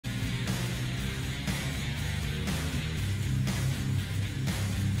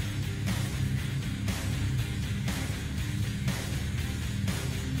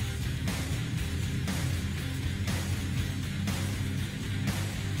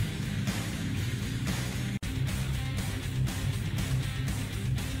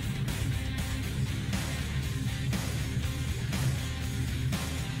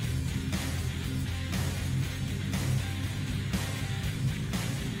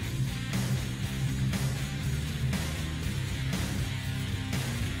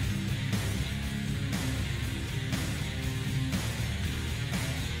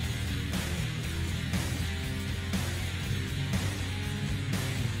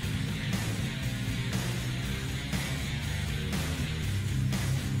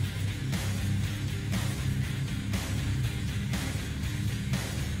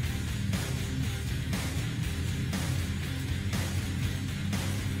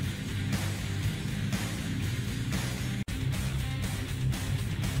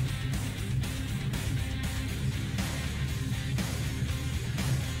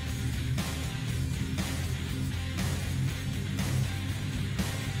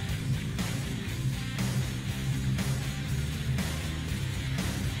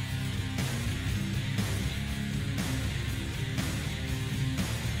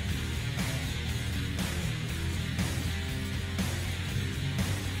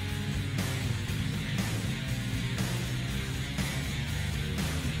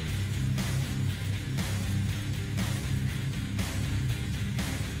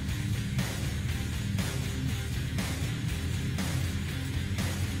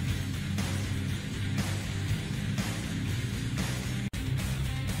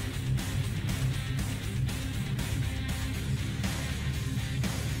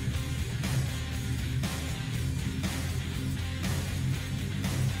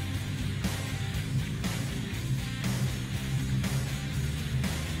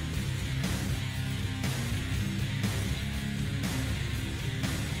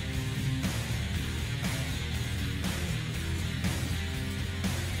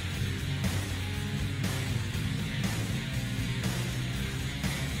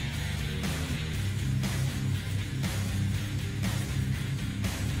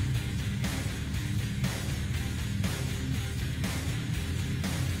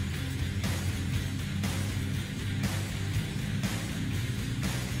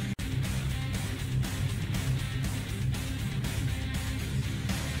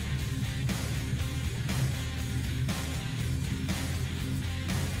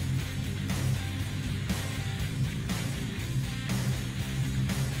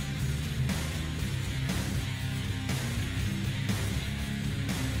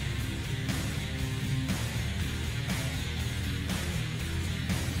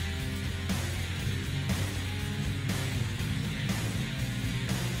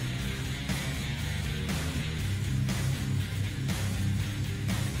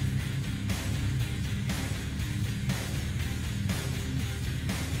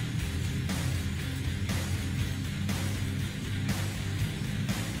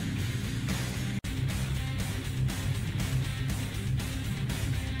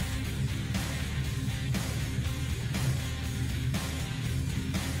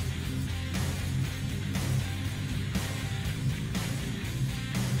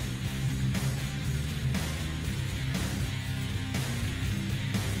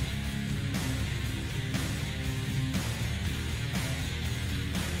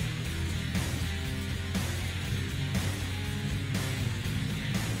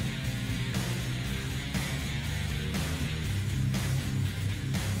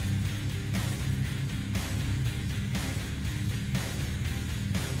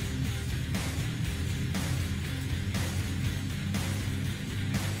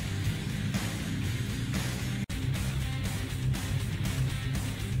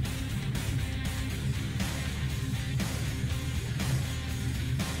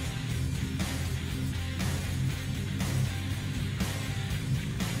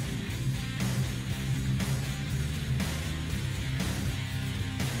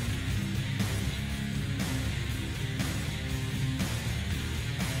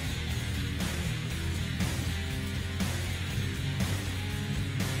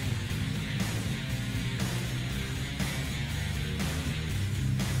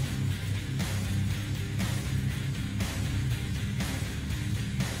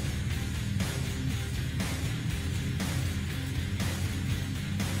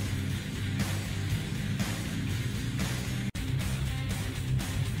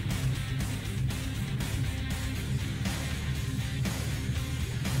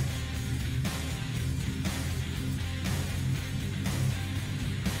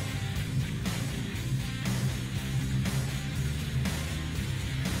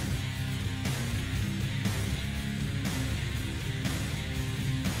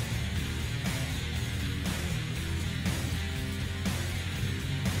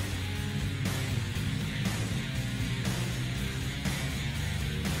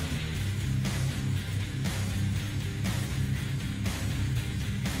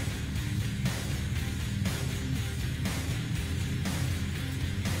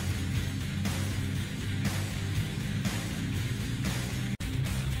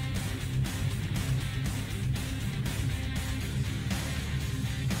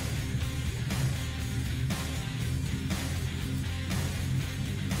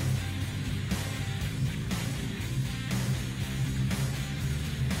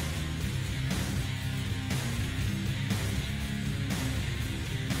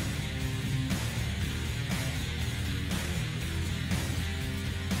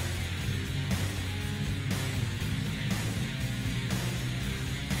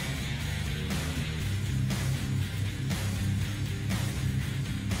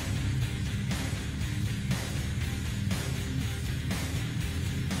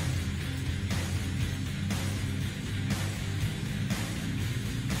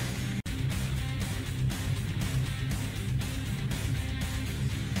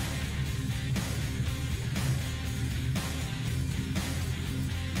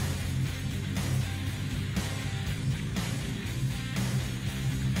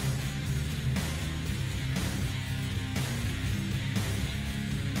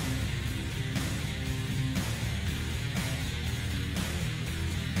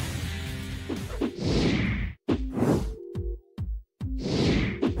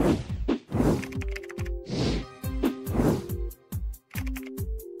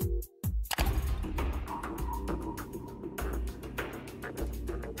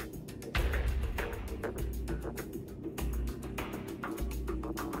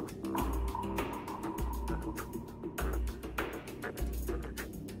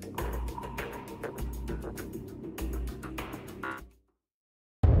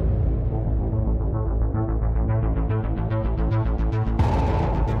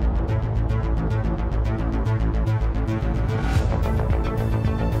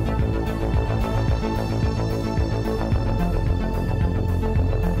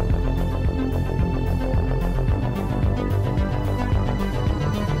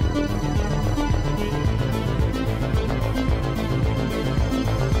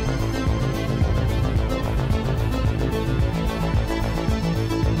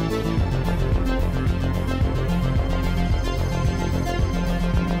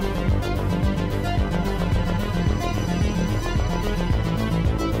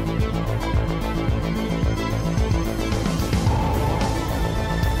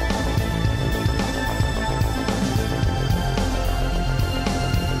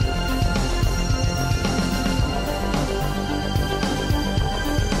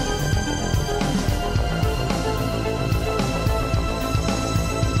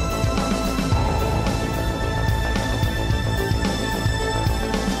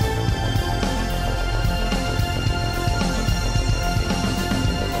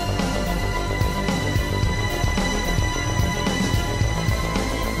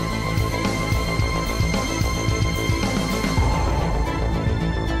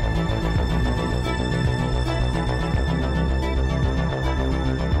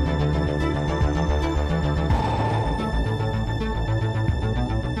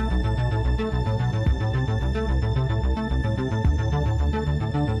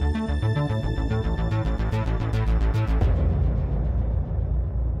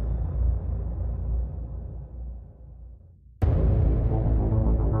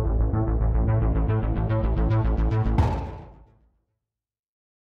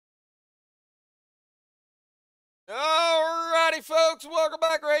folks. Welcome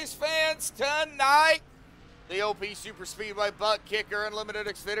back, race fans. Tonight, the OP Super Speedway Buttkicker Unlimited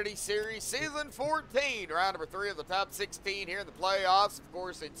Xfinity Series Season 14. Round number 3 of the top 16 here in the playoffs. Of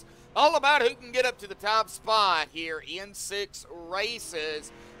course, it's all about who can get up to the top spot here in 6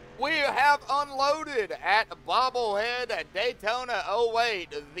 races. We have unloaded at Bobblehead at Daytona 08,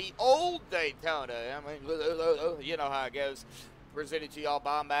 the old Daytona. I mean, you know how it goes. Presented to y'all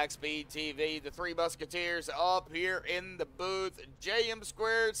by MaxspeedTV. The 3 Musketeers up here in the booth.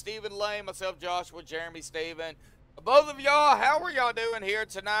 JM², Stephen Lane, myself, Joshua, Jeremy, Stephen. Both of y'all, how are y'all doing here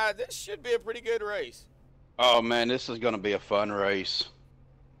tonight? This should be a pretty good race. Oh, man, this is going to be a fun race.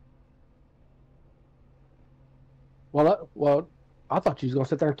 Well, I thought you was going to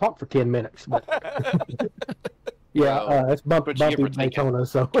sit there and talk for 10 minutes. But yeah, it's bumpy Daytona,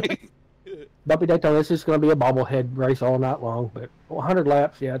 so... Bumpy Daytona, this is going to be a bobblehead race all night long, but 100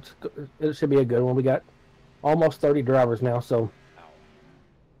 laps, yeah, it should be a good one. We got almost 30 drivers now, so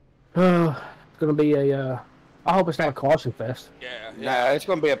it's going to be a, I hope it's not a caution fest. Yeah. Nah, it's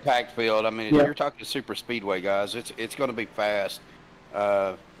going to be a packed field. I mean, you're talking super speedway, guys. It's going to be fast.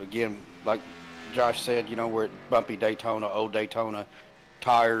 Again, like Josh said, you know, we're at bumpy Daytona, old Daytona.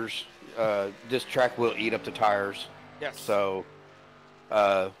 Tires, this track will eat up the tires. Yes. So,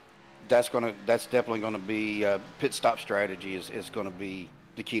 that's definitely gonna be pit stop strategy is gonna be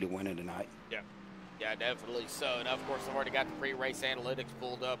the key to winning tonight. Yeah, definitely so. And of course, I've already got the pre-race analytics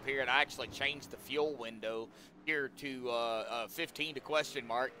pulled up here, and I actually changed the fuel window here to 15 to question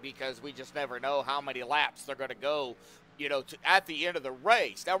mark because we just never know how many laps they're gonna go, you know, at the end of the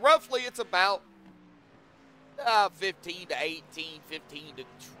race. Now, roughly, it's about 15 to 18, 15 to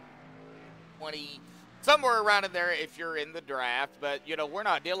 20. Somewhere around in there if you're in the draft, but, you know, we're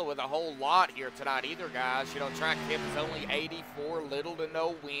not dealing with a whole lot here tonight either, guys. You know, track temp is only 84, little to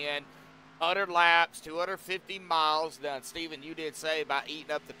no wind, 100 laps, 250 miles. Now, Steven, you did say about eating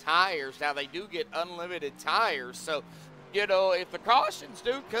up the tires. Now, they do get unlimited tires, so, you know, if the cautions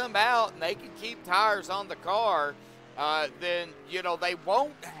do come out and they can keep tires on the car, then, you know, they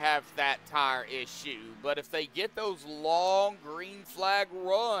won't have that tire issue. But if they get those long green flag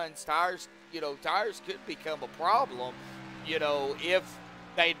runs, tires could become a problem, you know, if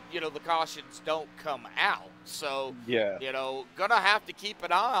they, you know, the cautions don't come out. So, yeah, you know, gonna have to keep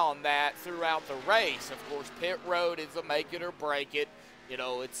an eye on that throughout the race. Of course, pit road is a make it or break it. You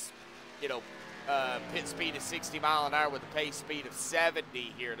know, it's, you know, pit speed is 60 mile an hour with a pace speed of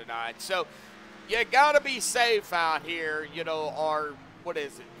 70 here tonight. So, you gotta be safe out here. You know, our, what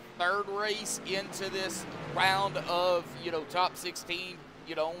is it, 3rd race into this round of, you know, top 16,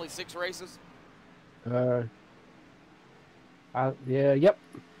 you know, only 6 races? Yep.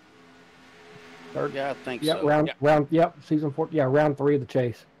 3rd, yeah, I think so. Season 4, round 3 of the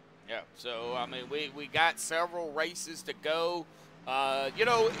chase. Yeah, so, I mean, we got several races to go. You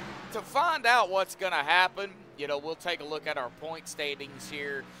know, to find out what's going to happen, you know, we'll take a look at our point standings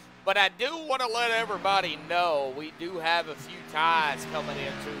here. But I do want to let everybody know we do have a few ties coming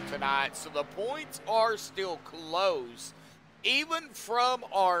into tonight, so the points are still close. Even from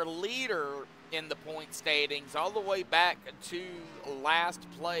our leader in the point standings all the way back to last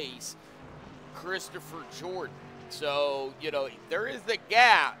place, Christopher Jordan. So, you know, there is a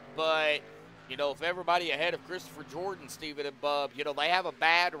gap, but, you know, if everybody ahead of Christopher Jordan, Stephen and Bub, you know, they have a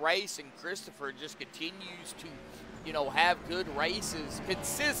bad race and Christopher just continues to, you know, have good races,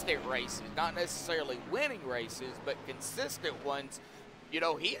 consistent races, not necessarily winning races, but consistent ones, you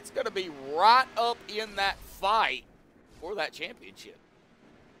know, he's going to be right up in that fight for that championship.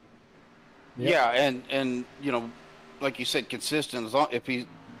 Yeah, and you know, like you said, consistent. As long, if he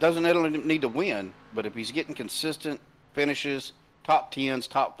doesn't need to win, but if he's getting consistent finishes, top 10s,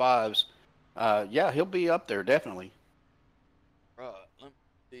 top 5s, yeah, he'll be up there definitely. Right. Let me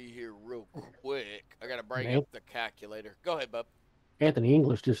see here real quick. I got to bring up the calculator. Go ahead, Bub. Anthony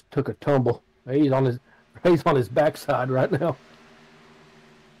English just took a tumble. He's on his backside right now.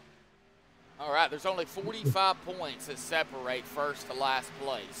 All right, there's only 45 points that separate first to last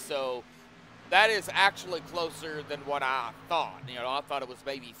place. So that is actually closer than what I thought. You know, I thought it was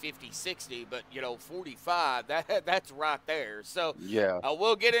maybe 50, 60, but, you know, 45, that's right there. So yeah,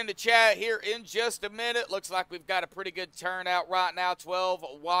 we'll get into chat here in just a minute. Looks like we've got a pretty good turnout right now. 12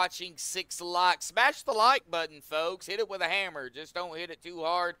 watching, 6 likes. Smash the like button, folks. Hit it with a hammer. Just don't hit it too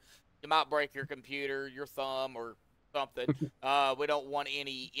hard. You might break your computer, your thumb, or something. We don't want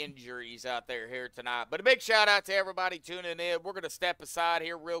any injuries out there here tonight. But a big shout out to everybody tuning in. We're going to step aside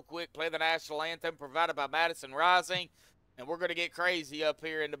here real quick, play the national anthem provided by Madison Rising, and we're going to get crazy up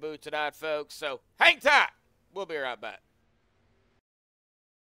here in the booth tonight, folks. So hang tight. We'll be right back.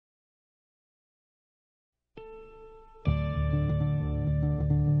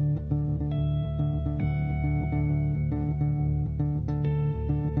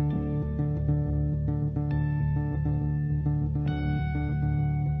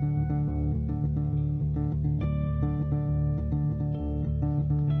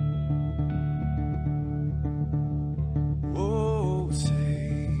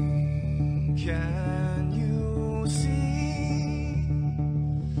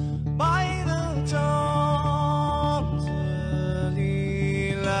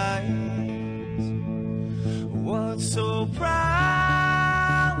 so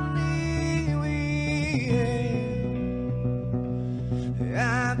proudly we hailed,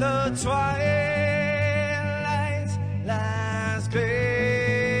 and the twilight's last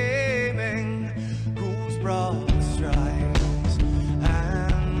gleaming, whose broad stripes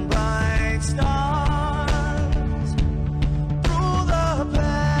and bright stars through the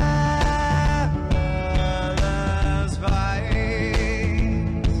perilous fights.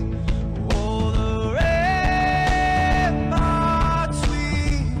 Oh, the ramparts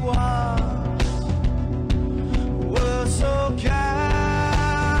we watched were so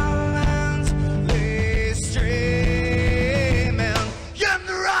gallantly streaming, and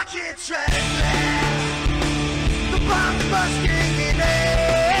the rocket transplants, the bomb busting in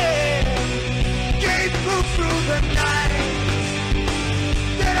air, gave proof through the night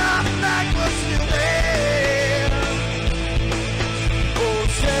that our flag was still there. Oh,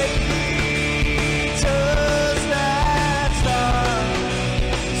 say, does that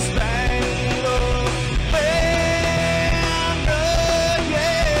star-spangled banner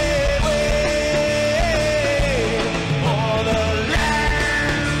yet wave o'er the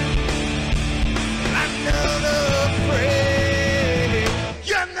land under the frame,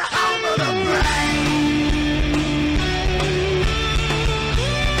 and the home of the brave.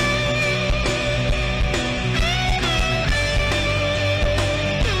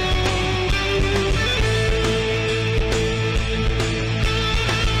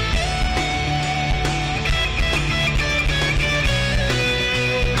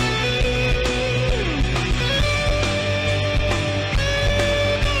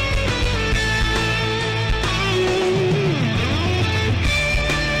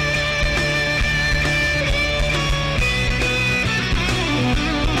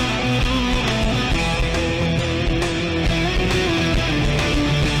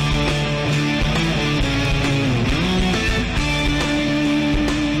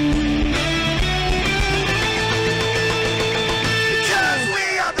 Because we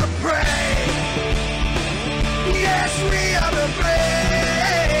are the brave. Yes, we are the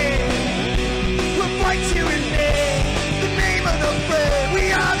brave. We'll fight you in name, the name of the brave.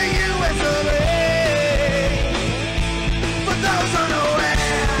 We are the U.S. of A. For those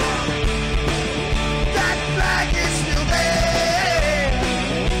unaware, that flag is still there.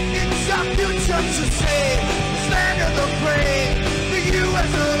 It's our future to save, this land of the brave, the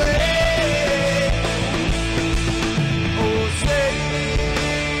U.S. of A. Oh, say,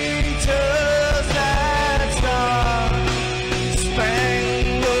 does that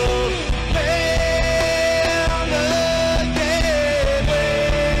star-spangled banner yet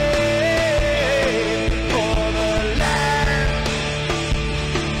wave o'er the land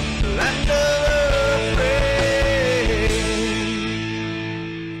of the brave,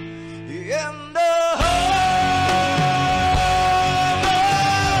 and the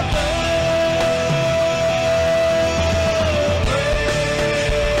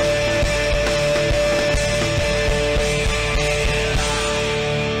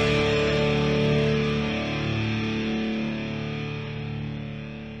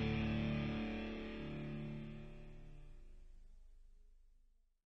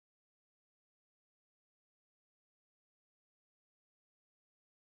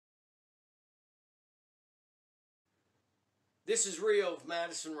This is Rio of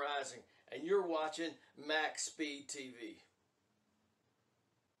Madison Rising, and you're watching MaxspeedTV.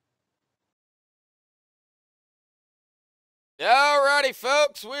 Alrighty,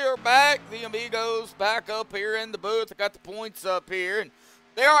 folks, we are back. The Amigos back up here in the booth. I got the points up here, and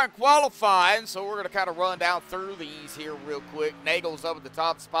they aren't qualifying, so we're going to kind of run down through these here real quick. Nagel's up at the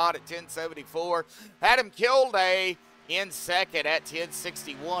top spot at 1074. Adam Kilday in second at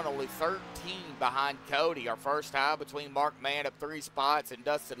 1061, only 13 behind Cody. Our first tie between Mark Mann up 3 spots and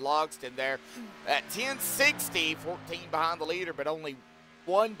Dustin Logston there at 1060, 14 behind the leader, but only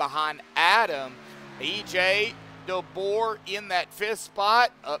 1 behind Adam. EJ DeBoer in that 5th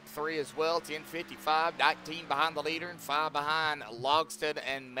spot, up 3 as well, 1055, 19 behind the leader and 5 behind Logston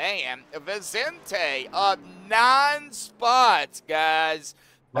and Mann. Vicente up 9 spots, guys.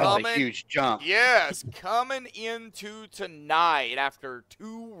 That's a huge jump. Yes, coming into tonight after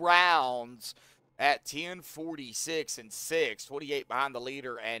 2 rounds at 1046 and 6, 28 behind the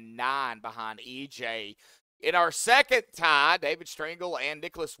leader and 9 behind EJ. In our second tie, David Stringle and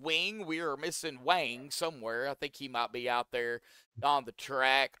Nicholas Wing. We are missing Wang somewhere. I think he might be out there on the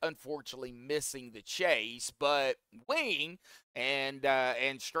track, unfortunately missing the chase. But Wing and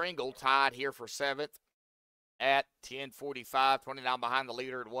Stringle tied here for 7th at 10:45, 29 behind the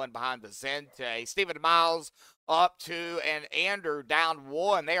leader and 1 behind the Zente. Stephen Miles up 2 and Andrew down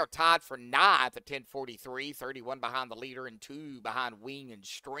 1. They are tied for 9th at 10:43, 31 behind the leader and 2 behind Wing and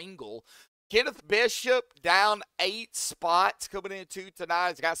Stringle. Kenneth Bishop down 8 spots coming into tonight.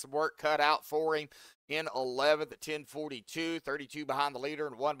 He's got some work cut out for him in 11th at 10:42, 32 behind the leader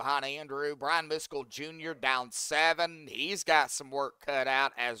and 1 behind Andrew. Brian Miskell Jr. down 7. He's got some work cut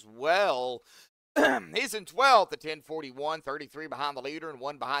out as well. He's in 12th at 10:41, 33 behind the leader and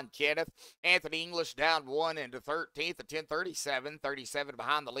 1 behind Kenneth. Anthony English down 1 into 13th at 10:37, 37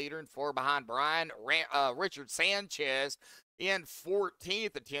 behind the leader and 4 behind Brian. Richard Sanchez in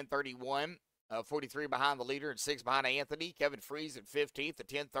 14th at 10:31. 43 behind the leader and 6 behind Anthony. Kevin Freeze at 15th at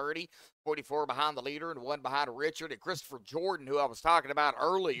 10:30. 44 behind the leader and 1 behind Richard. And Christopher Jordan, who I was talking about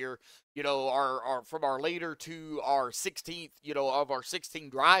earlier, you know, our from our leader to our 16th, you know, of our 16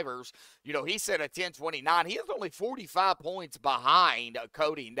 drivers, you know, he said at 10:29. He is only 45 points behind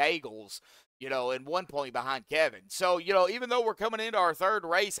Cody Nagels, you know, and 1 point behind Kevin. So, you know, even though we're coming into our 3rd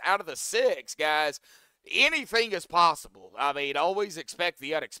race out of the 6, guys, anything is possible. I mean, always expect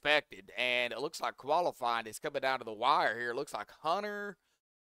the unexpected. And it looks like qualifying is coming down to the wire here. It looks like Hunter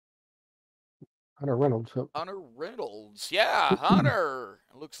Reynolds. Hunter Reynolds. Yeah, Hunter.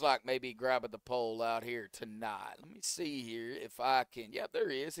 It looks like maybe grabbing the pole out here tonight. Let me see here if I can. Yep, there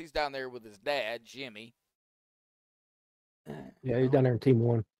he is. He's down there with his dad, Jimmy. Yeah, he's down there in Team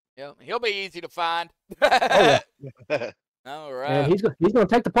 1. Yep, he'll be easy to find. Oh, yeah. All right. And he's going to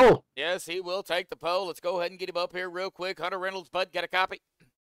take the pole. Yes, he will take the pole. Let's go ahead and get him up here real quick. Hunter Reynolds, bud, got a copy?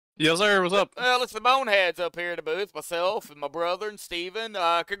 Yes, sir. What's up? Well, it's the Boneheads up here in the booth, myself and my brother and Steven.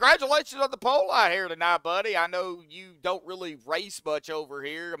 Congratulations on the pole out here tonight, buddy. I know you don't really race much over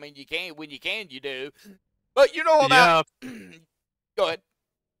here. I mean, you can. When you can, you do. But you know about... Yeah. Go ahead.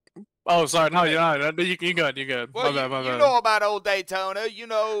 Oh, sorry. No, you're not. You good. You good. Well, my bad. You know about old Daytona. You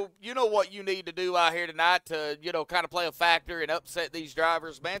know what you need to do out here tonight to, you know, kind of play a factor and upset these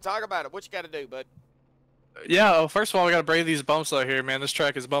drivers. Man, talk about it. What you got to do, bud? Yeah, well, first of all, we got to brave these bumps out here, man. This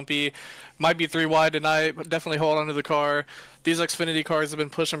track is bumpy. Might be 3 wide tonight, but definitely hold on to the car. These Xfinity cars have been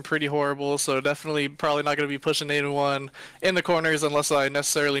pushing pretty horrible, so definitely probably not going to be pushing 8 and 1 in the corners unless I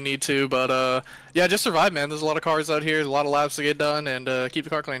necessarily need to. But, yeah, just survive, man. There's a lot of cars out here. There's a lot of laps to get done, and keep the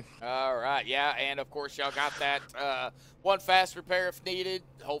car clean. All right, yeah, and, of course, y'all got that one fast repair if needed.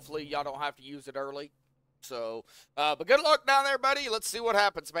 Hopefully y'all don't have to use it early. So, but good luck down there, buddy. Let's see what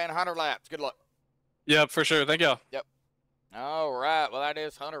happens, man. 100 laps. Good luck. Yep, for sure. Thank you. Yep. All right. Well, that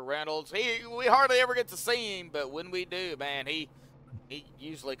is Hunter Reynolds. We hardly ever get to see him, but when we do, man, he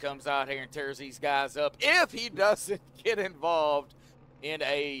usually comes out here and tears these guys up if he doesn't get involved in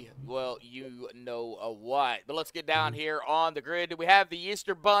a, well, you know what. But let's get down here on the grid. Do we have the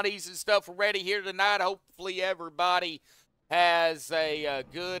Easter bunnies and stuff ready here tonight? Hopefully everybody has a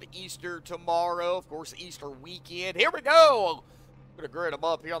good Easter tomorrow. Of course, Easter weekend. Here we go. Going to grid them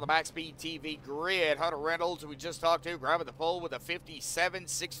up here on the MaxspeedTV grid. Hunter Reynolds, who we just talked to, grabbing the pole with a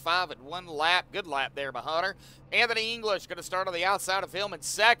 57.65 at 1 lap. Good lap there by Hunter. Anthony English going to start on the outside of him in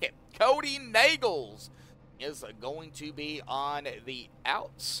 2nd. Cody Nagels is going to be on the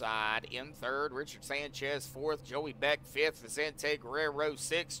outside in 3rd. Richard Sanchez 4th. Joey Beck 5th. Vicente Guerrero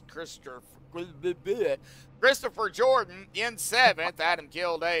 6th. Christopher Jordan in 7th. Adam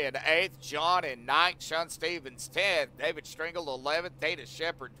Kilday in 8th. John in 9th. Sean Stevens 10th. David Stringle 11th. Dana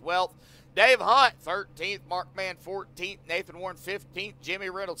Shepard 12th. Dave Hunt 13th. Mark Mann 14th. Nathan Warren 15th. Jimmy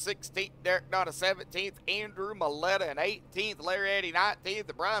Reynolds 16th. Derek Dotta 17th. Andrew Maletta in 18th. Larry Eddy 19th.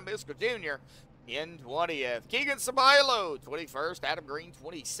 And Brian Miskell Jr. in 20th. Keegan Sabailo 21st. Adam Green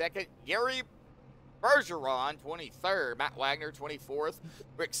 22nd. Gary Bergeron, 23rd. Matt Wagner, 24th.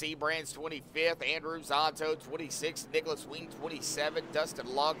 Rick Seabrands, 25th. Andrew Zonto, 26th. Nicholas Wing, 27th. Dustin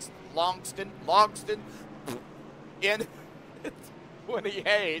Longston in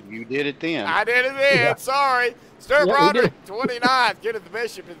 28th. You did it then. I did it then. Yeah. Sorry. Stuart Yeah, Broderick, 29th. Kenneth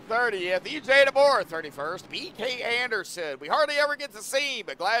Bishop in 30th. EJ DeBoer, 31st. BK Anderson. We hardly ever get to see him,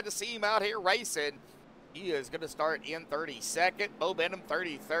 but glad to see him out here racing. He is going to start in 32nd. Bo Benham,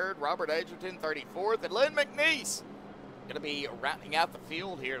 33rd. Robert Edgerton, 34th. And Lynn McNeese going to be rounding out the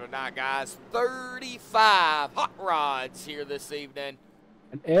field here tonight, guys. 35 hot rods here this evening.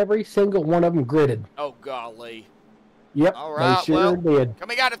 And every single one of them gridded. Oh, golly. Yep, All right, they sure did.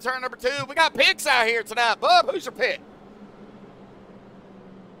 Coming out of turn number 2, we got picks out here tonight. Bub, who's your pick?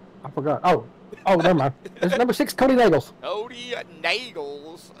 I forgot. Oh, never mind. It's number 6, Cody Nagels. Cody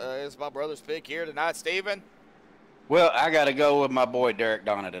Nagels is my brother's pick here tonight. Steven? Well, I got to go with my boy Derek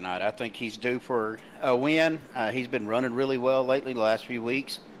Dotta tonight. I think he's due for a win. He's been running really well lately the last few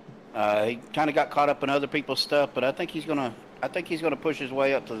weeks. He kind of got caught up in other people's stuff, but I think he's gonna push his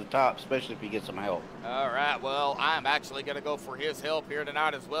way up to the top, especially if he gets some help. All right, well, I'm actually going to go for his help here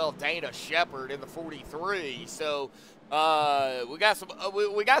tonight as well. Dana Shepard in the 43. So we got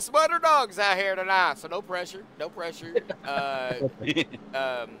some underdogs out here tonight. So no pressure, no pressure. I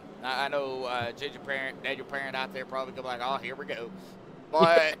know Daniel Parent out there probably go like, oh, here we go.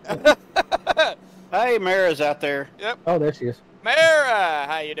 But hey, Mara's out there. Yep. Oh, there she is. Mara,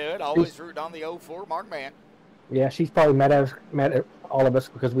 how you doing? Always rooting on the 04 Mark Man. Yeah, she's probably mad at all of us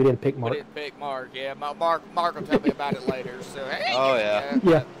because we didn't pick Mark. We didn't pick Mark. Yeah, Mark will tell me about it later. So hey. Oh yeah.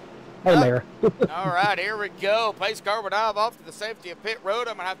 Yeah. Hey, Mara. All right, here we go. Pace car will dive off to the safety of pit road.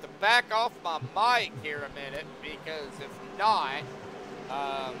 I'm gonna have to back off my mic here a minute because if not,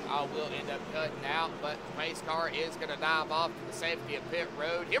 I will end up cutting out. But the pace car is gonna dive off to the safety of pit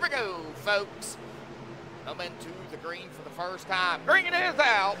road. Here we go, folks. Coming to the green for the first time. Green it is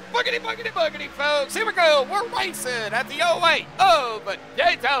out. Boogity, boogity, boogity, folks. Here we go. We're racing at the 08 of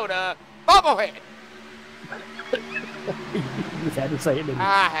Daytona bobblehead. You had to say it, didn't you?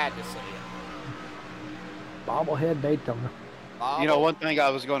 I had to say it. Bobblehead Daytona. You know, one thing I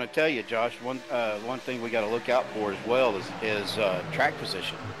was going to tell you, Josh. One thing we got to look out for as well is track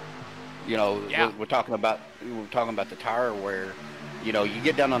position. You know, yeah. we're talking about the tire wear. You know, you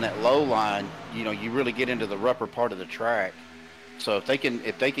get down on that low line, you know, you really get into the rougher part of the track. So if they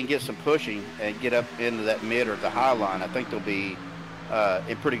can get some pushing and get up into that mid or the high line, I think they'll be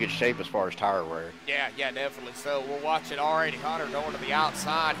in pretty good shape as far as tire wear. Yeah, definitely. So we're watching R80 Hunter going to the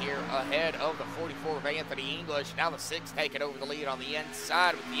outside here ahead of the 44 of Anthony English. Now the 6 taking over the lead on the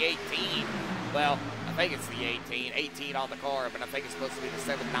inside with the 18. Well, I think it's the 18 on the car, but I think it's supposed to be the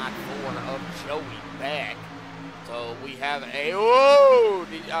 794 of Joey Beck. So we have a, whoa,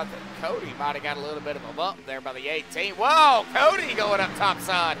 I think Cody might have got a little bit of a bump there by the 18. Whoa, Cody going up top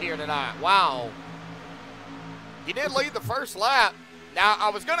side here tonight. Wow. He did lead the first lap. Now, I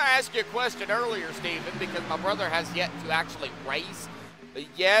was going to ask you a question earlier, Steven, because my brother has yet to actually race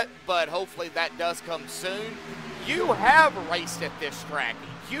yet, but hopefully that does come soon. You have raced at this track.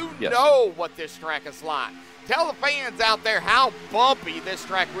 You know what this track is like. Tell the fans out there how bumpy this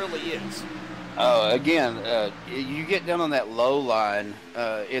track really is. Again, you get down on that low line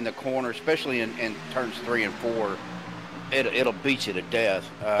in the corner, especially in turns 3 and 4, it'll beat you to death.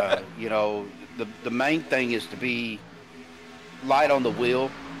 You know, the main thing is to be light on the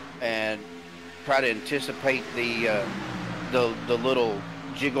wheel and try to anticipate the little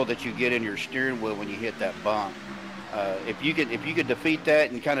jiggle that you get in your steering wheel when you hit that bump. If you could defeat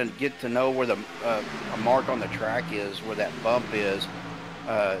that and kind of get to know where a mark on the track is, where that bump is,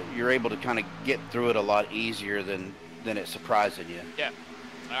 you're able to kind of get through it a lot easier than it's surprising you. Yeah.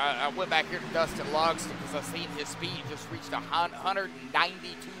 I went back here to Dustin Logston because I seen his speed just reached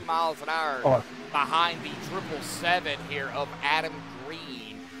 192 miles an hour behind the 777 here of Adam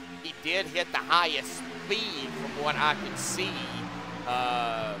Green. He did hit the highest speed from what I could see.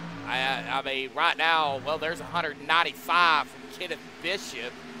 I mean, right now, well, there's 195 from Kenneth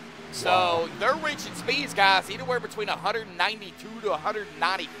Bishop. So they're reaching speeds, guys, anywhere between 192 to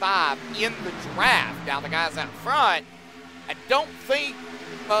 195 in the draft. Now, the guys out front, I don't think,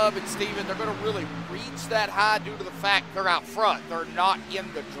 Bub and Steven, they're going to really reach that high due to the fact they're out front. They're not in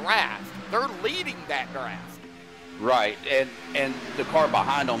the draft. They're leading that draft. Right, and the car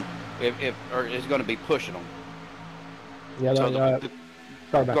behind them is going to be pushing them. Yeah, so sorry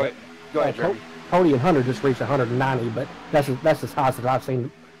about that. Go ahead, Jeremy. Cody and Hunter just reached 190, but that's as high as I've seen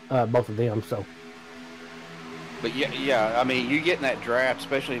both of them. So. But yeah, I mean, you get in that draft,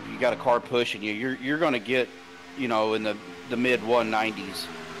 especially if you got a car pushing you, you're going to get, you know, in the mid 190s,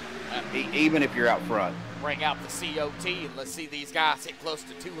 even if you're out front. Bring out the COT and let's see these guys hit close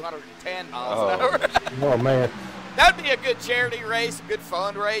to 210 miles an hour. Oh man. That'd be a good charity race, a good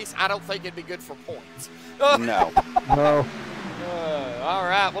fun race. I don't think it'd be good for points. No. No. All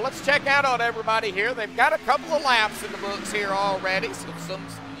right, well, let's check out on everybody here. They've got a couple of laps in the books here already, so some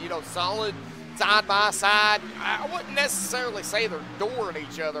solid side-by-side. I wouldn't necessarily say they're dooring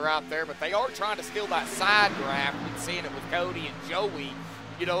each other out there, but they are trying to steal that side draft. We've seen it with Cody and Joey.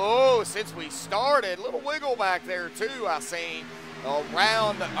 You know, since we started, a little wiggle back there, too, I seen.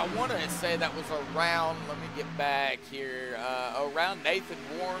 Around, I want to say that was around, let me get back here, around Nathan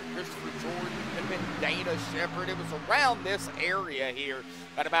Warren, Christopher Jordan, could have been Dana Shepard. It was around this area here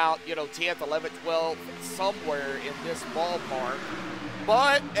at about, 10th, 11th, 12th, somewhere in this ballpark.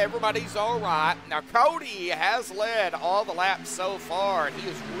 But everybody's all right. Now, Cody has led all the laps so far. He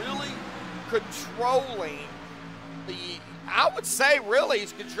is really controlling I would say really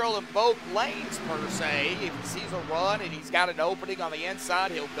he's controlling both lanes per se. If he sees a run and he's got an opening on the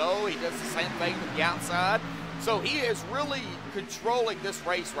inside, he'll go. He does the same thing with the outside. So he is really controlling this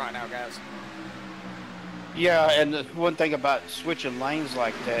race right now, guys. Yeah, and the one thing about switching lanes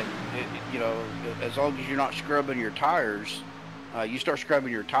like that, you know, as long as you're not scrubbing your tires, you start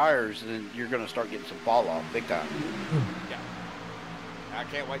scrubbing your tires, then you're going to start getting some fall off big time. Yeah. I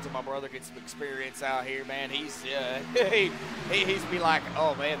can't wait till my brother gets some experience out here, man. He's he's be like,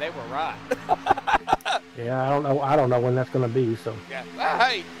 oh man, they were right. Yeah, I don't know when that's going to be. So yeah, well,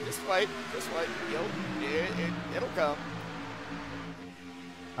 hey, just wait. It'll come.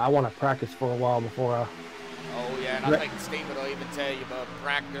 I want to practice for a while before I. Oh yeah, and I think Steven will even tell you about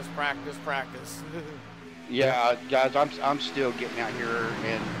practice. Yeah, guys, I'm still getting out here,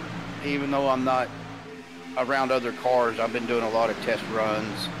 and even though I'm not around other cars, I've been doing a lot of test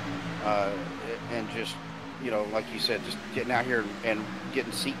runs, and just, you know, like you said, just getting out here and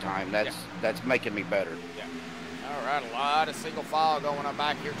getting seat time. That's making me better. Yeah. All right, a lot of single file going on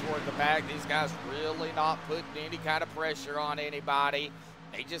back here toward the back. These guys really not putting any kind of pressure on anybody.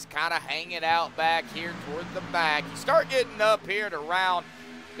 They just kind of hang it out back here toward the back. You start getting up here to around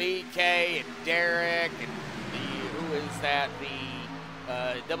BK and Derek and who is that? The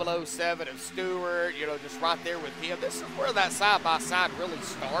 007 of Stewart, you know, just right there with him. This is where that side-by-side really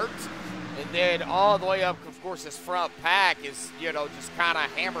starts. And then all the way up, of course, this front pack is, you know, just kind of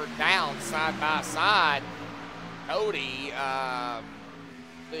hammered down side-by-side. Cody,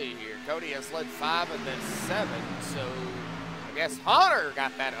 see here. Cody has led 5 of the 7, so I guess Hunter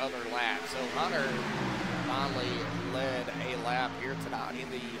got that other lap. So Hunter finally led a lap here tonight in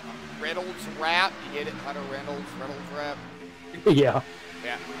the Reynolds wrap. You get it, Hunter Reynolds wrap? Yeah.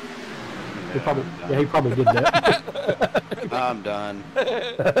 Yeah. He probably did that. I'm done.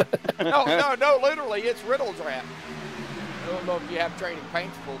 No, literally, it's Reynolds wrap. I don't know if you have training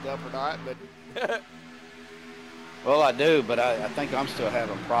paints pulled up or not, but... Well, I do, but I think I'm still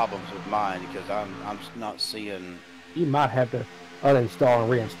having problems with mine because I'm not seeing... You might have to uninstall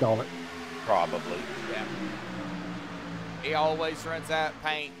and reinstall it. Probably. Yeah. He always runs that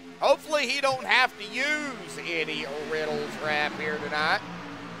paint. Hopefully he don't have to use any Reynolds wrap here tonight.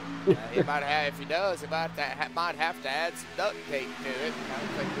 He might have, if he does, he might have to add some duct tape to it. I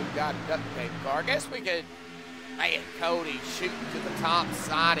don't think we've got a duct tape car. I guess we could, man, Cody shooting to the top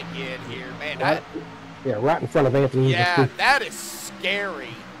side again here. Man, right in front of Anthony. Yeah, that is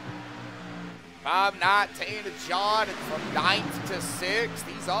scary. 5:19 to John, and from 9th to 6th.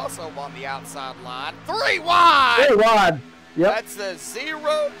 He's also on the outside line. 3 wide! 3 wide. Yep. That's a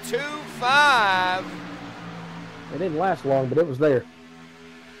 0.25. It didn't last long, but it was there.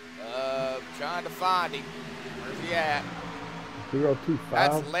 Trying to find him. Where's he at? 0.25.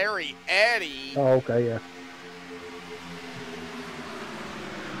 That's Larry Eddy. Oh, okay, yeah.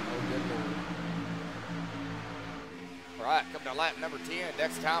 Oh, good Lord. All right, come to lap number 10.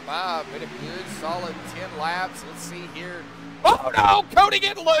 Next time by, been a good, solid 10 laps. Let's see here. Oh, no! Cody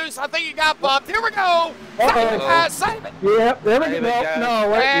getting loose. I think he got bumped. Here we go. Save it. Yep, there we go.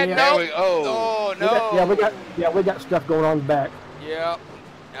 No, and no. no. Oh, no. We got stuff going on back. Yep.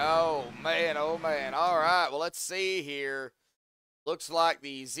 Oh, man. Oh, man. All right. Well, let's see here. Looks like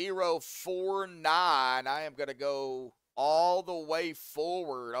the 0.49. I am going to go all the way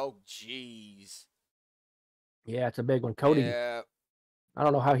forward. Oh, jeez. Yeah, it's a big one. Cody. Yeah. I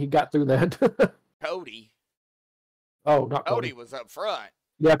don't know how he got through that. Cody. Oh, not Cody. Cody was up front.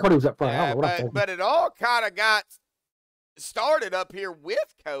 Yeah, Cody was up front. Yeah, I don't know what I'm saying. But it all kind of got started up here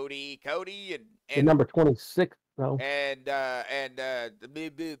with Cody. Cody and number 26. No. And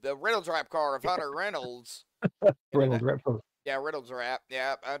the Reynolds wrap car of Hunter Reynolds. Reynolds wrap. Yeah, Reynolds wrap.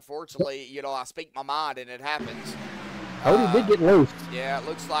 Yeah, unfortunately, you know, I speak my mind and it happens. Cody did get loose. Yeah, it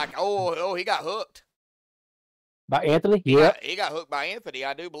looks like, oh, he got hooked. By Anthony? Yeah. He got hooked by Anthony,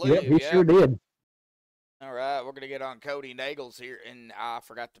 I do believe. He sure did. All right, we're going to get on Cody Nagels here. And I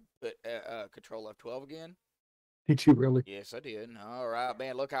forgot to put Control F12 again. Did you really? Yes, I did. All right,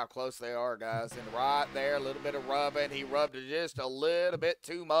 man, look how close they are, guys. And right there, a little bit of rubbing. He rubbed it just a little bit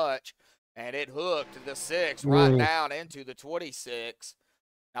too much. And it hooked the 6 right down into the 26.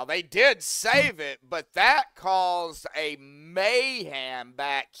 Now, they did save it, but that caused a mayhem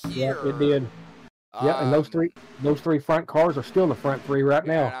back here. Yeah, it did. Yeah, and those three front cars are still the front 3 right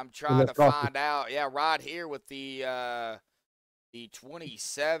now. And I'm trying to find out. Yeah, right here with the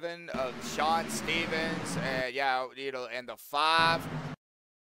 27 of Sean Stevens. Yeah, you know, and the 5.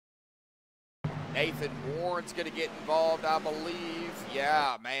 Nathan Warren's going to get involved, I believe.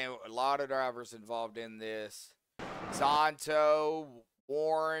 Yeah, man, a lot of drivers involved in this. Zonto,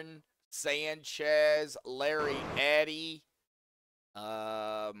 Warren, Sanchez, Larry Eddy.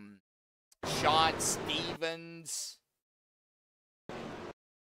 Sean Stevens.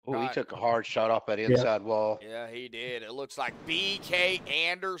 Oh, he took a hard shot off that inside wall. Yeah, he did. It looks like BK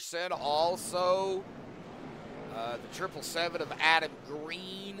Anderson also. The 777 of Adam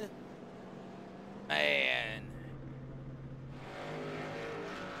Green. Man.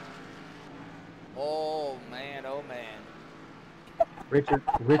 Oh, man. Oh, man.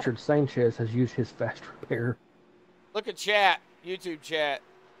 Richard Sanchez has used his fast repair. Look at chat. YouTube chat.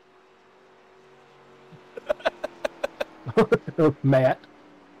 Matt.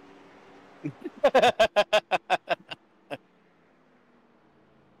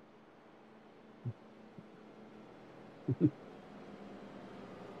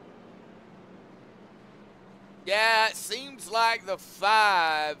 Yeah, it seems like the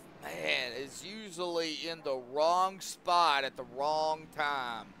 5, man, is usually in the wrong spot at the wrong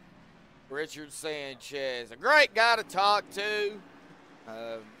time. Richard Sanchez, a great guy to talk to.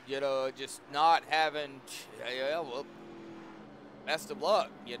 You know, just not having, well, best of luck,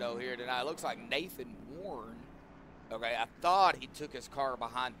 you know, here tonight. It looks like Nathan Warren. Okay, I thought he took his car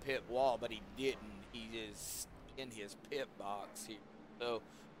behind pit wall, but he didn't. He is in his pit box here. So,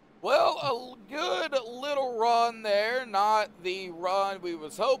 well, a good little run there. Not the run we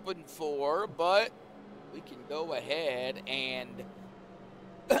was hoping for, but we can go ahead and,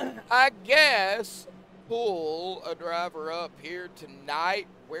 I guess, pull a driver up here tonight.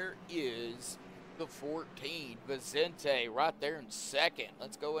 Where is the 14? Vicente right there in second.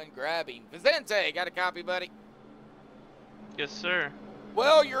 Let's go and grab him. Vicente, got a copy, buddy? Yes, sir.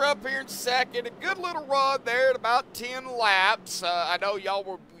 Well, you're up here in second. A good little run there at about 10 laps. I know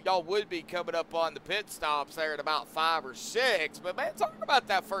y'all would be coming up on the pit stops there at about 5 or 6. But, man, talk about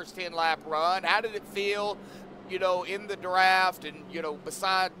that first 10-lap run. How did it feel, you know, in the draft and, you know,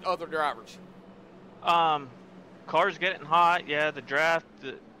 beside other drivers? Cars getting hot. Yeah, the draft,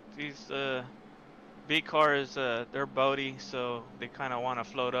 these B cars, they're boaty, so they kind of want to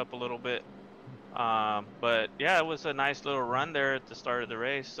float up a little bit. But yeah, it was a nice little run there at the start of the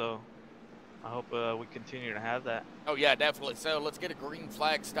race, so I hope we continue to have that. Oh yeah, definitely. So let's get a green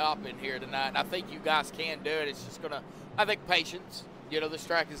flag stop in here tonight. And I think you guys can do it. It's just gonna, I think, patience. You know, this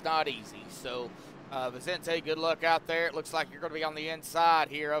track is not easy. So Vicente, good luck out there. It looks like you're gonna be on the inside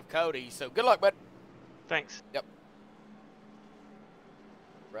here of Cody. So good luck, bud. Thanks. Yep.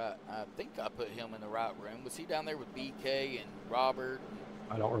 Right. I think I put him in the right room. Was he down there with BK and Robert?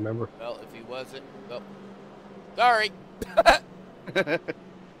 I don't remember. Well, if he wasn't, well, sorry.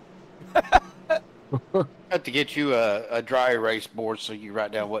 Have to get you a dry erase board so you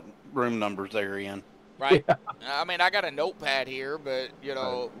write down what room numbers they're in. Right. Yeah. I mean, I got a notepad here, but, you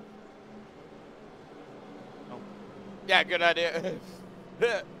know. Yeah, good idea.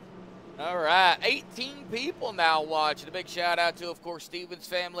 All right. 18 people now watching. A big shout out to, of course, Steven's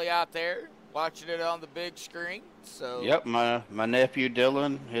family out there watching it on the big screen. So. Yep, my nephew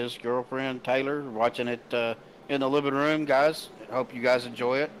Dylan, his girlfriend Taylor, watching it in the living room, guys. Hope you guys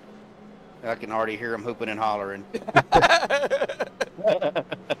enjoy it. I can already hear them hooping and hollering.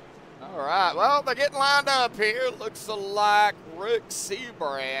 All right. Well, they're getting lined up here. Looks like Rick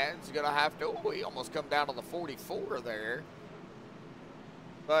Seabrand's going to have to. Oh, he almost come down to the 44 there.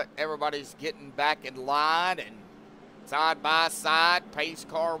 But everybody's getting back in line, and side by side, pace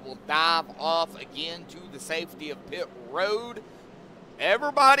car will dive off again to the safety of pit road.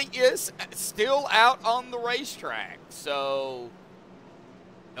 Everybody is still out on the racetrack, so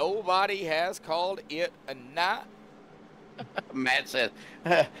nobody has called it a night. Matt says,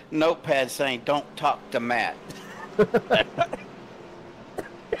 notepad saying, don't talk to Matt.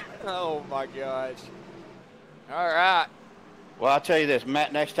 Oh, my gosh. All right. Well, I'll tell you this,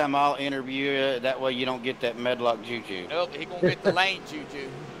 Matt, next time I'll interview you, that way you don't get that Medlock juju. Nope, he gonna get the lane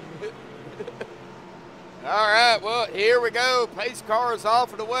juju. All right, well, here we go. Pace car is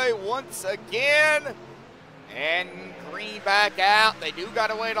off and away once again. And green back out. They do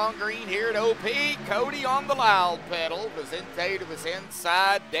got to wait on green here at OP. Cody on the loud pedal. Vicente to his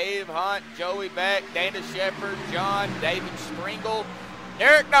inside. Dave Hunt, Joey Beck, Dana Shepard, John, David Stringle,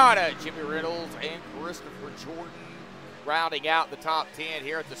 Eric Nada, Jimmy Riddles, and Christopher Jordan rounding out the top 10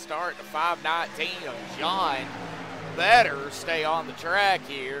 here at the start of 5:19. John better stay on the track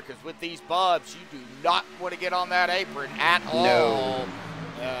here, because with these bubs, you do not want to get on that apron at all. No.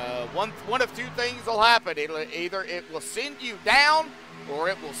 One of two things will happen. Either it will send you down or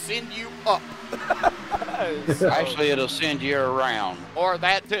it will send you up. So, actually, it'll send you around. Or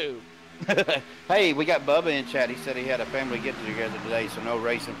that too. Hey, we got Bubba in chat. He said he had a family get-together today, so no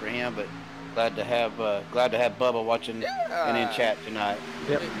racing for him, but glad to have Bubba watching and in chat tonight.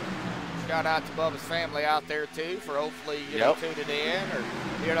 Yep. shout out to Bubba's family out there too for hopefully tuning in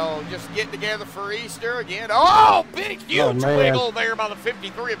or just getting together for Easter again. Oh, big huge wiggle there by the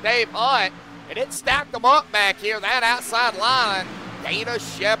 53 of Dave Hunt, and it stacked them up back here. That outside line, Dana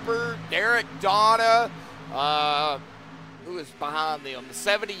Shepard, Derek Donna, who is behind them? The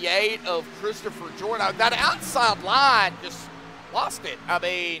 78 of Christopher Jordan. That outside line just lost it. I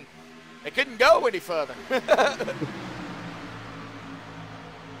mean, they couldn't go any further.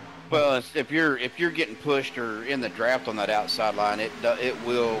 Well, if you're getting pushed or in the draft on that outside line, it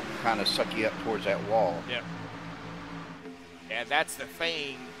will kind of suck you up towards that wall. Yeah. And that's the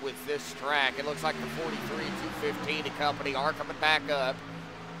thing with this track. It looks like the 43, 215 and company are coming back up.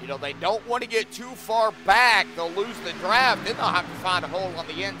 They don't want to get too far back. They'll lose the draft. Then they'll have to find a hole on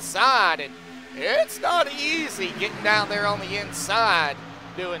the inside. And it's not easy getting down there on the inside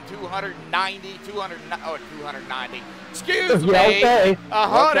doing 290. Excuse me. Okay.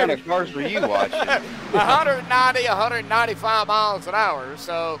 What kind of cars were you watching? 190, 195 miles an hour.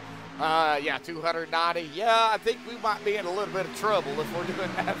 So, 290. Yeah, I think we might be in a little bit of trouble if we're doing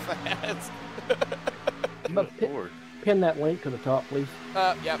that fast. Pin that link to the top, please.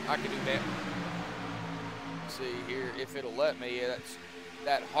 Yep, I can do that. Let's see here if it'll let me.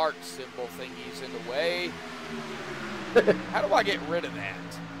 That heart symbol thingy's in the way. How do I get rid of that?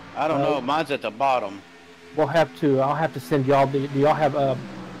 I don't know. Mine's at the bottom. I'll have to send y'all do y'all have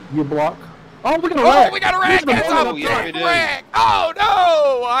U-block? Oh, we got a rack. rack. We got a rack. It's a rack. Oh,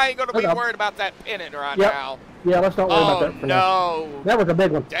 no. I ain't going to be worried about that pennant right now. Yeah, let's not worry about that for now. That was a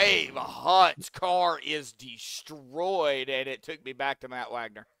big one. Dave Hunt's car is destroyed, and it took me back to Matt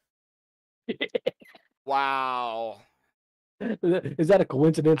Wagner. Wow. Is that a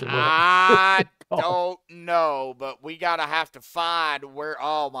coincidence? I don't know, but we got to have to find where.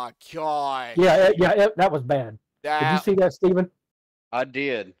 Oh, my God. Yeah, that was bad. Did you see that, Steven? I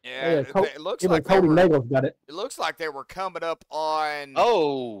did. Yeah, it looks like Cody Nagel's got it. It looks like they were coming up on.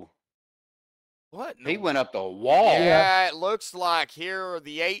 Oh. What? He went up the wall. Yeah, it looks like here are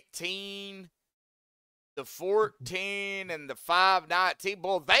the 18, the 14, and the 519.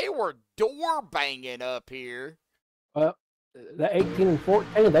 Well, they were door banging up here. The 18 and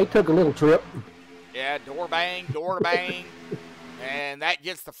 14, they took a little trip. Yeah, door bang, and that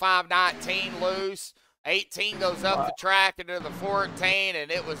gets the 519 loose. 18 goes up the track into the 14,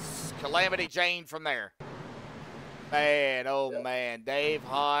 and it was Calamity Jane from there. Man, oh man, Dave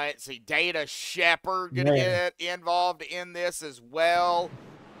Hunt. See, Dana Shepard gonna get involved in this as well.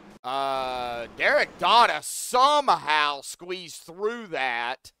 Derek Donna somehow squeezed through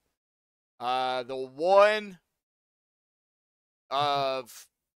that. The one of,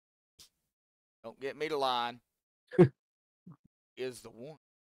 don't get me to line, is the one.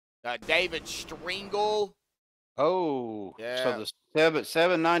 David Stringle. Oh, yeah. So the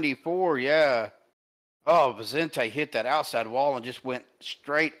 794, yeah. Oh, Vicente hit that outside wall and just went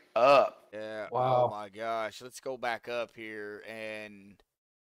straight up. Yeah. Wow. Oh my gosh. Let's go back up here and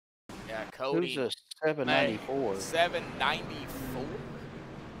Cody. Who's a 794? 794.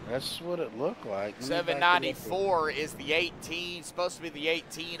 That's what it looked like. 794 is the 18. Supposed to be the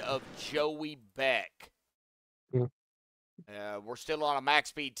 18 of Joey Beck. We're still on a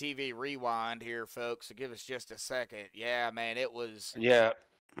MaxspeedTV rewind here, folks. So give us just a second. Yeah, man, it was. Yeah.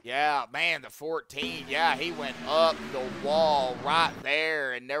 Yeah, man, the 14, yeah, he went up the wall right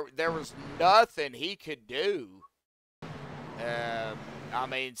there, and there was nothing he could do. I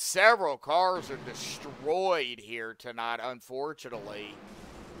mean, several cars are destroyed here tonight, unfortunately.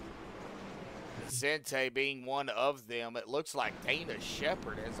 Zente being one of them. It looks like Dana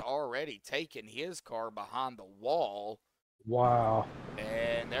Shepard has already taken his car behind the wall. Wow.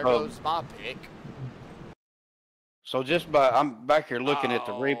 And there goes my pick. So I'm back here looking at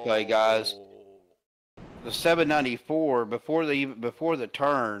the replay, guys. The 794 before the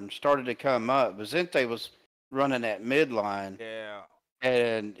turn started to come up. Vicente was running that midline. Yeah.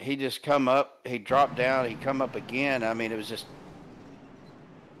 And he just come up, he dropped down, he come up again. I mean, it was just.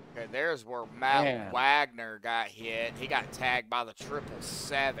 Okay, there's where Matt Wagner got hit. He got tagged by the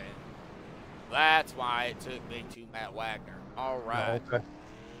 777. That's why it took me to Matt Wagner. All right. Okay.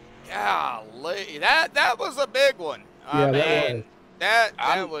 Golly, that was a big one. Yeah,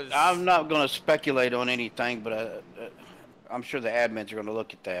 that was. I'm not going to speculate on anything, but I'm sure the admins are going to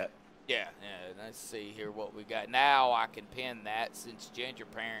look at that. Yeah. Let's see here what we got. Now I can pin that since Ginger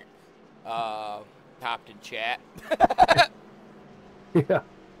Parent typed in chat. Yeah.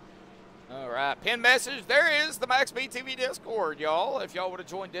 All right, pin message. There is the MaxspeedTV Discord, y'all. If y'all want to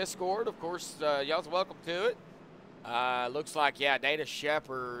join Discord, of course, y'all's welcome to it. Looks like, Dana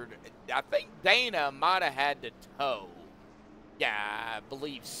Shepard. I think Dana might have had to tow. Yeah, I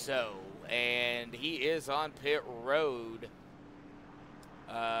believe so. and he is on pit road.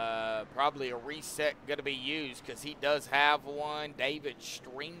 Probably a reset going to be used because he does have one. David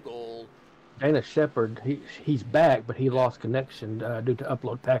Stringle. Dana Shepard, he's back, but he lost connection due to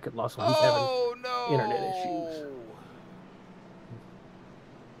upload packet loss. So he's having internet issues.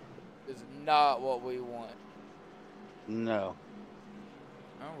 Is not what we want. No.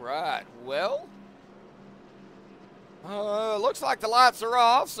 All right. Well, looks like the lights are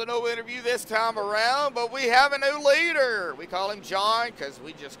off, so no interview this time around, but we have a new leader. We call him John because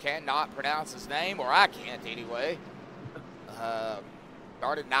we just cannot pronounce his name, or I can't anyway.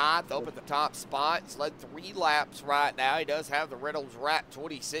 Started 9th, up at the top spot. He's led 3 laps right now. He does have the Reynolds Rat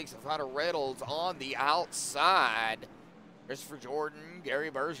 26 of Hunter Reynolds on the outside. Christopher Jordan, Gary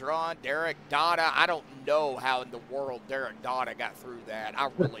Bergeron, Derek Donna. I don't know how in the world Derek Donna got through that. I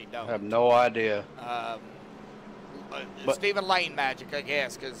really don't. I have no idea. Stephen Lane magic, I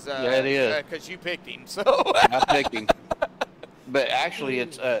guess, because yeah, it is. Because you picked him. So I picked him. But actually,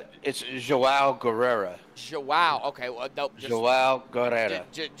 it's Joao Guerrera. Joao. Okay, well, nope. Joao Guerrera.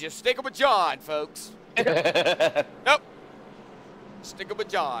 Just stick him with John, folks. Nope. Stick him with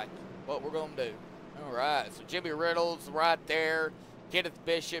John. What we're going to do. All right. So Jimmy Reynolds right there. Kenneth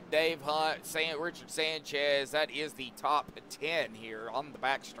Bishop, Dave Hunt, Richard Sanchez. That is the top 10 here on the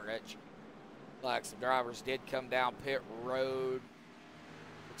backstretch. Like some drivers did come down pit road.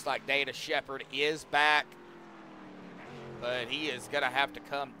 Looks like Dana Shepard is back. But he is going to have to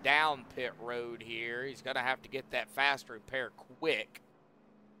come down pit road here. He's going to have to get that faster repair quick.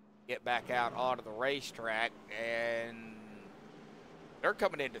 Get back out onto the racetrack. And they're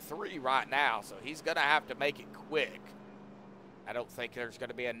coming into 3 right now, so he's going to have to make it quick. I don't think there's going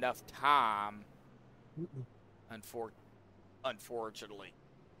to be enough time, unfortunately.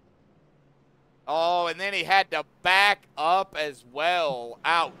 Oh, and then he had to back up as well.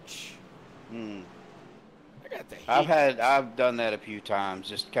 Ouch. I've done that a few times,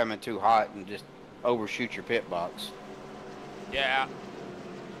 just coming too hot and just overshoot your pit box. Yeah,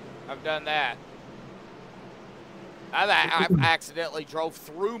 I've done that. I've accidentally drove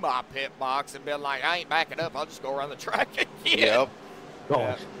through my pit box and been like, I ain't backing up, I'll just go around the track again. Yep.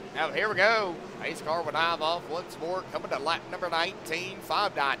 Now here we go. Pace car will dive off once more, coming to lap number 19,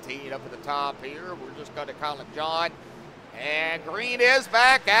 519 up at the top here. We're just going to call him John. And Green is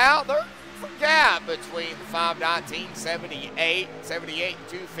back out. There's a gap between the 519, 78, and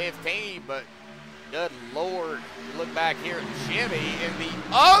 215, but good Lord. You look back here at Jimmy in the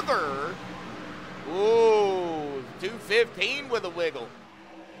other, ooh, 215 with a wiggle.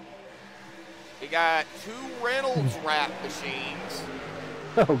 We got 2 Reynolds wrap machines.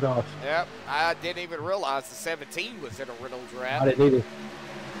 Oh, gosh. Yep, I didn't even realize the 17 was in a Reynolds wrap. I didn't either.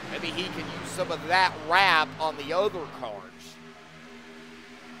 Maybe he can use some of that wrap on the other cars.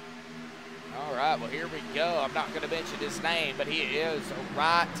 All right, well, here we go. I'm not going to mention his name, but he is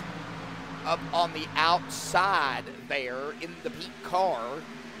right up on the outside there in the pink car.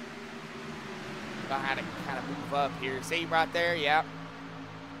 I had to kind of move up here. See him right there? Yep.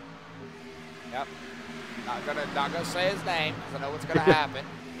 Yep. Not gonna say his name because I know what's gonna happen.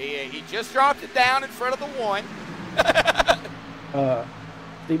 He just dropped it down in front of the 1.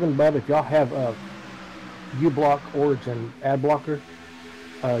 Stephen, Bub, if y'all have U-Block Origin ad blocker,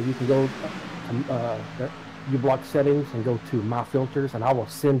 you can go to U-Block settings and go to My Filters, and I will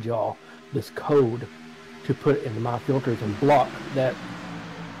send y'all this code to put into My Filters and block that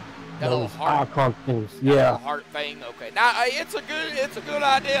those icon things. Yeah, heart thing. Okay, now it's a good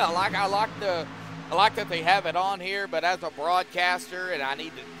idea. I like that they have it on here, but as a broadcaster and I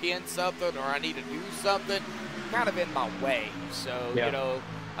need to pin something or I need to do something, kind of in my way. So, yeah. You know,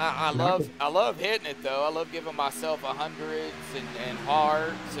 I love hitting it though. I love giving myself 100s and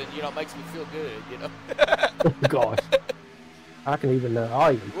hearts, and you know, it makes me feel good, you know. Gosh. I can even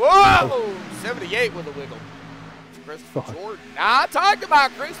whoa! 78 with a wiggle. Christopher Jordan. Now, I talked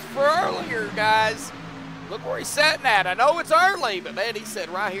about Christopher earlier, guys. Look where he's sitting at. I know it's early, but man, he's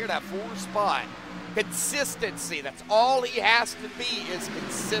sitting right here, that 4 spot. Consistency. That's all he has to be, is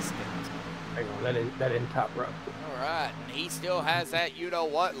consistent. Hang on, that in top row. All right, and he still has that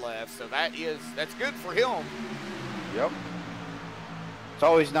you-know-what left, so that's good for him. Yep. It's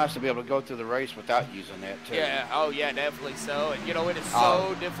always nice to be able to go through the race without using that, too. Yeah, oh yeah, definitely so. And, you know, it is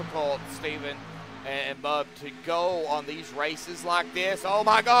so difficult, Steven and Bub, to go on these races like this. Oh,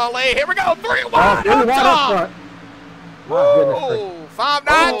 my golly. Here we go. 3 wide up top. Oh,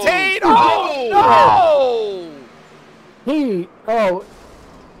 519. Oh, no.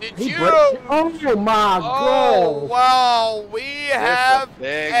 Did you? Oh, my God. Oh, wow. We have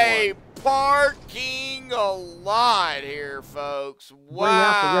a parking a lot here, folks. Bring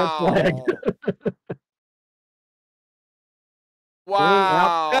out the red flag.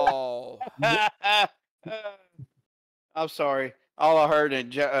 Wow. I'm sorry. All I heard in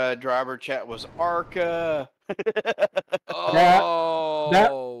driver chat was ARCA.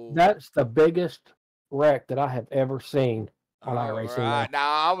 Oh. That's the biggest wreck that I have ever seen on iRacing. Right.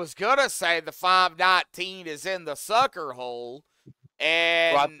 Now, I was going to say the 519 is in the sucker hole.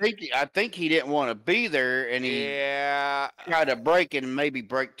 And Well, I think he didn't want to be there, and he tried to brake and maybe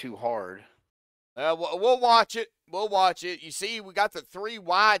brake too hard. We'll watch it. We'll watch it. You see, we got the 3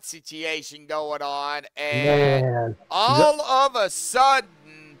 wide situation going on, and all of a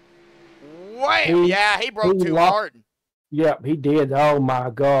sudden, wham! He broke too hard. Yep, he did. Oh my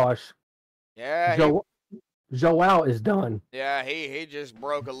gosh. Yeah. Joao is done. Yeah, he just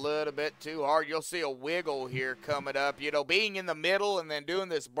broke a little bit too hard. You'll see a wiggle here coming up. You know, being in the middle and then doing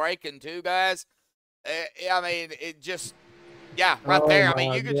this braking too, guys. I mean, it just. Yeah, right there. I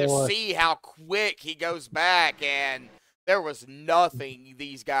mean, you could just see how quick he goes back, and there was nothing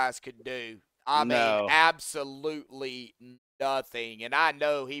these guys could do. I mean, absolutely nothing. And I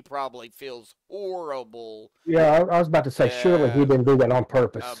know he probably feels horrible. Yeah, I was about to say, surely he didn't do that on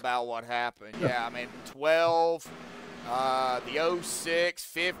purpose. About what happened. Yeah, I mean, 12, the 06,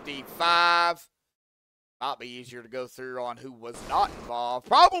 55. Might be easier to go through on who was not involved.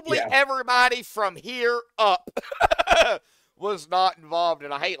 Probably everybody from here up. Was not involved,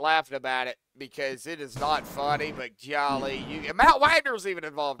 and I hate laughing about it because it is not funny, but jolly. Matt Wagner's even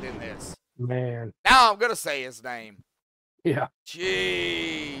involved in this. Man. Now I'm going to say his name. Yeah.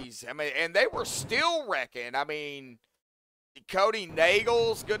 Jeez. I mean, and they were still wrecking. I mean, Cody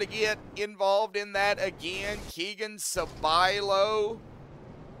Nagel's going to get involved in that again. Keegan Sabilo.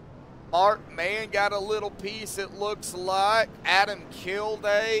 Mark Mann got a little piece, it looks like. Adam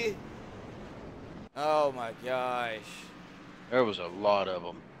Kilday. Oh, my gosh. There was a lot of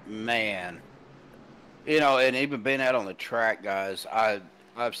them, man. You know, and even being out on the track, guys,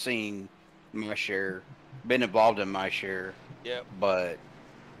 I've seen my share, been involved in my share. Yep. But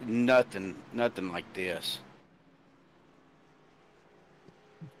nothing like this.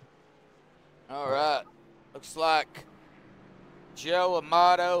 All right. Looks like Joe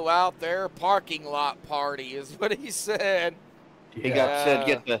Amato out there. Parking lot party is what he said. He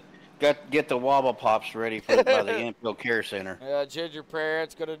said get the wobble pops ready by the infield care center. Ginger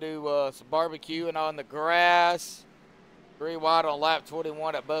Parrot's going to do some barbecuing on the grass. 3 wide on lap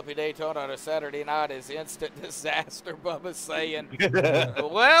 21 at Bumpy Daytona on a Saturday night is instant disaster, Bubba's saying.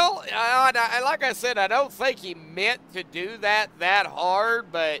 Well, like I said, I don't think he meant to do that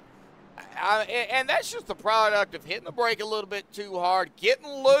hard, but and that's just the product of hitting the brake a little bit too hard, getting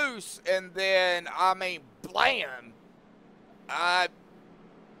loose, and then, I mean, blam.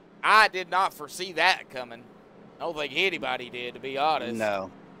 I did not foresee that coming. I don't think anybody did, to be honest. No.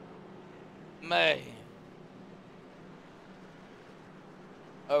 Man.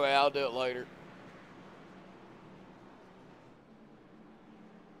 Okay, I'll do it later.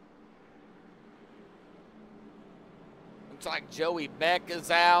 Looks like Joey Beck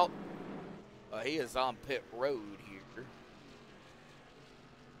is out. He is on pit road here.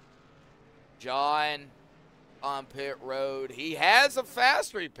 John on pit road. He has a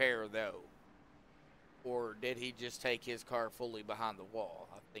fast repair, though. Or did he just take his car fully behind the wall?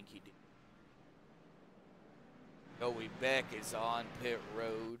 I think he did. Joey Beck is on pit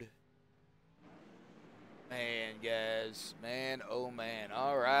road. Man, guys. Man, oh, man.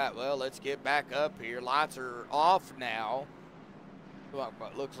 All right, well, let's get back up here. Lights are off now.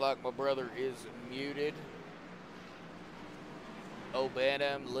 Looks like my brother is muted.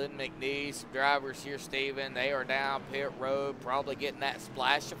 Benham, Lynn McNeese, some drivers here, Steven. They are down pit road, probably getting that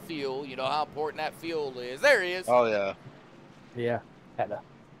splash of fuel. You know how important that fuel is. There he is. Oh, yeah. Yeah, had to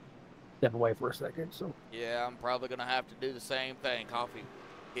step away for a second. So. Yeah, I'm probably going to have to do the same thing. Coffee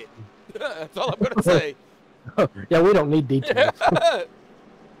hit. That's all I'm going to say. Yeah, we don't need details.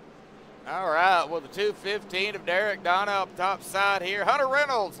 All right, well, the 215 of Derek Donna up top side here. Hunter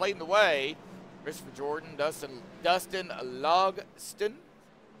Reynolds leading the way. Christopher Jordan, Dustin Logston,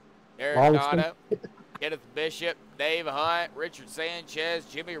 Derek Donna, Kenneth Bishop, Dave Hunt, Richard Sanchez,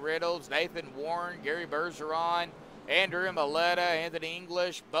 Jimmy Riddles, Nathan Warren, Gary Bergeron, Andrew Maletta, Anthony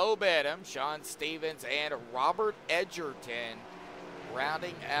English, Bo Bedham, Sean Stevens, and Robert Edgerton.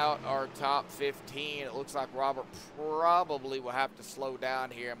 Rounding out our top 15, it looks like Robert probably will have to slow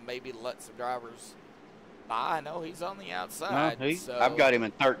down here and maybe let some drivers by. I know he's on the outside. No, so, I've got him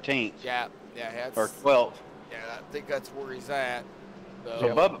in 13th. Yeah, or 12th. Yeah, I think that's where he's at.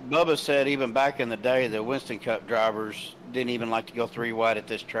 So Bubba said even back in the day, the Winston Cup drivers didn't even like to go 3 wide at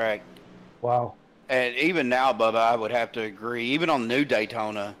this track. Wow. And even now, Bubba, I would have to agree. Even on new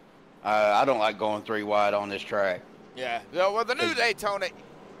Daytona, I don't like going 3 wide on this track. Yeah. Well, the new Daytona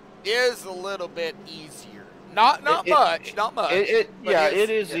is a little bit easier. Not much. Yeah, it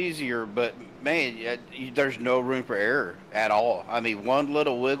is easier, but man, there's no room for error at all. I mean, one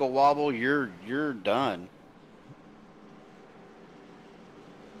little wiggle wobble, you're done.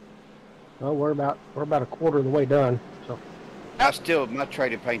 Well, we're about a quarter of the way done. So. My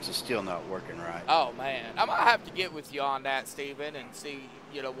traded paints is still not working right. Oh man, I'm gonna have to get with you on that, Steven, and see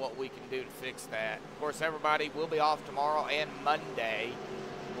what we can do to fix that. Of course, everybody will be off tomorrow and Monday.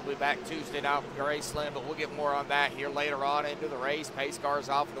 We'll be back Tuesday night with Graceland, but we'll get more on that here later on into the race. Pace cars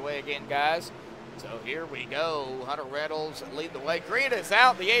off and away again, guys. So here we go. Hunter Reynolds lead the way. Green is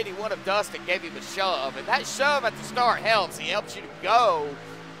out. The 81 of Dustin gave him a shove, and that shove at the start helps. He helps you to go,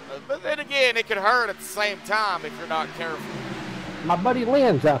 but then again, it can hurt at the same time if you're not careful. My buddy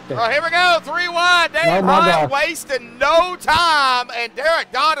Lynn's out there. Oh, here we go. 3 wide. Dave Hunt wasting no time. And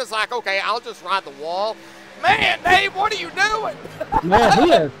Derek Dodd is like, okay, I'll just ride the wall. Man, Dave, what are you doing?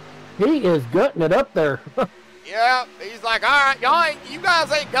 Man, he is gutting it up there. Yeah, he's like, all right, you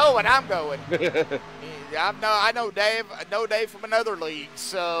guys ain't going. I'm going. I know Dave. I know Dave from another league.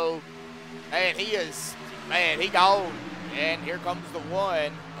 So, man, he gone. And here comes the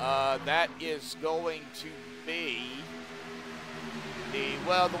one. That is going to be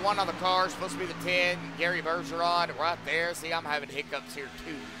the one on the car is supposed to be the 10. Gary Bergeron right there. See, I'm having hiccups here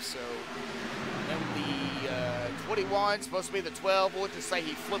too. So, and the 21 supposed to be the 12. We'll just say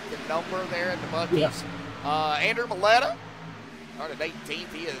he flipped the number there at the Buckies. Yeah. Andrew Maletta started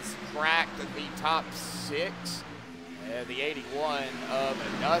 18th. He has cracked the top 6. The 81 of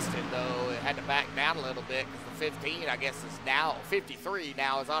Dustin, though, had to back down a little bit because the 15, I guess, is now 53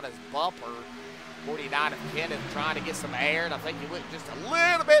 now is on his bumper. 49 of Kenneth trying to get some air, and I think he went just a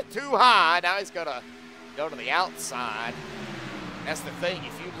little bit too high. Now he's going to go to the outside. That's the thing.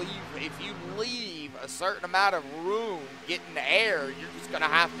 If you leave a certain amount of room getting air, you're just going to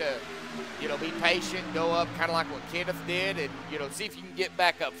have to, be patient, go up kind of like what Kenneth did, and, see if you can get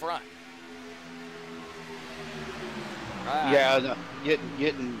back up front. Right. Yeah,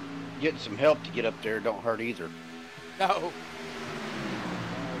 getting some help to get up there don't hurt either. No.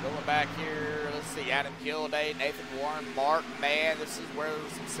 Going back here, let's see, Adam Kilday, Nathan Warren, Mark Mann. This is where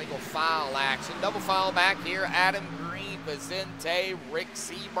there's some single file action. Double file back here, Adam Green, Vicente, Rick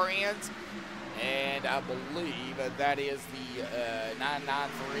Seabrands, and I believe that is the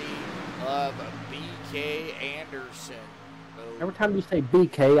 993 of BK Anderson. Every time you say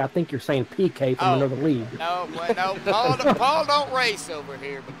BK, I think you're saying PK from another league. No, Paul don't race over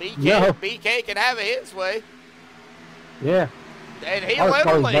here, but BK can have it his way. Yeah. And he'll let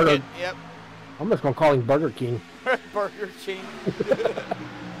him make it. Yep. I'm just going to call him Burger King. Burger King.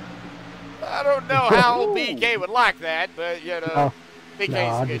 I don't know how BK would like that, but,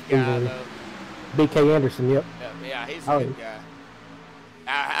 BK's a good guy, though. BK Anderson, yep. Yeah, he's a good guy.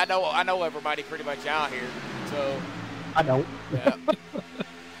 I know everybody pretty much out here, so. I don't. Yeah.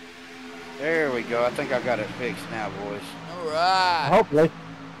 There we go. I think I got it fixed now, boys. All right. Hopefully.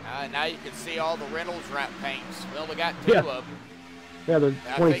 Now you can see all the Reynolds wrap paints. Well, we got 2 of them. Yeah, the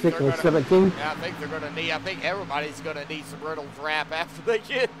 26 and 17. Yeah, I think everybody's going to need some Reynolds wrap after they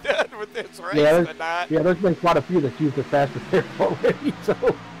get done with this race tonight. Yeah, there's been quite a few that used the faster pair already, so.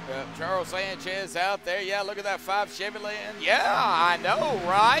 Charles Sanchez out there. Yeah, look at that 5 Chevrolet. Yeah, I know,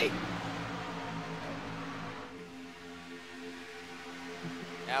 right?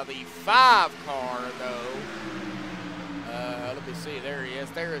 Now the 5 car, though, let me see, there he is.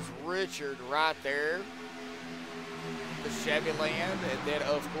 There is Richard right there, the Chevy Land. And then,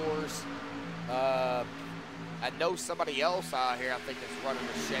 of course, I know somebody else out here I think that's running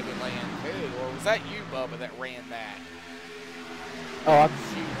the Chevy Land, too. Or was that you, Bubba, that ran that? Oh, I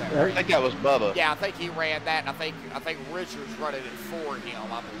think that was Bubba. Yeah, I think he ran that, and I think Richard's running it for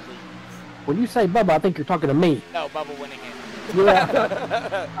him, I believe. When you say Bubba, I think you're talking to me. No, Bubba winning it.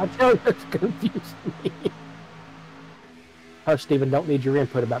 Yeah, I tell you, it's confusing me. Hush, Steven, don't need your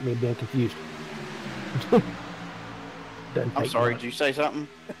input about me being confused. I'm sorry, did you say something?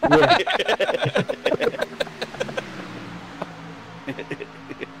 Yeah.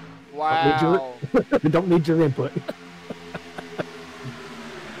 Wow. Don't need your input.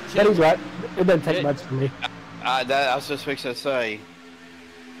 But he's right. It doesn't take much for me. I was just fixing to say.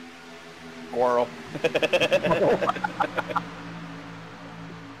 Squirrel.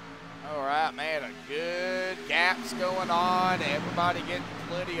 All right, man, a good gap laps going on. Everybody getting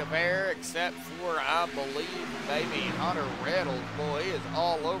plenty of air except for, I believe, maybe Hunter Reynolds. Boy, he is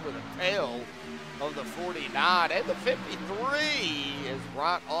all over the tail of the 49. And the 53 is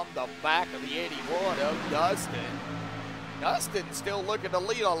right on the back of the 81 of Dustin. Dustin still looking to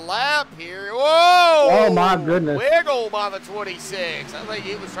lead a lap here. Whoa! Oh, my goodness. Wiggle by the 26. I think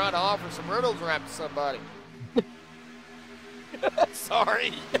he was trying to offer some riddles wrap to somebody.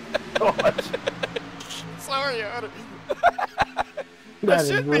 Sorry. Sorry, Hunter. I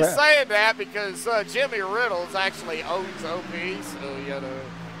shouldn't be saying that because Jimmy Riddles actually owns OP, so, you know,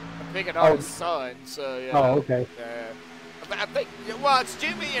 I'm picking on his son, so, you know. Oh, okay. I think, well, it's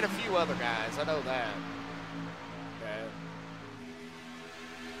Jimmy and a few other guys. I know that.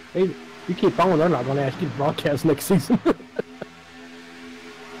 Hey, you keep on, they're not going to ask you to broadcast next season.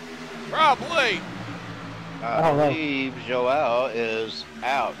 Probably. I believe Joel is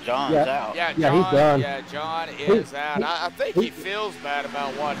out. John's out. Yeah, John, he's done. Yeah, John is out. I think he feels bad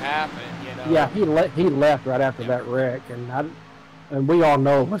about what happened, you know. Yeah, he left right after that wreck, and we all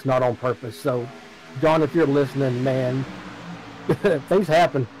know it was not on purpose. So, John, if you're listening, man, things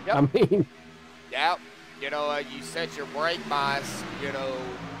happen. Yep. I mean. Yeah, you know, you set your brake bias, you know,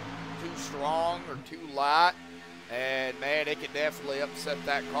 too strong or too light. And, man, it can definitely upset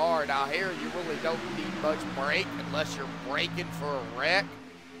that car. Now, here, you really don't need much brake unless you're braking for a wreck.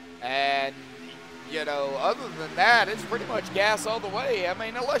 And, you know, other than that, it's pretty much gas all the way. I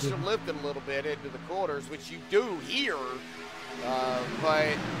mean, unless you're lifting a little bit into the corners, which you do here.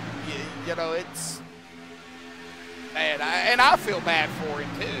 But, you know, it's... Man, and I feel bad for him,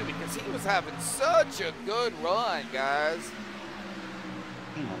 too, because he was having such a good run, guys.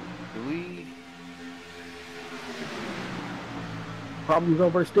 Do we... Problems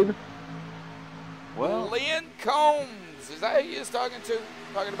over, Steven? Well, Lynn Combs, is that who you was talking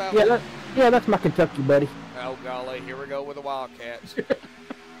about? Yeah, that's my Kentucky buddy. Oh, golly, here we go with the Wildcats.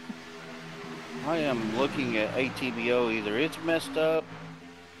 I am looking at ATBO. Either it's messed up,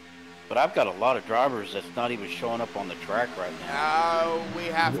 but I've got a lot of drivers that's not even showing up on the track right now. Oh, we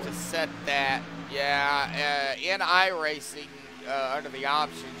have to set that. Yeah, in iRacing, under the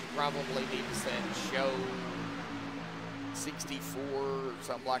options, you probably need to set show 64 or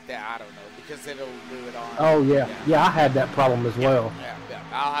something like that. I don't know, because it'll do it on. Oh, yeah, I had that problem as well. Yeah,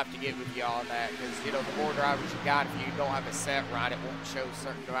 I'll have to get with you on that, because, you know, the more drivers you got, if you don't have it set right, it won't show a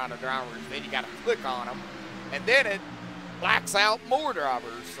certain amount of drivers. Then you got to click on them, and then it blacks out more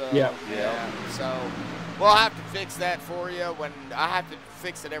drivers. So, yeah. So we'll have to fix that for you. When I have to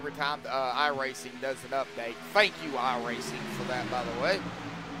fix it every time iRacing does an update. Thank you, iRacing, for that, by the way.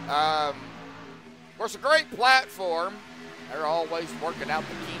 Of course, a great platform. They're always working out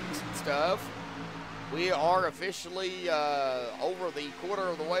the kinks and stuff. We are officially over the quarter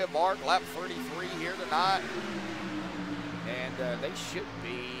of the way mark, lap 33 here tonight. And they should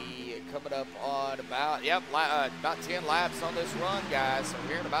be coming up on about 10 laps on this run, guys. So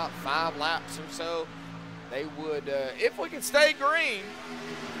here in about 5 laps or so, they would, if we can stay green,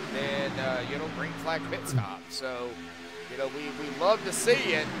 then, you know, green flag pit stop. So, you know, we love to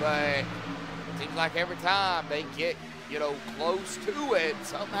see it, but it seems like every time they get, you know, close to it,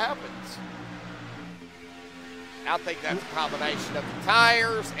 something happens. I think that's a combination of the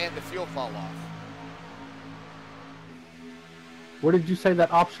tires and the fuel fall off. Where did you say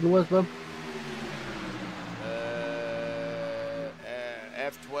that option was, though?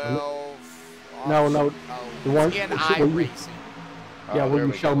 F12. No. The one in iRacing. Yeah, where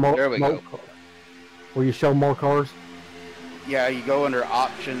you show more. Where you show more cars. Yeah, you go under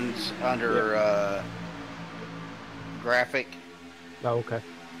options under graphic. Oh, okay.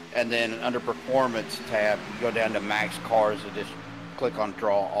 And then under performance tab, you go down to max cars and just click on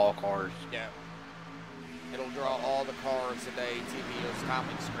draw all cars. Yeah. It'll draw all the cars today, TVO's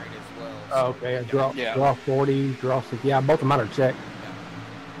timing screen as well. Oh, okay. Draw 40, draw 60. Yeah, both of mine are checked.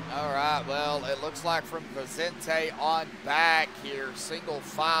 Yeah. All right. Well, it looks like from Vicente on back here, single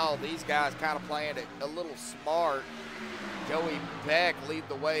file, these guys kind of playing it a little smart. Joey Beck lead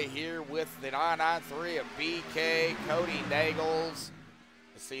the way here with the 993 of BK, Cody Nagels.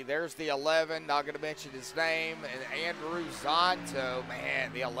 See, there's the 11, not going to mention his name, and Andrew Zonto.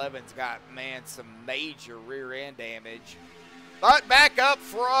 Man, the 11's got, some major rear end damage. But back up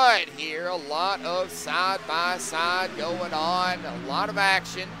front here, a lot of side-by-side going on, a lot of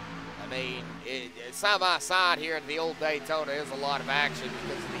action. I mean, side-by-side here in the old Daytona is a lot of action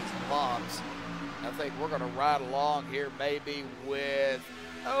because of these bumps. I think we're going to ride along here maybe with,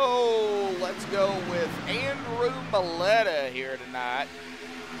 let's go with Andrew Maletta here tonight.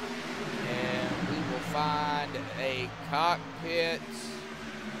 And we will find a cockpit.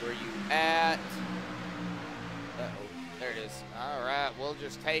 Where you at? goodness. All right, we'll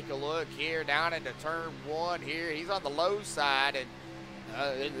just take a look here down into turn 1 here. He's on the low side, and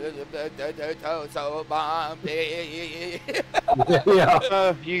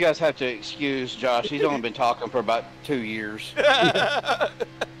Yeah. You guys have to excuse Josh. He's only been talking for about 2 years.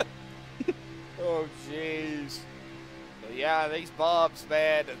 Oh, jeez. So, yeah, these bumps,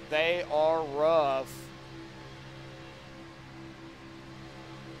 man, they are rough.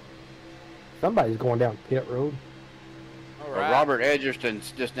 Somebody's going down pit road. All Well, right. Robert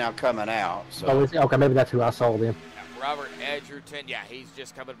Edgerton's just now coming out. So. Oh, okay, maybe that's who I saw then. Robert Edgerton, yeah, he's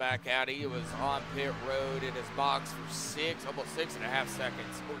just coming back out. He was on pit road in his box for almost 6.5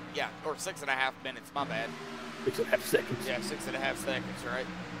 seconds. Or 6.5 minutes, my bad. 6.5 seconds. Yeah, 6.5 seconds, right?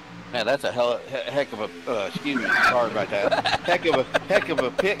 Man, that's a heck of a, excuse me, sorry about that. Heck of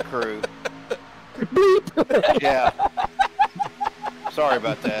a pit crew. Yeah. Sorry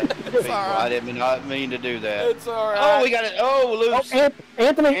about that. People. all right. I did not mean to do that. It's all right. Oh, we got it. Oh, loose. Oh,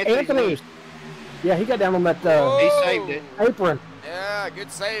 Anthony. Loose. Yeah, he got down on that He saved it. apron. Yeah, good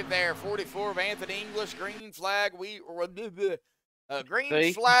save there. 44 of Anthony English. Green flag. Green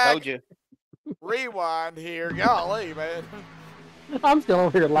See? flag. Told you. Rewind here. Golly, man. I'm still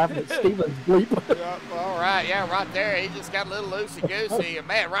over here laughing at Steven's bleep. Yep, all right, yeah, right there. He just got a little loosey-goosey. And,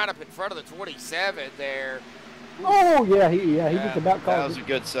 man, right up in front of the 27 there. Oh, yeah, he just about That called was it. a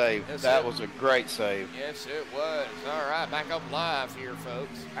good save. Yes, That sir. was a great save. Yes, it was. All right, back up live here,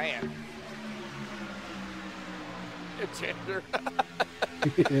 folks. Man. Gender.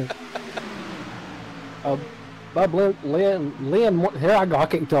 Bob Lynn, here I go, I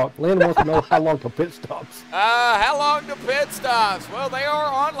can't talk. Lynn wants to know how long till pit stops. How long do pit stops? Well, they are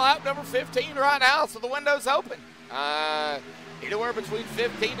on lap number 15 right now, so the window's open. Anywhere between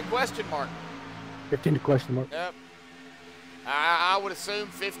 15 to question mark. 15 to question mark. Yep. I would assume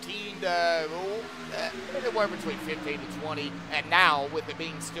 15 to, anywhere between 15 to 20. And now, with it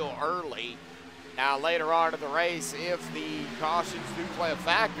being still early, now later on in the race, if the cautions do play a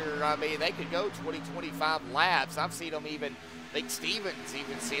factor, I mean, they could go 20, 25 laps. I've seen them even, I think Stevens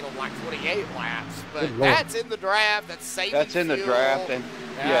even seen them like 28 laps. But Good Lord. that's in the draft. That's saving That's in the fuel. draft, and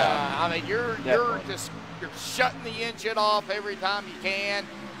yeah. I mean, you're shutting the engine off every time you can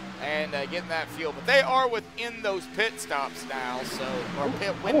and getting that fuel. But they are within those pit stops now, so, or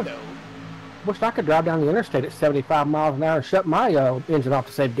pit window. Wish I could drive down the interstate at 75 miles an hour and shut my engine off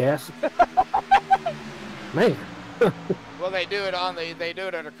to save gas. Man. Well, they do it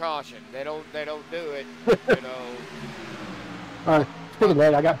under caution. They don't do it, you know. Speaking of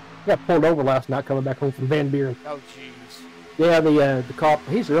that, I got pulled over last night coming back home from Van Buren. Oh, jeez. Yeah, the cop,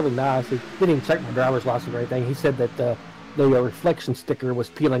 he's really nice. He didn't even check my driver's license or anything. He said that the reflection sticker was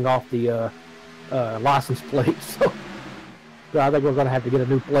peeling off the license plate. So I think we're going to have to get a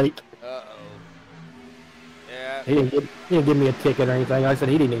new plate. Uh-oh. Yeah. He didn't give me a ticket or anything. I said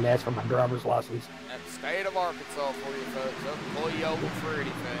he didn't even ask for my driver's license. That's the state of Arkansas for you folks. They'll pull you over for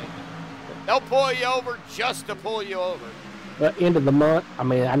anything. They'll pull you over just to pull you over. End of the month, I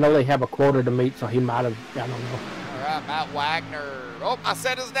mean, I know they have a quota to meet, so he might have, I don't know. All right, Matt Wagner. Oh, I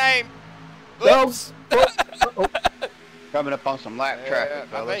said his name. No. Oops. Coming up on some lap traffic, I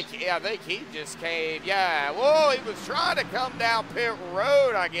fellas. think he just came. Yeah, well, he was trying to come down pit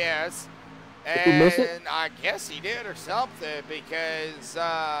road, I guess. Did he miss it? And I guess he did or something because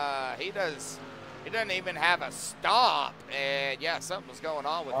he doesn't even have a stop. And yeah, something was going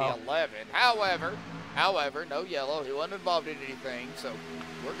on with the 11. However, no yellow. He wasn't involved in anything, so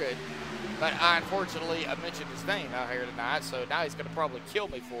we're good. But unfortunately, I mentioned his name out here tonight, so now he's going to probably kill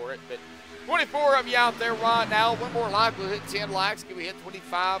me for it. But 24 of you out there right now, one more like, we'll hit 10 likes. Can we hit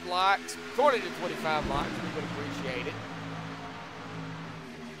 25 likes? 20 to 25 likes. We would appreciate it.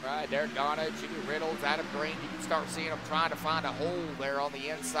 Right, Derek Donna, Jimmy Reynolds, Adam Green. You can start seeing them trying to find a hole there on the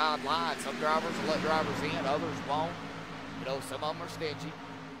inside line. Some drivers will let drivers in, others won't. You know, some of them are stingy.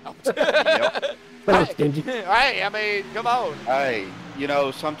 Yep. But stingy. Hey, I mean, come on. Hey, you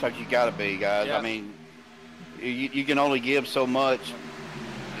know, sometimes you got to be, guys. Yeah. I mean, you can only give so much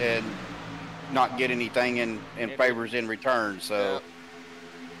and not get anything in favors in return. So,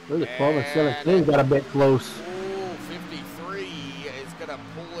 Look at 12 and 17 got a bit close. Ooh, 53 is going to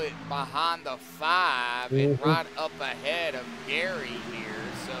pull it behind the 5 and right up ahead of Gary here.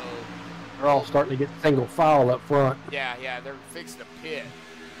 So They're all starting to get single file up front. yeah, they're fixing to pit.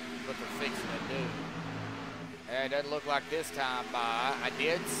 What they're fixing to do. And it doesn't look like this time by. I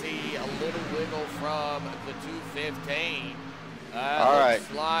did see a little wiggle from the 215. all right,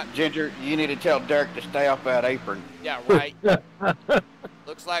 Like, Ginger, you need to tell Derek to stay off that apron. yeah, right.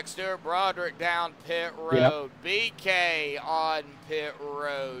 Looks like Stuart Broderick down pit road. Yep. BK on pit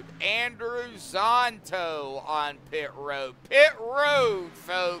road. Andrew Zonto on pit road. Pit road,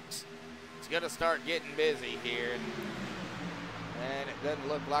 folks. It's going to start getting busy here. And it doesn't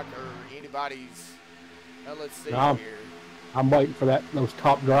look like anybody's... Well, let's see here. I'm waiting for those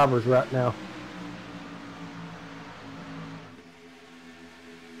top drivers right now.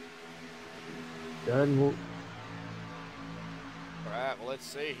 Done. All right, well, let's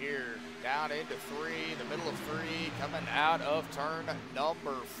see here. Down into 3, the middle of 3, coming out of turn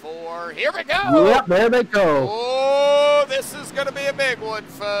number 4. Here we go! Yep, there they go. Oh, this is going to be a big one,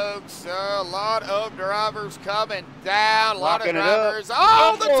 folks. A lot of drivers coming down. A lot of drivers.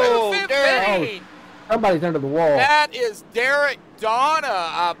 Oh, the 215! Somebody's under the wall. That is Derek Donna,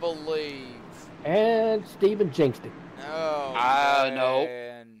 I believe. And Steven Jinkston. Oh, I know.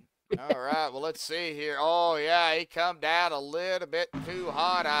 All right, well, let's see here. Oh, yeah, he come down a little bit too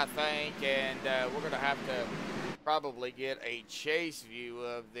hot, I think, and we're going to have to probably get a chase view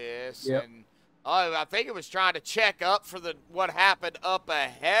of this. Yep. And I think it was trying to check up for what happened up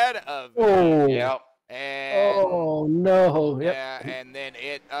ahead of Oh, Yep. And, oh no. Yep. Yeah, and then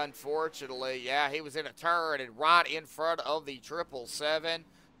it, unfortunately, he was in a turn and right in front of the 777.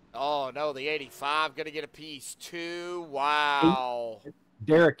 Oh, no, the 85 going to get a piece, too. Wow.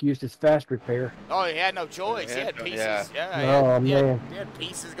 Derek used his fast repair. Oh, he had no choice. He had pieces. Yeah, man. He had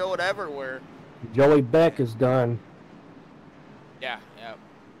pieces going everywhere. Joey Beck is done. Yeah.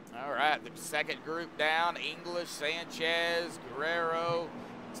 All right, the second group down. English, Sanchez, Guerrero,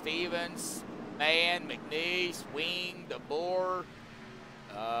 Stevens, Mann, McNeese, Wing, DeBoer,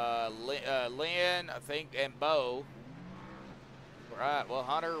 Lynn, I think, and Bo. Right, well,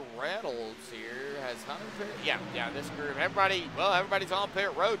 Hunter Reynolds here. Has Hunter pit? Yeah, this group. Everybody's on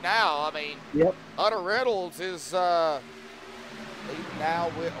pit road now. I mean, yep. Hunter Reynolds is leading now,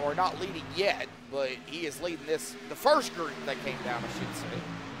 or not leading yet, but he is leading the first group that came down, I should say.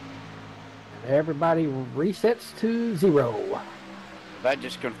 Everybody resets to 0. That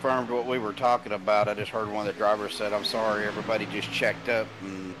just confirmed what we were talking about. I just heard one of the drivers said, I'm sorry, everybody just checked up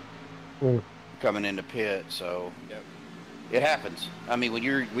and coming into pit, so... Yep. It happens. I mean, when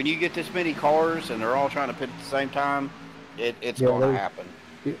you get this many cars and they're all trying to pit at the same time, it's going to happen.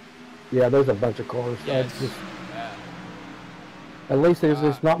 Yeah, there's a bunch of cars. Yes. At least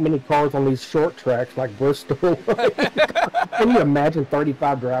there's not many cars on these short tracks like Bristol. Can you imagine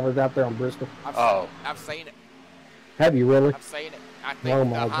 35 drivers out there on Bristol? I've seen it. Have you really? I've seen it. I think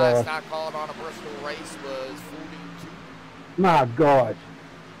the highest I called on a Bristol race was 42. My God.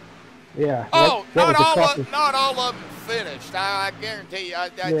 Yeah. Oh, not all of them finished. I guarantee you. I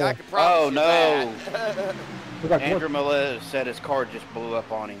can promise you that. Andrew Melez said his car just blew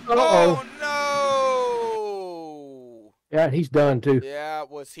up on him. Oh, no. Yeah, he's done, too. Yeah,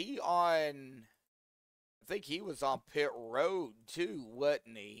 was he on... I think he was on pit road, too,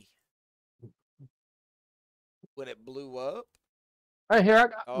 wasn't he? When it blew up? Hey,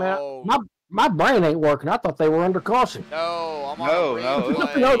 here, man, my brain ain't working. I thought they were under caution. No, I'm on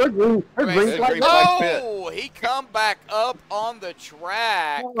No, they're green. They're green flag. Oh, he come back up on the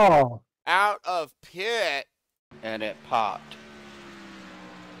track out of pit. And it popped.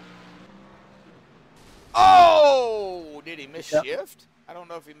 Oh, did he miss shift? I don't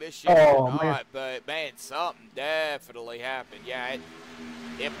know if he missed shift or not, man. but, man, something definitely happened. Yeah,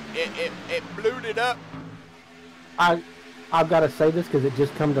 it blew it up. I've got to say this because it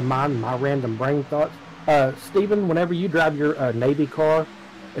just come to mind, my random brain thoughts. Steven, whenever you drive your Navy car,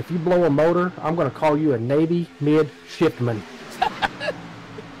 if you blow a motor, I'm going to call you a Navy mid-shiftman.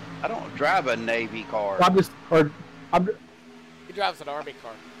 I don't drive a Navy car. He drives an Army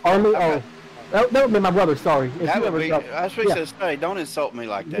car. Army? Oh. That would be my brother, sorry. I was going to say, don't insult me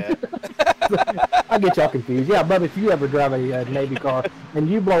like that. I get y'all confused. Yeah, but if you ever drive a Navy car and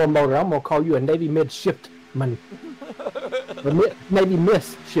you blow a motor, I'm going to call you a Navy mid-shiftman. Maybe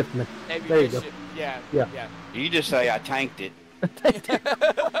miss shiftman. There you go. Yeah. You just say I tanked it.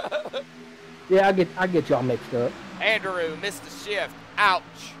 Yeah, I get y'all mixed up. Andrew missed the shift. Ouch.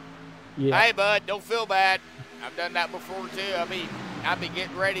 Yeah. Hey, bud, don't feel bad. I've done that before too. I mean, I'll be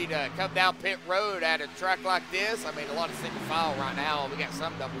getting ready to come down pit road at a track like this. I mean, a lot of single file right now. We got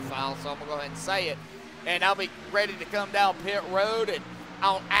some double file, so I'm gonna go ahead and say it. And I'll be ready to come down pit road, and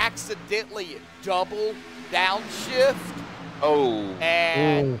I'll accidentally double downshift. Oh.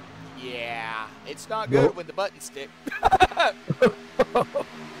 And yeah, it's not good with the button stick.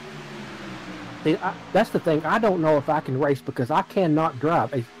 See, that's the thing. I don't know if I can race because I cannot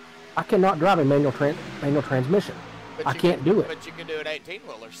drive a manual transmission. I can't do it. But you can do an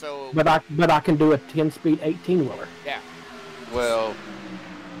 18-wheeler. So. But I can do a 10-speed 18-wheeler. Yeah. Well,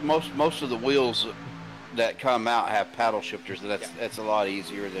 most of the wheels that come out have paddle shifters. That's a lot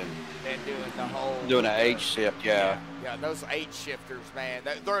easier than doing the whole doing an H shift. Yeah. Yeah, those H shifters, man,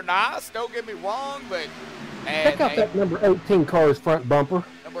 they're nice. Don't get me wrong, but check out that number 18 car's front bumper.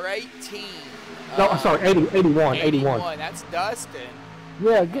 Number 18. No, sorry, 81. That's Dustin.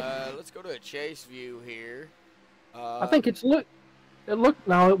 Yeah. Let's go to a chase view here. I think it looked.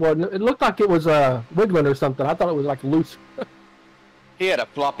 No, it wasn't. It looked like it was wiggling or something. I thought it was like loose. He had a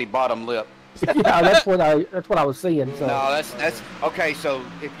floppy bottom lip. Yeah, that's what I was seeing. So. No, that's okay. So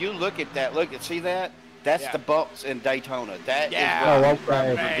if you look at that, see that? That's the bumps in Daytona. That is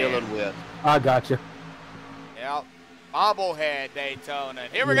what we're dealing with. I got you. Yep. Bobblehead Daytona.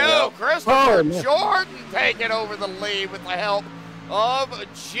 Here we go. Christopher Jordan taking over the lead with the help of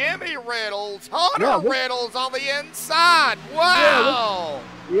Jimmy Reynolds. Hunter Reynolds on the inside. Wow.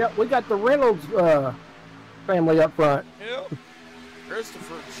 Yep, we got the Reynolds family up front. Yep.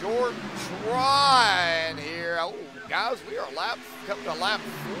 Christopher Jordan trying here. Oh, guys, we are coming to lap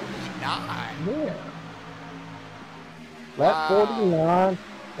 49. Yeah. Lap 49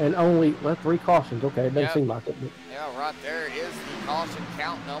 and only 3 cautions. Okay, it doesn't seem like it. But... Yeah, right there is the caution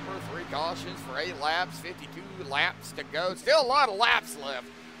count number. 3 cautions for 8 laps, 52 laps to go. Still a lot of laps left.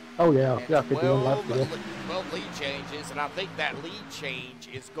 Oh, yeah. Yeah, 51 laps to go. 12 lead changes, and I think that lead change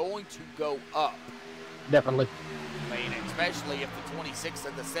is going to go up. Definitely. I mean, especially if the 26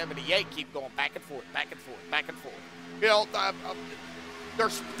 and the 78 keep going back and forth, back and forth, back and forth. You know,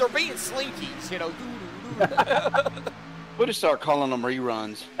 they're being slinkies, you know. We'll just start calling them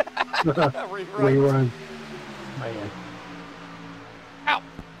reruns. Rerun. Man. Ow!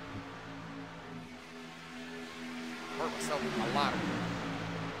 Hurt myself with my lighter.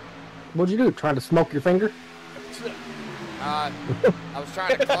 What'd you do? Trying to smoke your finger? I was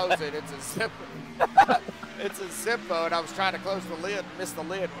trying to close it. It's a zipper. It's a Zippo, and I was trying to close the lid, missed the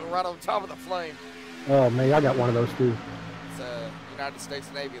lid, right on top of the flame. Oh, man, I got one of those, too. It's a United States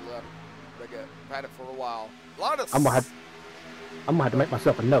Navy letter. I've had it for a while. A lot of... I'm gonna have to make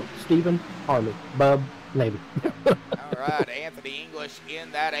myself a note. Stephen, Army, Bub, Navy. All right, Anthony English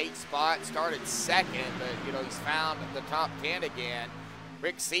in that 8th spot. Started 2nd, but, you know, he's found the top 10 again.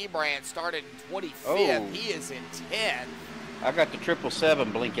 Rick Seabrand started in 25th. Oh. He is in 10th. I got the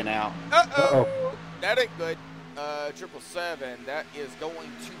 777 blinking out. Uh-oh. That ain't good. 777, that is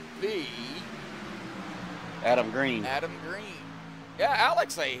going to be... Adam Green. Adam Green. Yeah,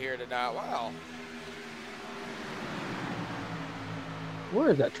 Alex ain't here tonight. Wow.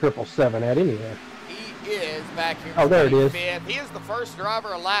 Where is that 777 at anyway? He is back here. Oh, there it is. He is the first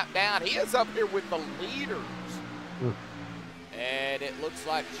driver a lap down. He is up here with the leaders. And it looks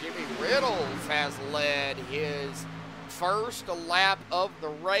like Jimmy Reynolds has led his first lap of the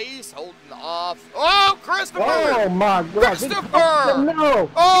race, holding off. Oh, Christopher! Oh, my God. Christopher! No!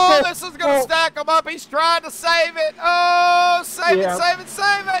 Oh, this is going to stack him up. He's trying to save it. Oh, save it, save it,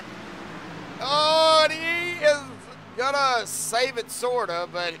 save it. Oh, and he is going to save it, sort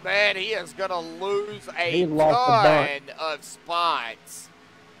of, but, man, he is going to lose a ton of spots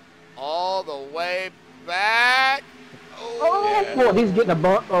all the way back. Oh, boy, he's getting a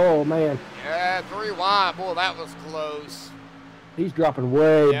bump. Oh, man. Yeah, 3 wide. Boy, that was close. He's dropping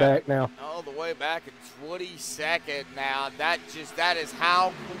way back now. All the way back in 22nd now. That is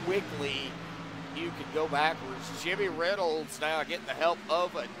how quickly you can go backwards. Jimmy Reynolds now getting the help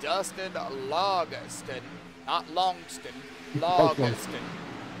of Dustin Logston. Not Longston. Logston.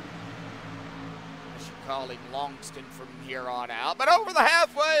 I should call him Longston from here on out. But over the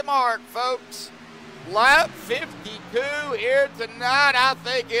halfway mark, folks. Lap 52 here tonight. I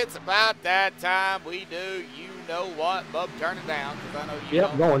think it's about that time we do. You know what? Bub, turn it down, because I know you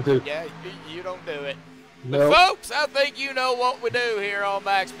don't. Going to. Yeah, you don't do it. Nope. But folks, I think you know what we do here on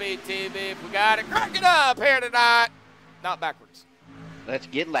MaxspeedTV. If we got it, crank it up here tonight. Not backwards. Let's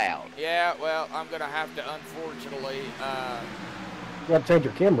get loud. Yeah, well, I'm going to have to, unfortunately... you got to change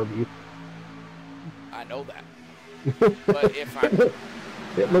your camera view. I know that. But if I...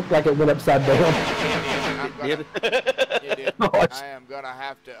 It looked like it went upside down. It did. I am going to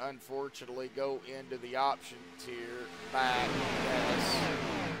have to, unfortunately, go into the options here. Back, yes.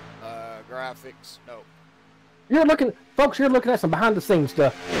 Graphics, no. You're looking, folks, you're looking at some behind-the-scenes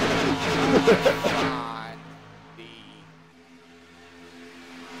stuff.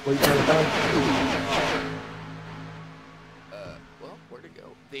 What are you trying to find? Well, where'd it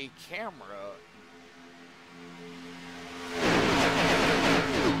go? The camera...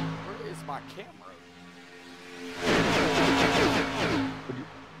 my camera.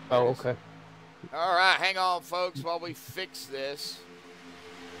 Oh, okay. All right, hang on, folks, while we fix this.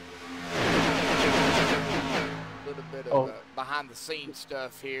 little bit of behind the scenes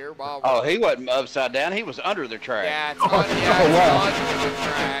stuff here. While Oh, he wasn't upside down. He was under the track. yeah, it's on, it's on the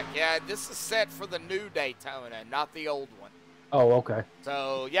track. Yeah, this is set for the new Daytona, not the old one. Oh, okay.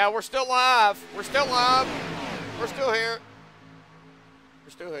 So, yeah, we're still live. We're still live. We're still here.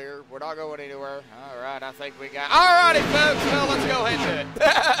 We're still here. We're not going anywhere. All right, I think we got... All righty, folks. Well, let's go ahead and do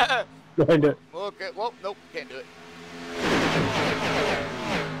it. Go ahead and do it. Okay. Well, nope, can't do it.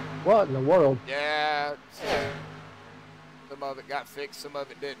 What in the world? Yeah. Some of it got fixed, some of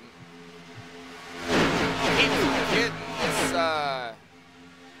it didn't. Keep forgetting this track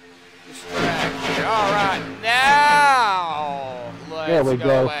here. All right, now let's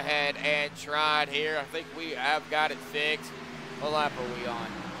go ahead and try it here. I think we have got it fixed. What lap are we on?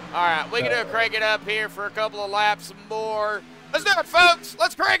 All right, we can crank it up here for a couple of laps more. Let's do it, folks.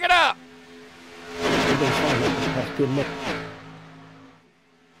 Let's crank it up.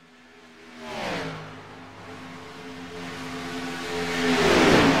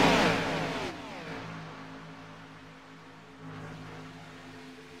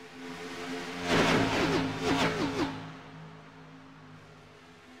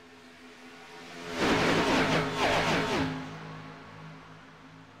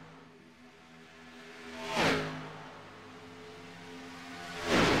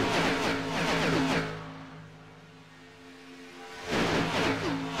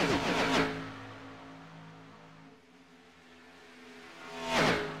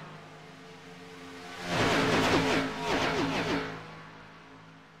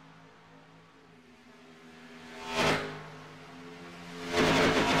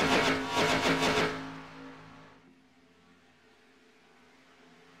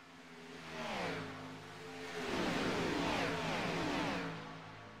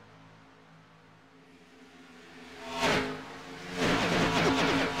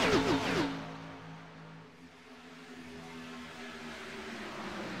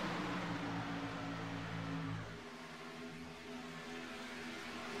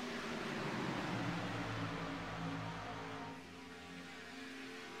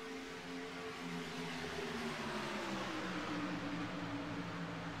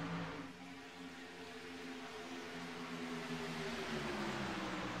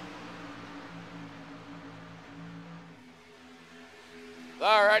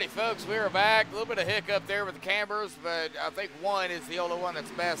 Alrighty, folks, we are back. A little bit of hiccup there with the cameras, but I think one is the only one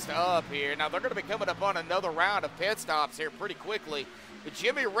that's messed up here. Now, they're going to be coming up on another round of pit stops here pretty quickly. But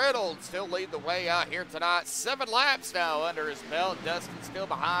Jimmy Reynolds still leading the way out here tonight. 7 laps now under his belt. Dustin still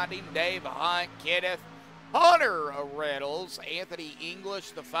behind him. Dave Hunt, Kenneth, Hunter Reynolds, Anthony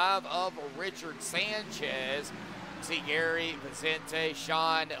English, the 5 of Richard Sanchez. See Gary Vicente,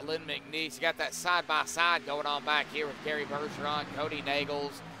 Sean, Lynn McNeese. You got that side-by-side going on back here with Gary Bergeron, Cody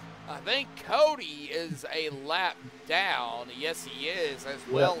Nagels. I think Cody is a lap down. Yes, he is, as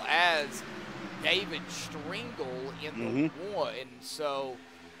well as David Stringle in the one. So,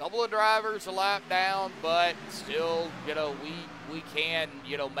 couple of drivers a lap down, but still, you know, we can,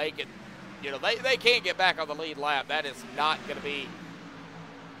 you know, make it. You know, they can't get back on the lead lap. That is not going to be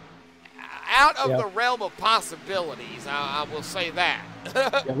out of the realm of possibilities, I will say that.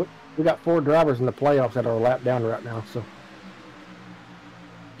 Yeah, we got 4 drivers in the playoffs that are a lap down right now. So.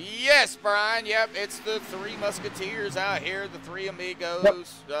 Yes, Brian. Yep, it's the 3 Musketeers out here, the 3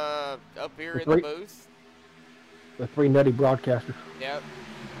 amigos up here in the booth. The 3 nutty broadcasters. Yep.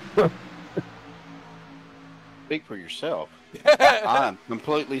 Speak for yourself. I'm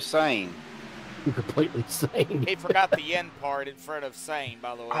completely sane. You're completely sane. He forgot the end part in front of sane,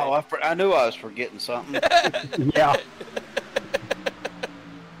 by the way. Oh, I knew I was forgetting something. Yeah.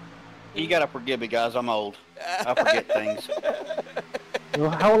 You gotta forgive me, guys. I'm old. I forget things.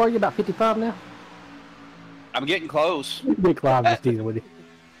 Well, how old are you? About 55 now? I'm getting close. Big Clive just teasing with you.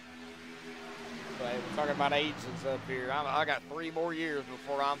 We're talking about ages up here. I got 3 more years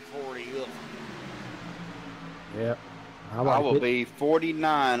before I'm 40. Ugh. Yeah. I will be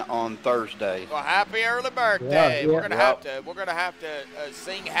 49 on Thursday. Well, happy early birthday! Yeah, we're gonna have to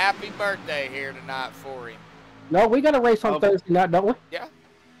sing happy birthday here tonight for him. No, we got a race on Thursday night, don't we? Yeah.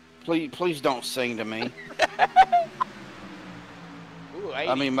 Please don't sing to me. Ooh,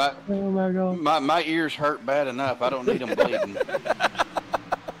 I mean, my ears hurt bad enough. I don't need them bleeding.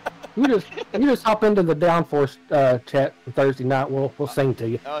 You just hop into the Downforce chat Thursday night. We'll sing to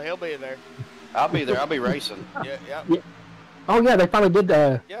you. Oh, he'll be there. I'll be there. I'll be racing. Yeah. Oh yeah, they finally did.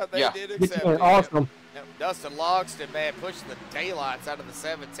 Yeah, they did accept it. Awesome. Yep. Dustin Logston, man, pushing the daylights out of the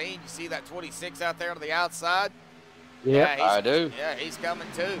 17. You see that 26 out there on the outside? Yeah, I do. Yeah, he's coming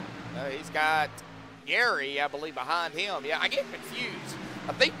too. He's got Gary, I believe, behind him. Yeah, I get confused.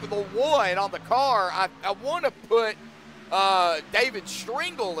 I think for the one on the car, I want to put David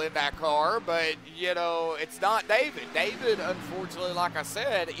Stringle in that car, but, you know, it's not David. David, unfortunately, like I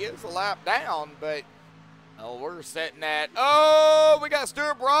said, is a lap down, but we're sitting at, we got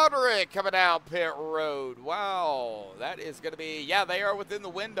Stuart Broderick coming down pit road. Wow, that is going to be, yeah, they are within the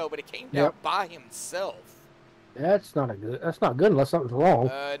window, but he came down by himself. That's not good unless something's wrong.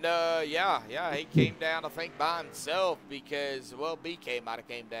 No, yeah, he came down, I think, by himself because, well, BK might have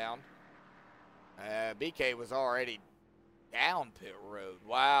came down. BK was already down pit road.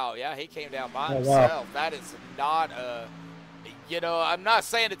 Wow, yeah, he came down by himself. Wow. That is not a, you know, I'm not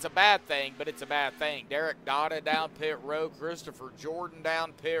saying it's a bad thing, but it's a bad thing. Derek Dotta down pit road, Christopher Jordan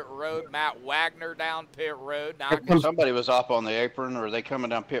down pit road, Matt Wagner down pit road. Now, somebody was off on the apron, or are they coming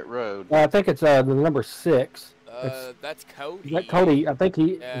down pit road? I think it's the number 6. That's Cody. Is that Cody? I think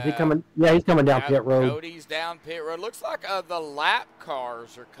is he coming? Yeah, he's coming down pit road. Cody's down pit road. Looks like the lap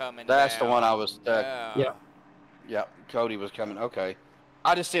cars are coming That's down. The one I was stuck. Yeah, Cody was coming. Okay.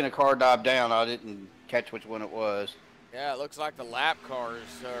 I just seen a car dive down. I didn't catch which one it was. Yeah, it looks like the lap cars,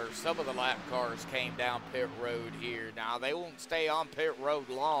 or some of the lap cars came down pit road here. Now, they won't stay on pit road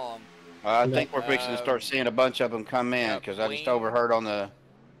long. I think we're fixing to start seeing a bunch of them come in, because I just overheard on the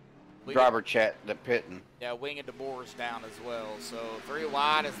driver chat that pitting. Yeah, Wing and DeBoer's down as well. So 3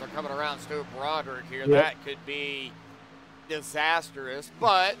 wide as they're coming around Stuart Broderick here. That could be disastrous,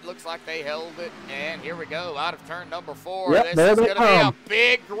 but looks like they held it. And here we go, out of turn number 4. This is going to be a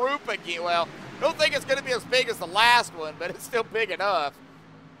big group again. Well, I don't think it's going to be as big as the last one, but it's still big enough.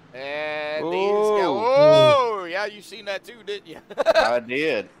 And these go, yeah, you seen that too, didn't you? I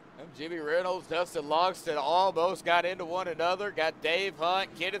did. Jimmy Reynolds, Dustin Longston almost got into one another. Got Dave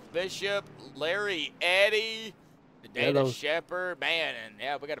Hunt, Kenneth Bishop, Larry Eddy, Dana Shepard, man, and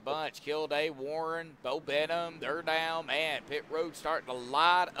yeah, we got a bunch. Kilday, Warren, Bo Benham, they're down. Man, pit road starting to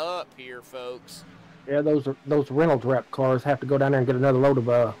light up here, folks. Yeah, those Reynolds wrap cars have to go down there and get another load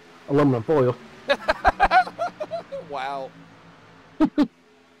of aluminum foil. Wow.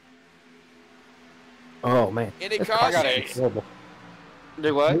 Oh man. Any cautions?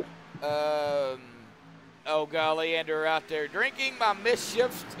 Do what? Oh golly, Andrew out there drinking my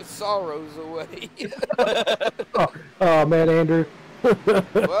mischief's sorrows away. oh man, Andrew.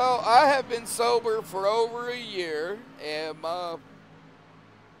 Well, I have been sober for over a year, and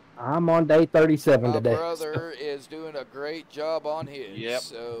I'm on day 37 today. My brother is doing a great job on his. Yep.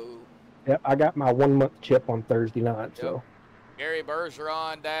 So. Yep, I got my 1 month chip on Thursday night. So. Gary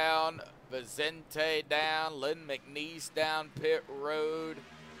Bergeron down, Vicente down, Lynn McNeese down pit road.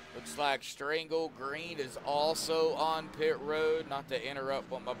 Looks like Stringle Green is also on pit road. Not to interrupt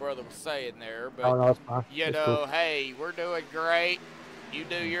what my brother was saying there, but no, it's fine. You know, cool. Hey, we're doing great. You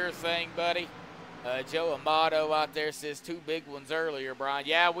do your thing, buddy. Joe Amato out there says 2 big ones earlier, Brian.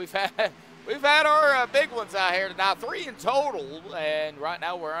 Yeah, we've had our big ones out here tonight, 3 in total, and right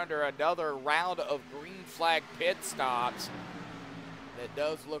now we're under another round of green flag pit stops. It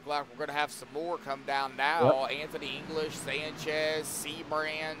does look like we're going to have some more come down now. Yep. Anthony English, Sanchez,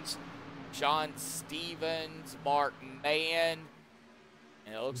 Seabrands, Sean Stevens, Mark Mann.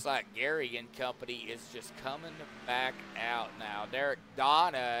 And it looks like Gary and company is just coming back out now. Derek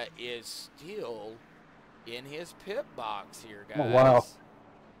Donna is still in his pit box here, guys. Oh,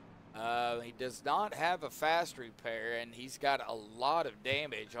 wow. He does not have a fast repair, and he's got a lot of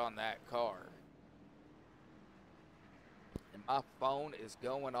damage on that car. My phone is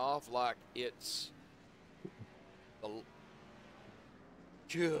going off like it's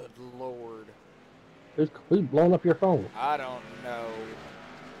good Lord. Who's blowing up your phone? I don't know.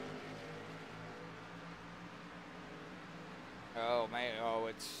 Oh man,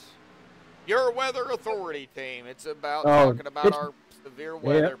 it's your weather authority team. It's about talking about our severe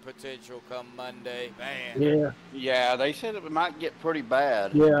weather potential come Monday. Man. Yeah, they said it might get pretty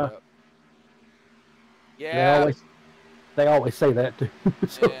bad. Yeah. Yeah. They always say that too.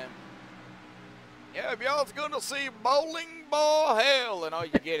 So. Yeah, if y'all's gonna see bowling ball hell, and all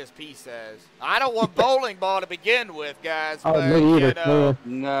you get is pea-size. I don't want bowling ball to begin with, guys. Oh, but, me either. You know,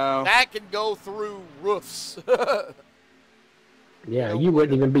 no. That can go through roofs. Yeah, you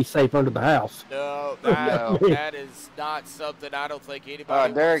wouldn't even be safe under the house. No, that is not something I don't think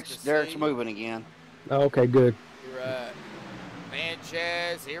anybody wants to Derek's see. moving again. Okay, good. You're right.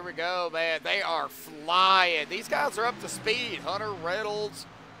 Sanchez, here we go, man. They are flying. These guys are up to speed. Hunter Reynolds,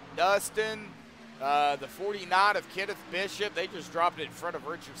 Dustin, the 49 of Kenneth Bishop. They just dropped it in front of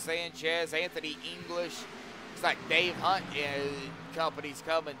Richard Sanchez. Anthony English. Looks like Dave Hunt and company's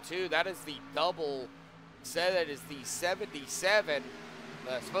coming too. That is the double. Said that is the 77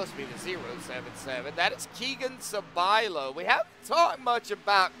 supposed to be the 077. That is Keegan Sabilo. We haven't talked much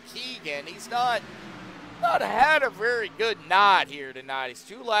about Keegan. He's not had a very good night here tonight. He's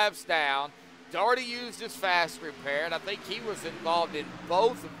 2 laps down. He's already used his fast repair, and I think he was involved in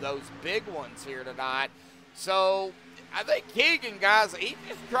both of those big ones here tonight. So I think Keegan, guys, he's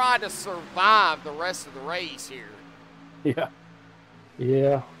just trying to survive the rest of the race here. Yeah.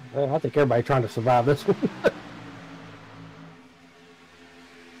 Yeah. Well, I think everybody's trying to survive this one.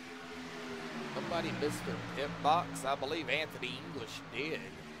 Somebody missed their pit box. I believe Anthony English did.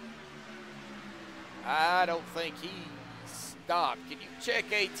 I don't think he stopped. Can you check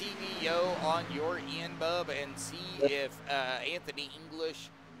ATVO on your end, Bub, and see if Anthony English...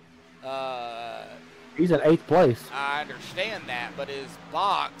 He's in 8th place. I understand that, but his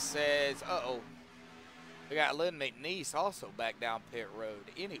box says... Uh-oh. We got Lynn McNeese also back down pit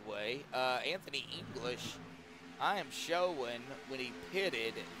road. Anyway, Anthony English... I am showing when he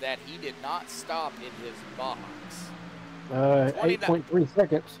pitted that he did not stop in his box. 8.3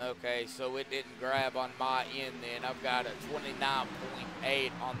 seconds. Okay, so it didn't grab on my end then. I've got a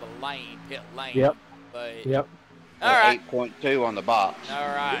 29.8 on the lane, pit lane. Yep. But, Yep. All right. 8.2 on the box. All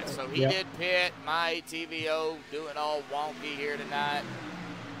right, so he did pit. My ATVO doing all wonky here tonight.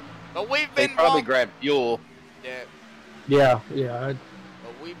 But we've been probably grabbed fuel. Yeah. Yeah.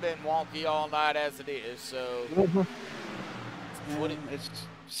 But we've been wonky all night as it is, so. It's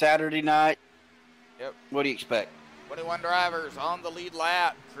Saturday night. Yep. What do you expect? 21 drivers on the lead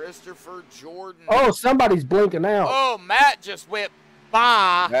lap. Christopher Jordan. Oh, somebody's blinking out. Oh, Matt just went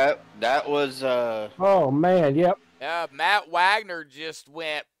by. That was. Oh man, yep. Matt Wagner just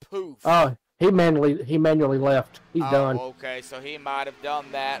went poof. Oh, he manually left. He's done. Okay, so he might have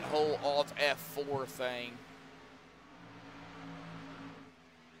done that whole Alt F4 thing.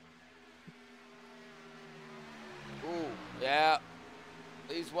 Ooh, yeah.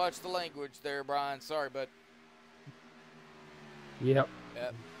 Please watch the language there, Brian. Sorry, but. Yep.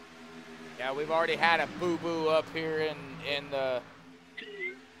 Yep. Yeah, we've already had a boo-boo up here in the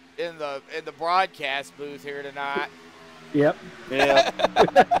broadcast booth here tonight. Yep.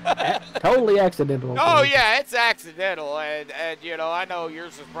 Yeah. Totally accidental. Oh yeah, it's accidental, and you know I know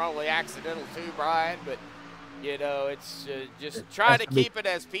yours is probably accidental too, Brian. But you know it's just try to keep it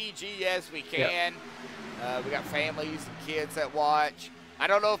as PG as we can. Yep. We got families and kids that watch. I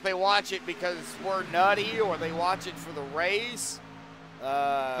don't know if they watch it because we're nutty or they watch it for the race. Or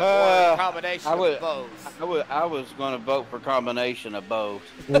a combination of both. I was going to vote for combination of both.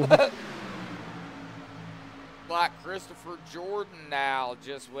 Like Christopher Jordan now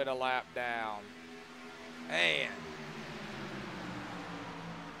just went a lap down. Man.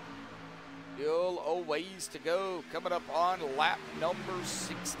 Still a ways to go. Coming up on lap number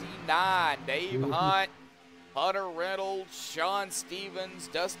 69. Dave Hunt, Hunter Reynolds, Sean Stevens,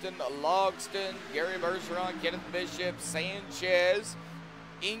 Dustin Logston, Gary Bergeron, Kenneth Bishop, Sanchez,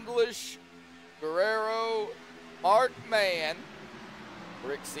 English, Guerrero, Mark Mann,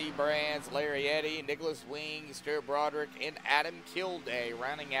 Rick Seabrands, Larry Eddy, Nicholas Wing, Stuart Broderick, and Adam Kilday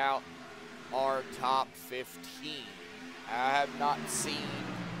rounding out our top 15. I have not seen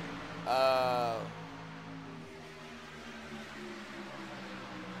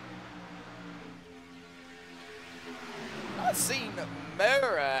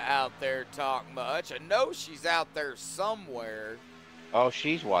Mara out there talk much. I know she's out there somewhere. Oh,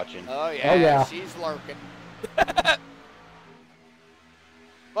 she's watching. Oh yeah. She's lurking.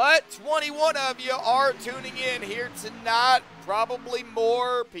 But 21 of you are tuning in here tonight. Probably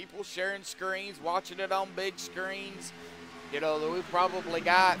more people sharing screens, watching it on big screens. You know, we've probably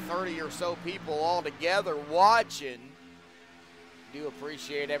got 30 or so people all together watching. Do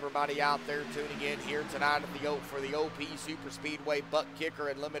appreciate everybody out there tuning in here tonight for the OP Super Speedway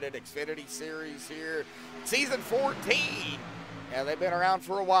Buttkicker and Limited Xfinity Series here. Season 14. Yeah, they've been around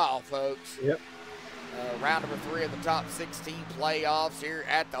for a while, folks. Yep. Round number 3 of the top 16 playoffs here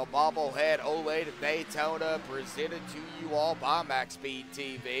at the Bobblehead 08 of Daytona, presented to you all by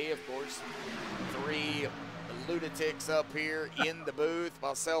MaxspeedTV. Of course, 3 lunatics up here in the booth.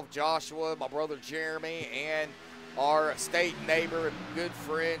 Myself, Joshua, my brother Jeremy, and our state neighbor and good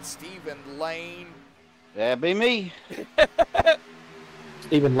friend, Stephen Lane. That'd be me.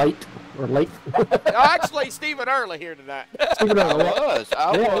 Stephen late. Actually, Stephen early here tonight.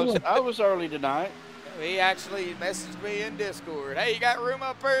 I was early tonight. He actually messaged me in Discord. Hey, you got room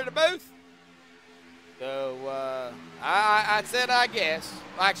up here in the booth? So I said I guess.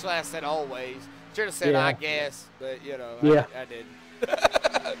 Actually, I said always. Should have said I guess, but you know, I didn't.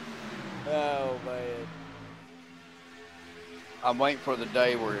 Oh man. I'm waiting for the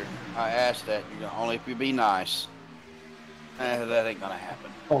day where I ask that. You know, only if you be nice. That ain't gonna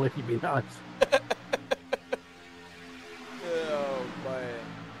happen. Only if you be nice. Oh, man.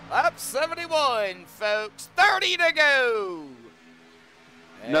 Lap 71, folks. 30 to go.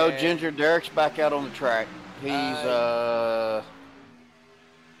 No, And Ginger, Derek's back out on the track. He's,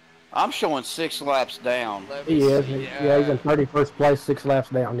 I'm showing 6 laps down. let me He is. see, Yeah, he's in 31st place, 6 laps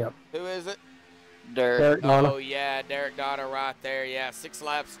down. Yep. Who is it? Derek. Oh, yeah, Derek Donna right there. Yeah, 6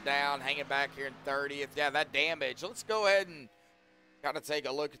 laps down, hanging back here in 30th. Yeah, that damage. Let's go ahead and kind of take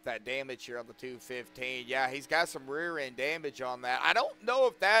a look at that damage here on the 215. Yeah, he's got some rear end damage on that. I don't know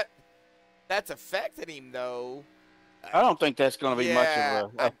if that's affected him, though. I don't think that's going to be much Yeah,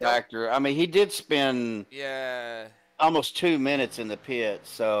 of a factor. I mean, he did spend Yeah. almost 2 minutes in the pit,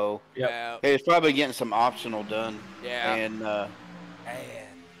 so Yeah. he's probably getting some optional done. Yeah. And Man.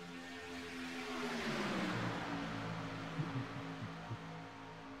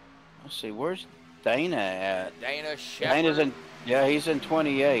 let's see, where's Dana at? Dana Shepherd. Dana's in, yeah, he's in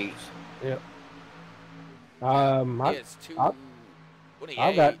 28. Yep. He is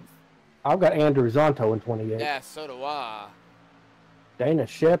 28. I've got Andrew Zonto in 28. Yeah, so do I. Dana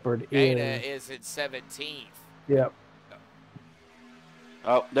Shepherd Dana is in 17th. Yep.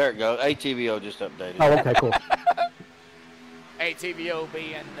 Oh, there it goes. ATVO just updated. Oh, okay, cool. ATVO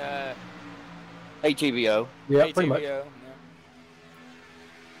being ATVO. Yeah, ATVO. pretty much. Yeah.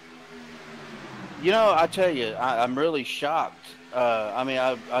 You know, I tell you, I'm really shocked. I mean,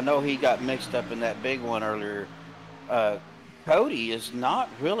 I know he got mixed up in that big one earlier. Cody is not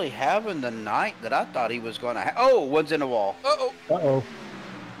really having the night that I thought he was going to have. Oh, one's in the wall. Uh-oh. Uh-oh.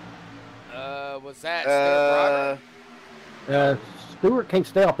 Was that Stuart Broderick? Stewart can't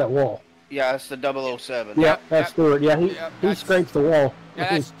stay off that wall. Yeah, it's the 007. Yeah, that's yep. Stewart. Yeah, he That's- scrapes the wall.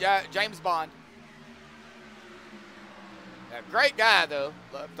 Yeah, that's James Bond. Great guy, though.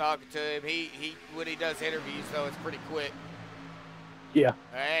 Love talking to him. He when he does interviews, though, it's pretty quick. Yeah.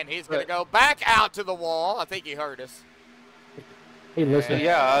 And he's going to go back out to the wall. I think he heard us. He listened.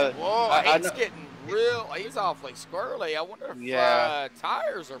 Yeah, Whoa, I he's know. getting real. He's awfully squirrely. I wonder if Yeah.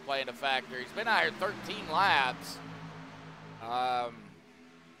 tires are playing a factor. He's been out here 13 laps.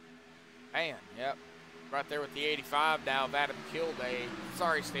 Man, yep. Right there with the 85 now of Adam Kilday.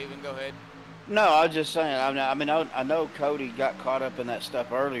 Sorry, Steven, go ahead. No, I was just saying. I mean, I know Cody got caught up in that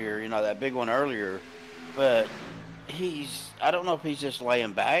stuff earlier. You know, that big one earlier, but I don't know if he's just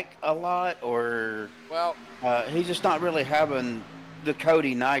laying back a lot or Well, he's just not really having the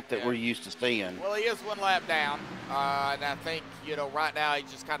Cody night that Yeah. we're used to seeing. well, he is 1 lap down. And I think, right now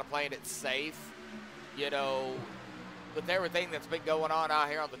he's just kind of playing it safe. With everything that's been going on out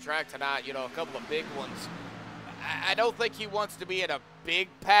here on the track tonight, a couple of big ones. I don't think he wants to be in a big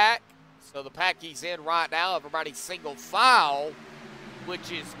pack. So the pack he's in right now, everybody's single file,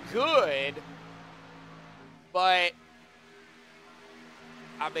 which is good. But,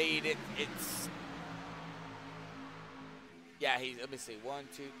 I mean, it's... Yeah, let me see, 1,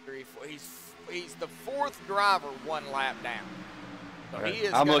 2, 3, 4. He's the 4th driver 1 lap down. So he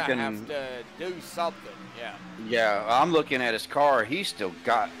is I'm going to looking- have to do something, yeah. Yeah, I'm looking at his car. He's still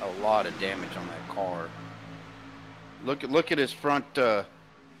got a lot of damage on that car. Look at his front.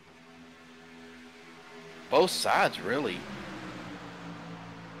 Both sides, really.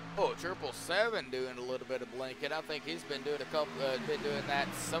 Oh, 777 doing a little bit of blinking. I think he's been doing been doing that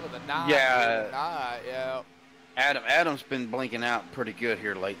some of the night. Yeah. Yeah. Adam's been blinking out pretty good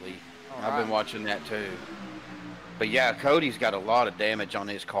here lately. I've been watching that too. But yeah, Cody's got a lot of damage on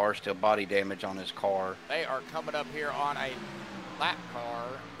his car, still body damage on his car. They are coming up here on a lap car.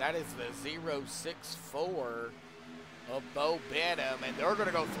 That is the 064 of Bo Benham, and they're going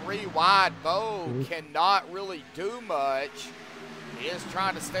to go 3 wide. Bo cannot really do much. He is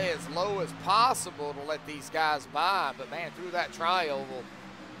trying to stay as low as possible to let these guys by, but man, through that tri-oval,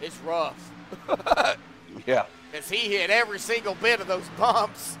 it's rough. Yeah. Because he hit every single bit of those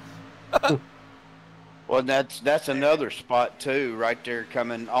bumps. Well, that's another spot too, right there,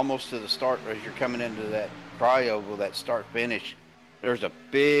 coming almost to the start as you're coming into that tri-oval, that start finish. There's a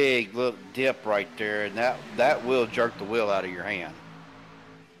big little dip right there, and that will jerk the wheel out of your hand.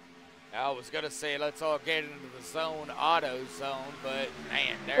 I was going to say let's all get into the zone, auto zone, but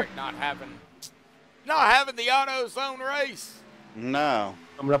man, they're not having the auto zone race. No.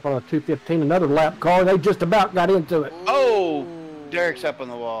 Coming up on a 215, another lap car. They just about got into it. Oh, Derek's up on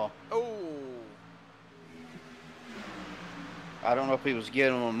the wall. Oh. I don't know if he was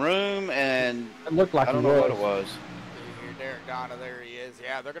giving them room, and It looked like I don't he know was. what it was. Here, Derek Donna, there he is.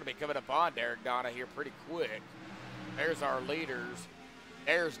 Yeah, they're going to be coming up on Derek Donna here pretty quick. There's our leaders.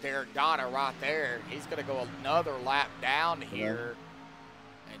 There's Derek Donna right there. He's going to go another lap down here.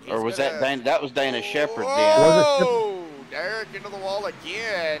 And he's Or was gonna... that Dana? That was Dana Shepherd then. Whoa! Derek into the wall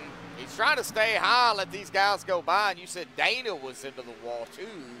again. He's trying to stay high, let these guys go by. And you said Dana was into the wall, too,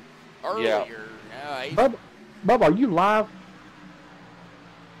 earlier. Yeah, Bubba, are you live?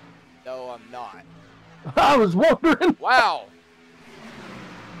 No, I'm not. I was wondering. Wow.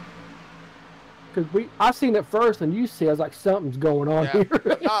 Because I seen it first, and you see, I was like, something's going on Yeah,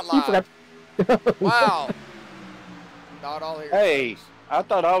 here. I'm not live. Wow. Not all here. Hey, I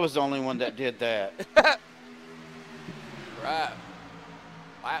thought I was the only one that did that. Right.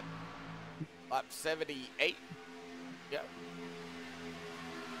 Lap 78. Yep.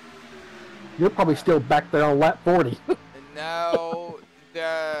 You're probably still back there on lap 40. No,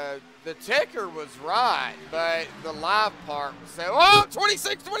 the ticker was right, but the live part was saying, oh,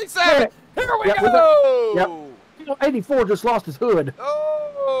 26, 27. Here we go. Yep. 84 just lost his hood.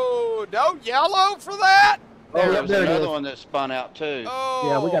 Oh, no yellow for that. There was another one that spun out too.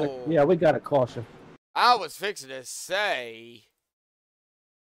 Oh. We got a caution. I was fixing to say.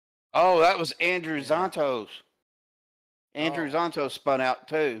 Oh, that was Andrew Zontos. Andrew Zontos spun out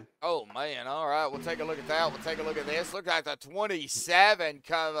too. Oh, man. All right. We'll take a look at that. We'll take a look at this. Look like the 27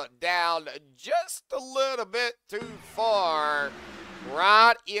 coming down just a little bit too far.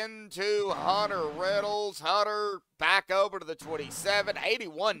 Right into Hunter Reynolds. Hunter back over to the 27.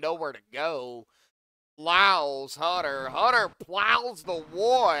 81, nowhere to go. Plows Hunter. Hunter plows the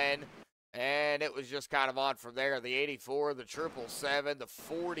 1. And it was just kind of on from there. The 84, the 777, the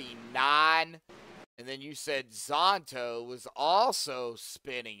 49. And then you said Zonto was also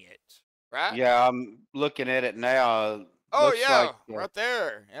spinning it, right? Yeah, I'm looking at it now. Oh, Looks yeah, like, right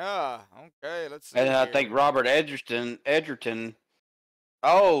there. Yeah, okay, let's see. And I here. think Robert Edgerton.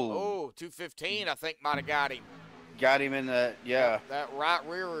 Oh, 215, I think, might have got him. Got him in the, yeah. That right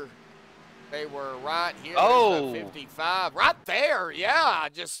rear, they were right here. Oh. 55, right there, yeah,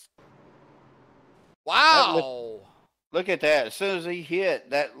 just, wow. Look at that. As soon as he hit,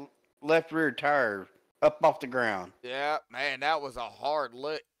 that left rear tire up off the ground. Yeah, man, that was a hard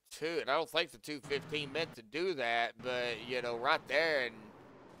lick, too. And I don't think the 215 meant to do that, but, you know, right there.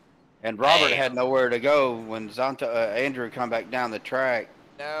 And Robert had nowhere to go when Andrew come back down the track.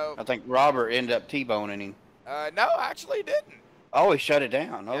 No. I think Robert ended up T-boning him. No, actually he didn't. Oh, he shut it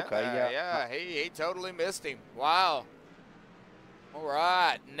down. Okay, yeah. Yeah, he totally missed him. Wow. All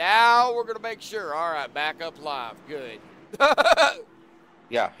right, now we're going to make sure. All right, back up live. Good.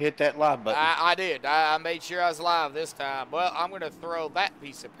 Yeah, hit that live button. I did. I made sure I was live this time. Well, I'm going to throw that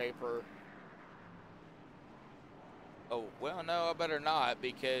piece of paper. Oh, well, no, I better not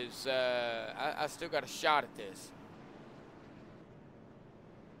because I still got a shot at this.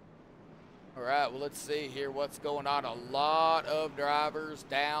 All right, well, let's see here what's going on. A lot of drivers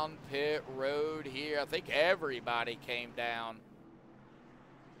down pit road here. I think everybody came down.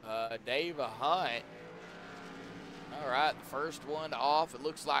 Dave Hunt. All right, the first one off. It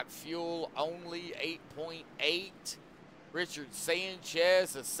looks like fuel only, 8.8. Richard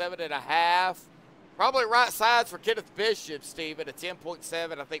Sanchez, a 7.5. Probably right sides for Kenneth Bishop, Steven, a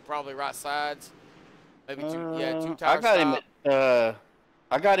 10.7. I think probably right sides. Maybe two tire stop.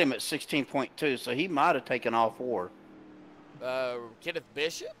 I got him at 16.2, so he might have taken all 4. Kenneth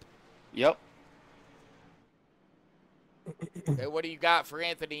Bishop? Yep. Okay, what do you got for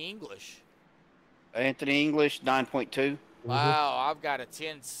Anthony English? Anthony English, 9.2. Wow, I've got a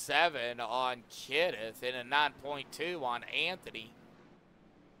 10.7 on Kenneth and a 9.2 on Anthony.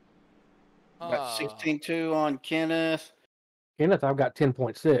 Got 16.2 on Kenneth. Kenneth, I've got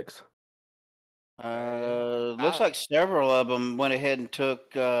 10.6. Looks like several of them went ahead and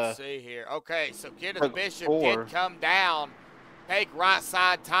took. Let's see here. Okay, so Kenneth Bishop did come down, take right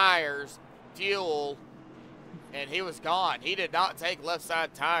side tires, fuel, and he was gone. He did not take left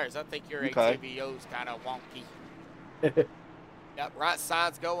side tires. I think your ATVO's kind of wonky. Yep, right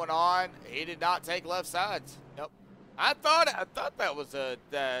side's going on. He did not take left sides. Yep. I thought that was the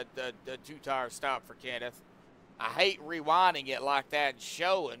 2-tire stop for Kenneth. I hate rewinding it like that and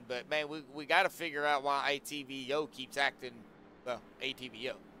showing, but man, we got to figure out why ATVO keeps acting, well,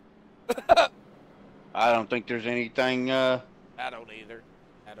 ATVO. I don't think there's anything. I don't either.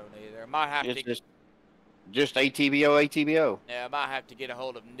 I might have to. Just ATVO. Yeah, I might have to get a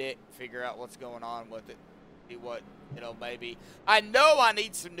hold of Nick, figure out what's going on with it. See what, maybe. I know I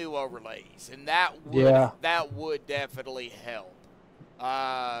need some new overlays, and that would definitely help.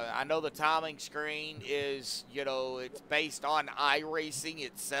 I know the timing screen is, it's based on iRacing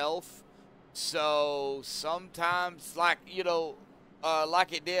itself. So sometimes, like it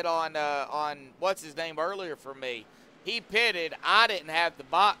did on what's his name earlier for me. He pitted. I didn't have the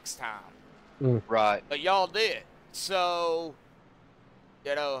box time. Right. But y'all did. So,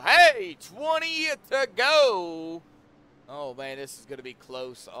 hey, 20 to go. Oh, man, this is going to be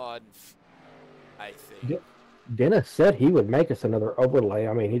close on, I think. Dennis said he would make us another overlay.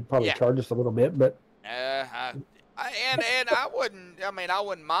 I mean, he'd probably charge us a little bit, but... And I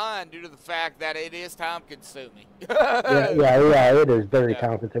wouldn't mind due to the fact that it is time consuming. yeah, it is very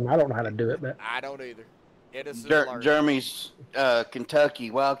time consuming. I don't know how to do it, but I don't either. It is Jeremy's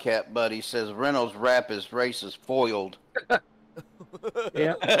Kentucky Wildcat buddy says Reynolds wrap his races foiled.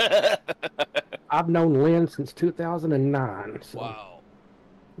 Yeah. I've known Lynn since 2009. So. Wow.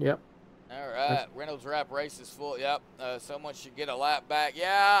 Yep. All right, Reynolds wrap races full. Yep, someone should get a lap back.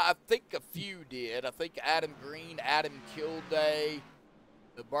 Yeah, I think a few did. I think Adam Green, Adam Kilday,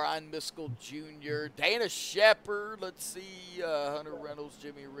 Brian Miskell Jr., Dana Shepard. Let's see, Hunter Reynolds,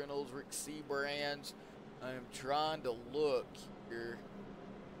 Jimmy Reynolds, Rick Seabrands. I'm trying to look here.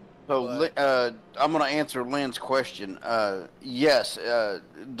 So I'm going to answer Lynn's question. Yes,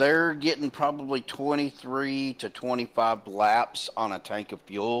 they're getting probably 23 to 25 laps on a tank of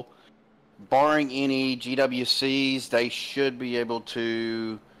fuel. Barring any GWCs, they should be able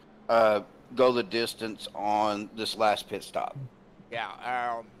to go the distance on this last pit stop.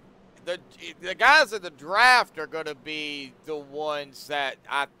 Yeah, the guys in the draft are going to be the ones that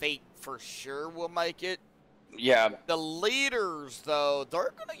I think for sure will make it. Yeah. The leaders, though,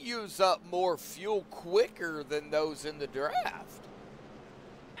 they're going to use up more fuel quicker than those in the draft.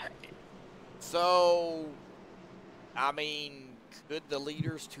 So, I mean, could the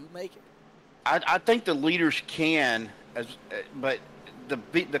leaders too make it? I think the leaders can, but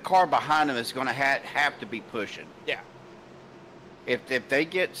the car behind them is going to have to be pushing. Yeah. If they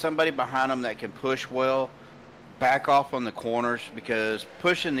get somebody behind them that can push well, back off on the corners, because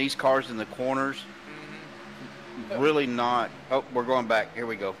pushing these cars in the corners, really not. Oh, we're going back. Here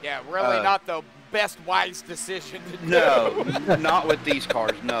we go. Yeah, really not the best wise decision to do. No, not with these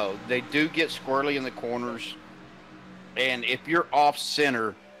cars. No, they do get squirrely in the corners, and if you're off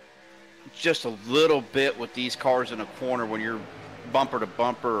center just a little bit with these cars in a corner when you're bumper to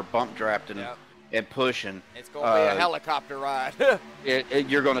bumper or bump drafting and pushing, it's going to be a helicopter ride.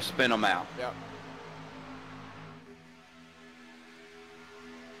 You're going to spin them out. Yep.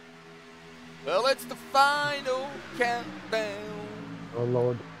 Well, it's the final countdown. Oh,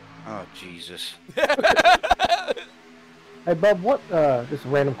 Lord. Oh, Jesus. Hey, Bub, what, just a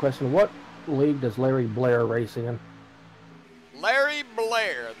random question. What league does Larry Blair race in? Larry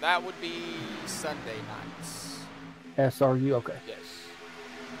Blair, that would be Sunday nights. SRU, okay. Yes.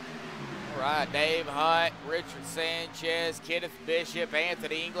 All right, Dave Hunt, Richard Sanchez, Kenneth Bishop,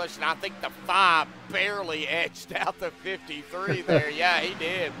 Anthony English, and I think the 5 barely edged out the 53 there. Yeah, he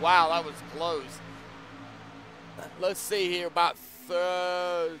did. Wow, that was close. Let's see here, about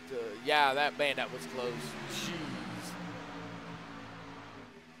that was close. Jeez.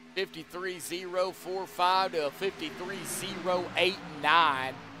 53.045 to a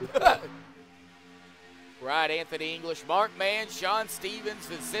 53.089. Right, Anthony English, Mark Mann, Sean Stevens,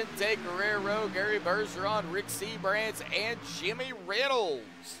 Vicente Guerrero, Gary Bergeron, Rick Seabrands, and Jimmy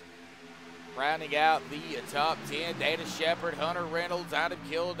Reynolds. Rounding out the top 10, Dana Shepard, Hunter Reynolds, Adam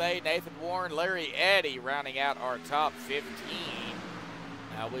Kilday, Nathan Warren, Larry Eddy, rounding out our top 15.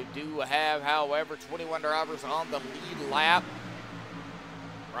 Now we do have, however, 21 drivers on the lead lap.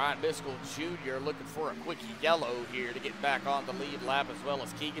 Ryan Miskell Jr. looking for a quick yellow here to get back on the lead lap, as well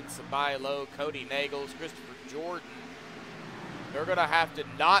as Keegan Sabailo, Cody Nagels, Christopher Jordan. They're going to have to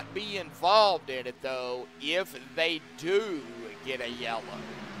not be involved in it, though, if they do get a yellow.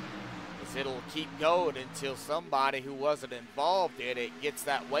 Because it'll keep going until somebody who wasn't involved in it gets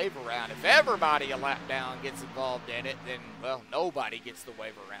that wave around. If everybody a lap down gets involved in it, then, well, nobody gets the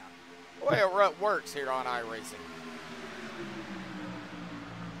wave around. The way it works here on iRacing.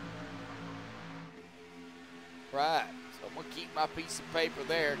 Right, so I'm going to keep my piece of paper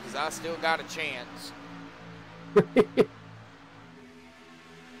there because I still got a chance. Been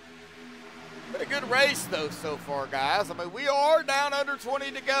a good race, though, so far, guys. I mean, we are down under 20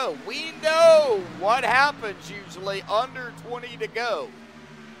 to go. We know what happens usually under 20 to go.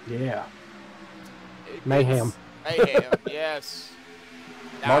 Yeah. Mayhem. Mayhem, yes.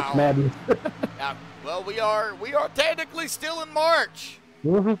 March Madness. Well, we are technically still in March.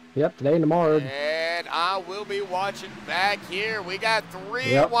 Yep, today and tomorrow. And I will be watching back here. We got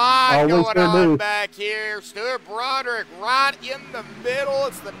 3 wide going on back here. Stuart Broderick right in the middle.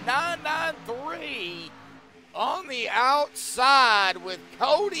 It's the 993 on the outside with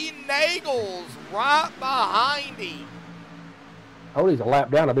Cody Nagels right behind him. Cody's a lap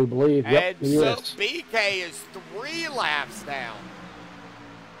down, I do believe. And so BK is 3 laps down.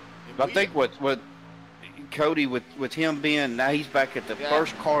 I think what Cody, with him being now he's back at the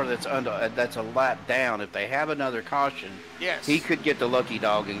first car that's a lap down. If they have another caution, he could get the lucky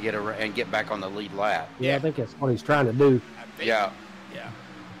dog and get back on the lead lap. Yeah, I think that's what he's trying to do. Yeah.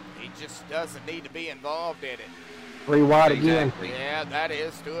 He just doesn't need to be involved in it. 3 wide again. Yeah, that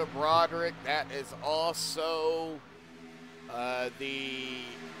is Stuart Broderick. That is also the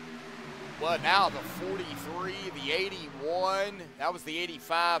 43, the 81. That was the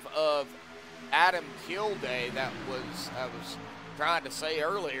 85 of Adam Kilday. That was I was trying to say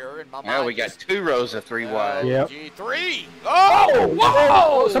earlier in my mind. Now we got 2 rows of 3 wide. Yep. G3. Oh,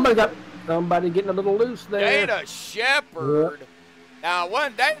 whoa! Somebody getting a little loose there. Dana Shepard. Yep. Now, it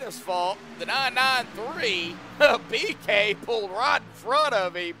wasn't Dana's fault. The 993, BK pulled right in front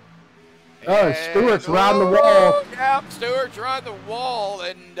of him. Oh, Stewart's riding the wall. Yep, Stewart's riding the wall,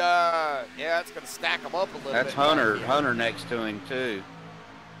 and it's going to stack him up a little bit. That's Hunter next to him, too.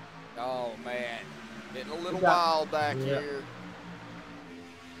 Oh, man. Getting a little wild back here.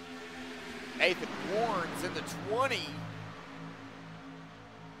 Nathan Warren's in the 20.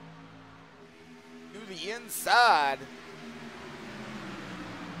 To the inside.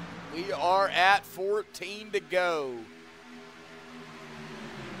 We are at 14 to go.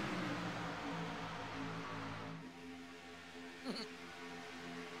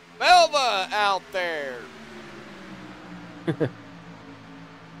 Melva out there.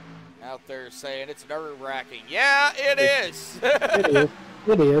 Out there saying it's nerve-wracking. Yeah, it is.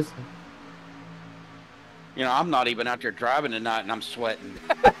 It is. You know, I'm not even out there driving tonight, and I'm sweating.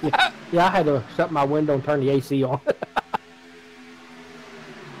 Yeah, I had to shut my window and turn the AC on.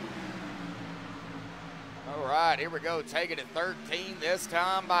 All right, here we go. Taking it 13 this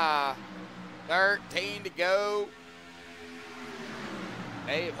time by 13 to go.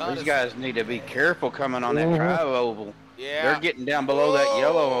 These guys need to be careful coming on that drive oval. Yeah. They're getting down below that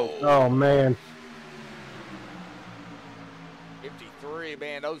yellow. Oh, man. 53,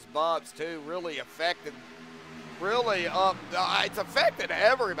 man, those bumps, too, really affected. It's affected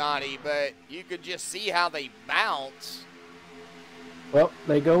everybody, but you could just see how they bounce. Well,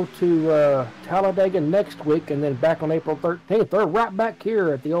 they go to Talladega next week, and then back on April 13th. They're right back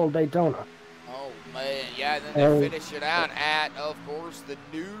here at the old Daytona. Oh, man, yeah, and then they finish it out at, of course, the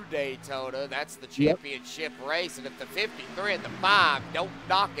new Daytona. That's the championship race, and if the 53 and the 5 don't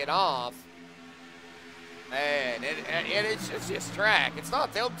knock it off, man, it's just track. It's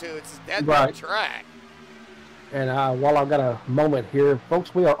not them two, it's that track. And while I've got a moment here,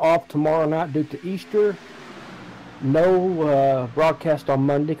 folks, we are off tomorrow night due to Easter. No broadcast on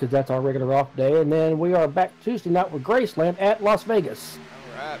Monday because that's our regular off day. And then we are back Tuesday night with Graceland at Las Vegas.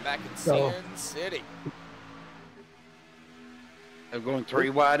 All right, back in Sin City. They're going 3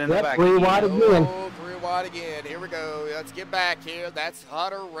 wide in the back. 3 wide again. Oh, 3 wide again. Here we go. Let's get back here. That's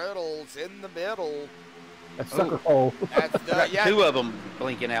Hunter Reynolds in the middle. That's sucker hole. That's 2 of them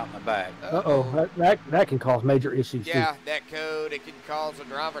blinking out in the back. Uh-oh. That can cause major issues, Yeah, that code, it can cause a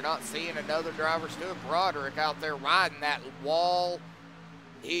driver not seeing another driver. Stuart Broderick out there riding that wall.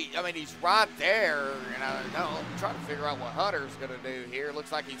 He's right there. And I'm trying to figure out what Hunter's going to do here.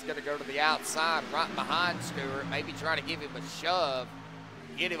 Looks like he's going to go to the outside right behind Stuart, maybe try to give him a shove,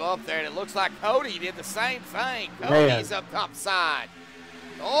 get him up there. And it looks like Cody did the same thing. Cody's up top side.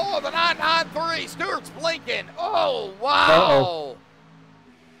 Oh, the 993. Stewart's blinking. Oh, wow.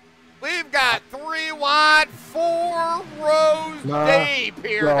 We've got 3 wide, 4 rows deep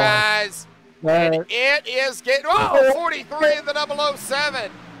here, guys. And it is getting, 43 in the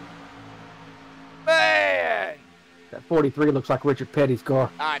 007. Man. That 43 looks like Richard Petty's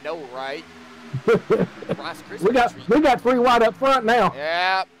car. I know, right? we got 3 wide up front now.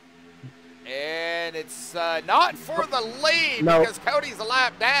 Yep. And it's not for the lead because Cody's a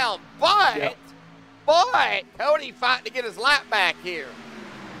lap down, but Cody fighting to get his lap back here.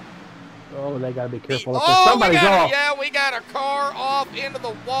 Oh, they got to be careful. Somebody's off. Yeah, we got a car off into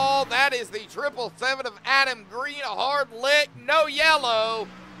the wall. That is the 777 of Adam Green, a hard lick, no yellow.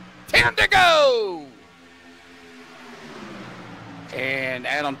 10 to go. And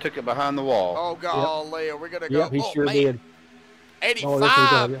Adam took it behind the wall. Oh, golly, are we going to go? Yep, he sure did.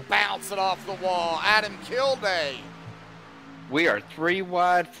 85 bouncing off the wall. Adam Kilday. We are 3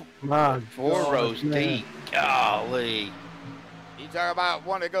 wide, 4 rows deep. Golly. You talking about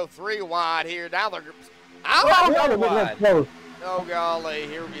wanting to go 3 wide here. Now they're wide. Oh, golly.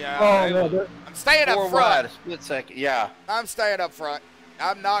 Here we go. I'm staying up front. Wide, a split second. Yeah. I'm staying up front.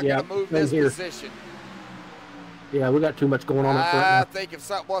 I'm not going to move this position. Yeah, we got too much going on up front. I think if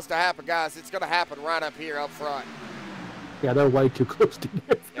something was to happen, guys, it's going to happen right up here up front. Yeah, they're way too close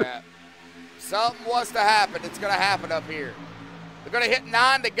together. Yeah. Something was to happen, it's going to happen up here. We're going to hit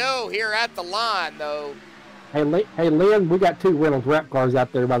 9 to go here at the line, though. Hey, Lynn, we got 2 Reynolds wrap cars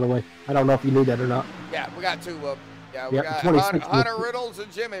out there, by the way. I don't know if you knew that or not. Yeah, we got 2 of them. Yeah, we Yep, got 2016. Hunter Reynolds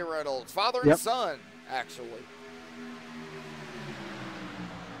and Jimmy Reynolds, father and Yep. son, actually.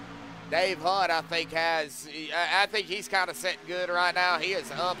 Dave Hunt, I think he's kind of sitting good right now. He is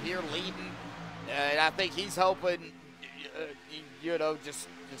up here leading, and I think he's hoping, just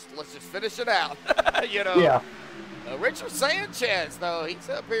let's just finish it out. Yeah. Richard Sanchez, though, he's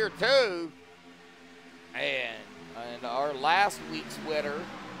up here too, and our last week's winner,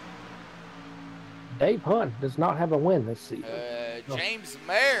 Dave Hunt does not have a win this season. James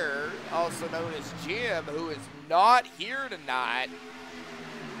Mayer, also known as Jim, who is not here tonight.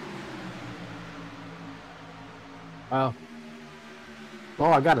 Wow. Oh,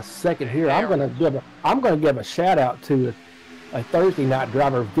 I got a second here. I'm gonna give a shout out to a Thursday night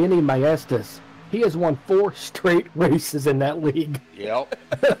driver, Vinny Maestas. He has won 4 straight races in that league. Yep.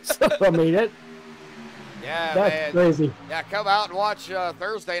 So, I mean, Yeah, that's man. crazy. Yeah, come out and watch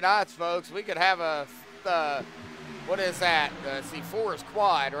Thursday nights, folks. We could have a, what is that? 4 is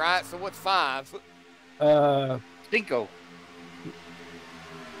quad, right? So what's 5? Cinco.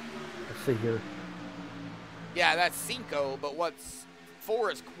 Let's see here. Yeah, that's cinco, but what's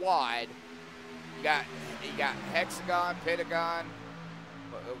 4 is quad. You got hexagon, pentagon.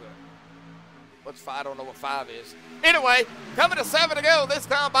 What's 5? I don't know what 5 is. Anyway, coming to 7 to go this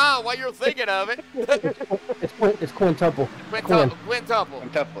time by while you're thinking of it. It's quintuple. Quintuple. Quintuple.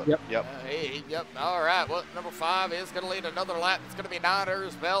 Yep. Yep. Yep. All right. Well, number 5 is going to lead another lap. It's going to be 9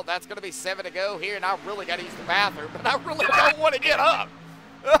 Urs belt. That's going to be 7 to go here, and I really got to use the bathroom, but I really don't want to get up.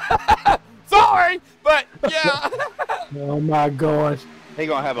 Sorry, but yeah. Oh my gosh. He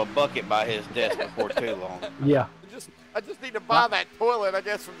gonna have a bucket by his desk before too long. Yeah. I just need to buy that toilet, I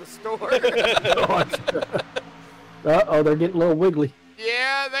guess, from the store. Uh-oh, they're getting a little wiggly.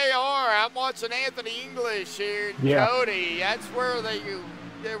 Yeah, they are. I'm watching Anthony English here. Yeah. Cody, that's where they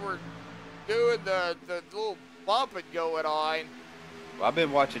were doing the little bumping going on. Well, I've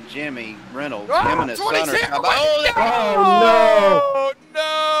been watching Jimmy Reynolds. Oh, Him and his son are. Oh,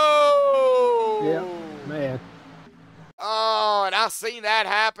 no! Yeah, man. Oh, and I seen that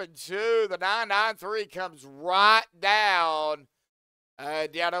happen too. The 993 comes right down. I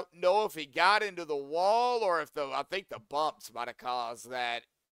don't know if he got into the wall or if I think the bumps might have caused that.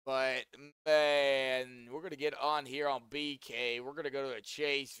 But, man, we're going to get on here on BK. We're going to go to a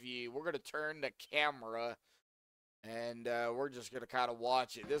chase view. We're going to turn the camera. And we're just going to kind of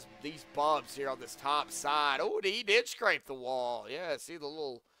watch it. These bumps here on this top side. Oh, he did scrape the wall. Yeah, see the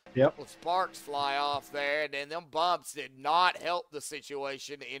little sparks fly off there. And then them bumps did not help the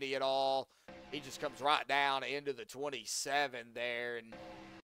situation any at all. He just comes right down into the 27 there. And,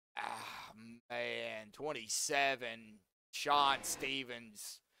 man, 27, Sean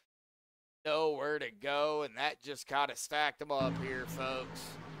Stevens, nowhere to go. And that just kind of stacked him up here, folks.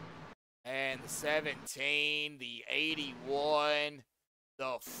 And the 17, the 81,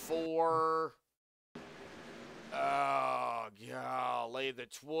 the 4. Oh, golly. The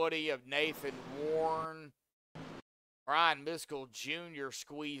 20 of Nathan Warren. Brian Miskell Jr.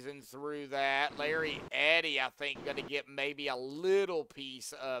 squeezing through that. Larry Eddy, I think, going to get maybe a little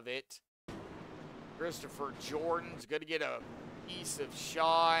piece of it. Christopher Jordan's going to get a piece of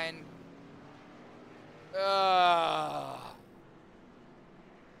Sean.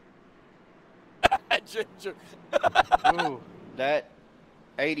 Ginger. Ooh, that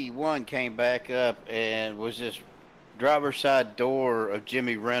 81 came back up and was just driver's side door of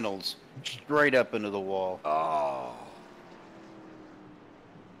Jimmy Reynolds straight up into the wall. Oh.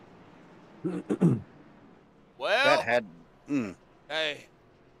 Well, That had. Hey.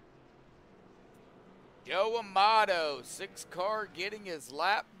 Joe Amato, 6 car getting his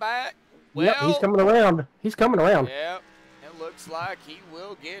lap back. Well, Yep, he's coming around. He's coming around. Yep. It looks like he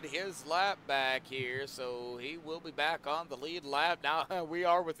will get his lap back here, so he will be back on the lead lap. Now, we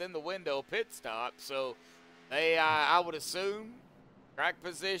are within the window pit stop, so they, I would assume, track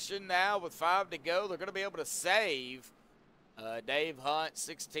position now with 5 to go. They're going to be able to save Dave Hunt,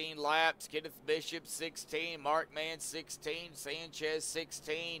 16 laps, Kenneth Bishop, 16, Mark Mann, 16, Sanchez,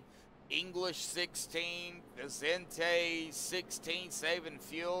 16, English, 16, Vicente, 16, saving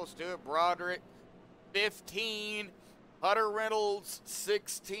fuel, Stuart Broderick, 15, Hunter Reynolds,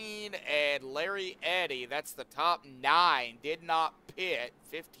 16, and Larry Eddy, that's the top 9, did not pit,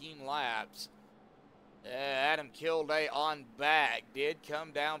 15 laps. Adam Kilday on back, did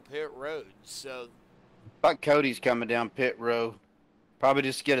come down pit road, so. Like Cody's coming down pit road. Probably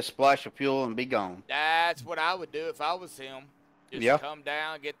just get a splash of fuel and be gone. That's what I would do if I was him. Just come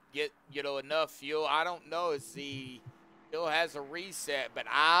down, get enough fuel. I don't know if he still has a reset, but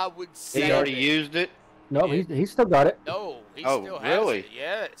I would say he already used it. No, he's still got it. No, he Oh, still has really? it.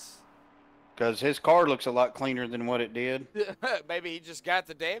 Yes. Because his car looks a lot cleaner than what it did. Maybe he just got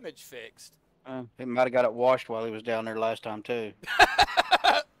the damage fixed. He might have got it washed while he was down there last time too.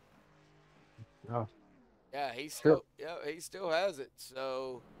 Oh, Yeah, he still he still has it.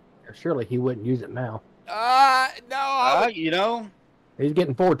 So surely he wouldn't use it now. no. You know, He's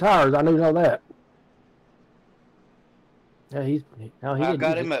getting 4 tires. I know that. Yeah, he I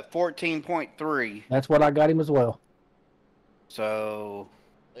got use him it. at 14.3. That's what I got him as well. So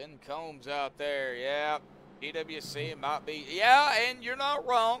Lynn Combs out there, yeah. DWC might be, yeah, and you're not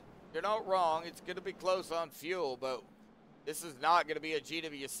wrong. You're not wrong. It's going to be close on fuel, but this is not going to be a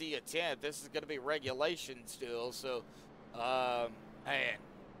GWC attempt. This is going to be regulation still. So, man,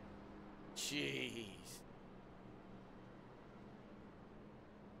 jeez.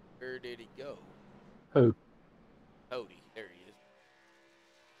 Where did he go? Who? Cody, there he is.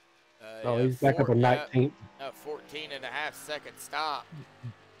 Oh, he's back up on 19th. 14 and a half second stop.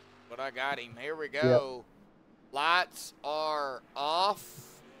 But I got him. Here we go. Yep. Lights are off.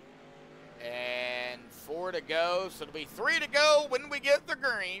 And 4 to go. So it'll be 3 to go when we get the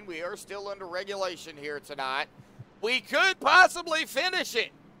green. We are still under regulation here tonight. We could possibly finish it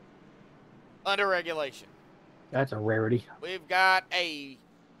under regulation. That's a rarity. We've got a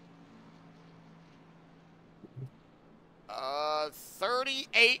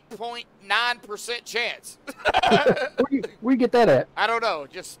 38.9% chance. Where you get that at? I don't know.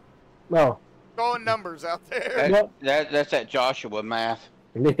 Just throwing numbers out there. That's that Joshua math.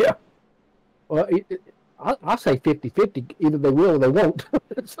 Yeah. Well, I'll say 50-50. Either they will or they won't.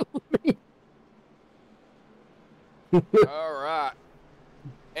 All right.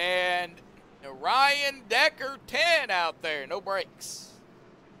 And Ryan Decker 10 out there. No brakes.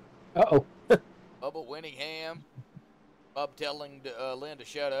 Uh-oh. Bubba Winningham. Bub telling Lynn to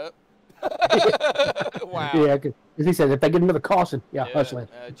shut up. Wow. Yeah, because he said if they get another caution, hush, Lynn.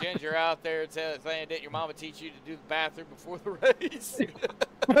 Ginger out there saying, didn't your mama teach you to do the bathroom before the race?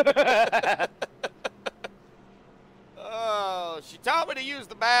 Oh, she taught me to use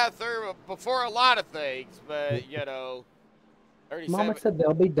the bathroom before a lot of things, but, you know. 37. Mama said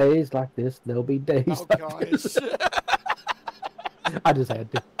there'll be days like this. There'll be days like this. I just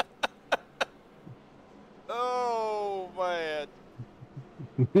had to. Oh, man.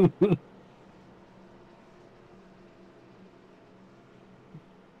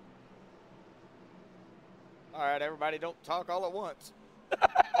 All right, everybody, don't talk all at once.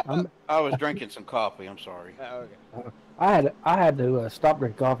 I was drinking some coffee. I'm sorry. Okay. I had to stop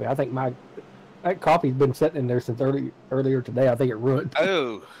drinking coffee. I think that coffee's been sitting in there since earlier today. I think it ruined.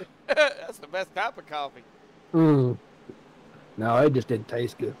 Oh. That's the best type of coffee. No, it just didn't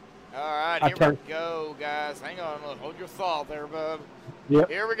taste good. All right, here we go, guys. Hang on. Hold your thought there, bub. Yep.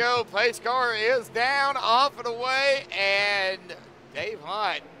 Here we go. Pace car is down, off and away, and Dave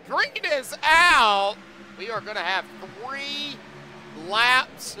Hunt. Green is out. We are going to have 3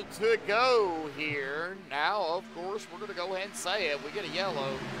 laps to go here. Now, of course, we're going to go ahead and say it. We get a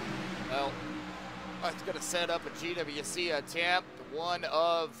yellow. Well, that's going to set up a GWC attempt, 1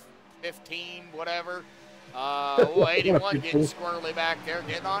 of 15, whatever. 81 getting squirrely back there,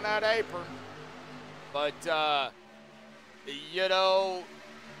 getting on that apron. But, you know,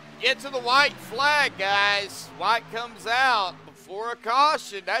 get to the white flag, guys. White comes out before a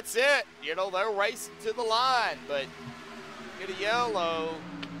caution. That's it. You know, they're racing to the line, but get a yellow.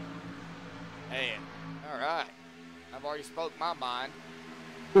 Man, all right. I've already spoke my mind.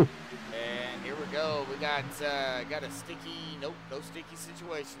 And here we go. We got a sticky, no sticky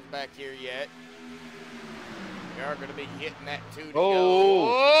situations back here yet. We are going to be hitting that 2 to go.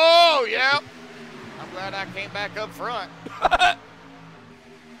 Oh, yep. I'm glad I came back up front.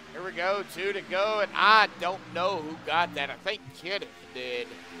 Here we go, 2 to go, and I don't know who got that. I think Kenneth did.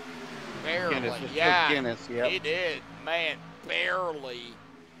 Barely. Kenneth, yep. He did. Man, barely.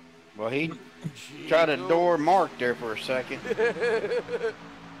 Well, he tried to door Mark there for a second.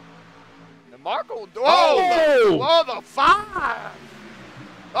 Marco, the 5.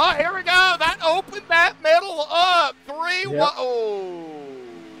 Oh, here we go. That opened that middle up. 3 wide.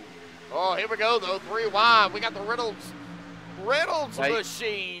 Oh, here we go, though. 3 wide. We got the Reynolds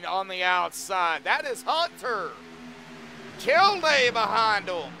machine on the outside. That is Hunter. Kilday behind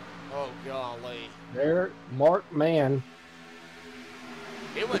him. Oh, golly. There, Mark Mann.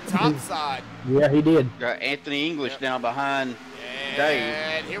 He went topside. Yeah, he did. Got Anthony English down behind Dave.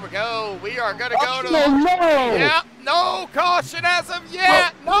 And here we go. We are going to go to the... No! Yep, no caution as of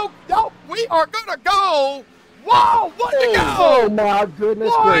yet. No, we are going to go. Whoa, 1 to go. Oh, my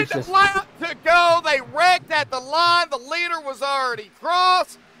goodness gracious. 1 lap to go. They wrecked at the line. The leader was already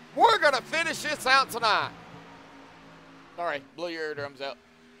crossed. We're going to finish this out tonight. Sorry, blew your eardrums out.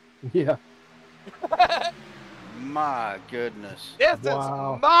 Yeah. My goodness. This is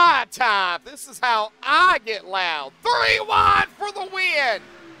my time. This is how I get loud. 3 wide for the win.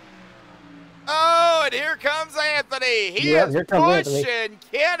 Oh, and here comes Anthony. He is pushing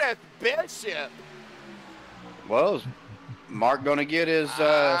Kenneth Bishop. Well, is Mark going to get his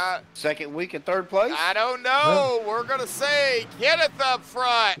second week in third place? I don't know. We're going to say Kenneth up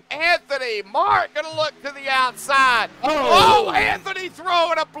front. Anthony, Mark going to look to the outside. Oh, Anthony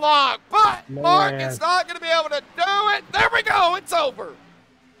throwing a block. But Mark is not going to be able to do it. There we go. It's over.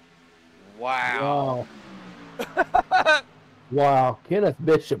 Wow. Wow. Kenneth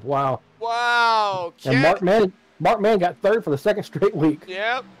Bishop. Wow. Wow. And Mark Mann got third for the second straight week.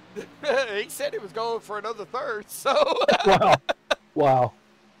 Yep. He said he was going for another third, so. Wow.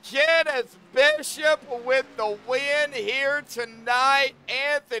 Kenneth Bishop with the win here tonight.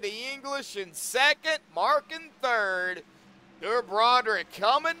 Anthony English in second, Mark in third. Stuart Broderick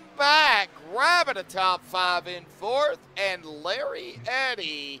coming back, grabbing a top 5 in fourth, and Larry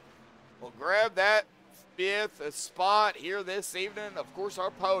Eddy will grab that 5th spot here this evening. Of course,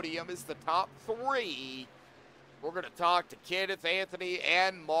 our podium is the top 3. We're going to talk to Kenneth, Anthony,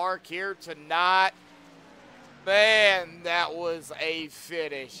 and Mark here tonight. Man, that was a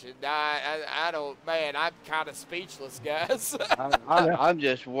finish. And I don't, man, I'm kind of speechless, guys. I'm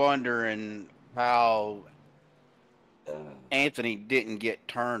just wondering how Anthony didn't get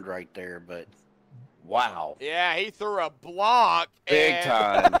turned right there, but wow. Yeah, he threw a block. Big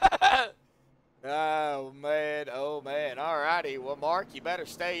time. Oh, man. Oh, man. All righty. Well, Mark, you better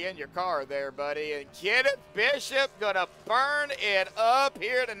stay in your car there, buddy. And Kenneth Bishop going to burn it up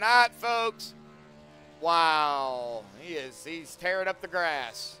here tonight, folks. Wow. He's tearing up the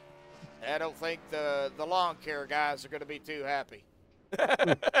grass. I don't think the lawn care guys are going to be too happy.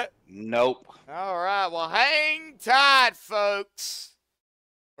 Nope. All right. Well, hang tight, folks.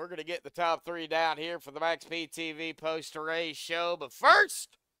 We're going to get the top 3 down here for the MaxspeedTV post-race show. But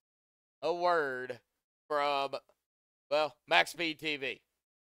first, a word from, well, MaxspeedTV.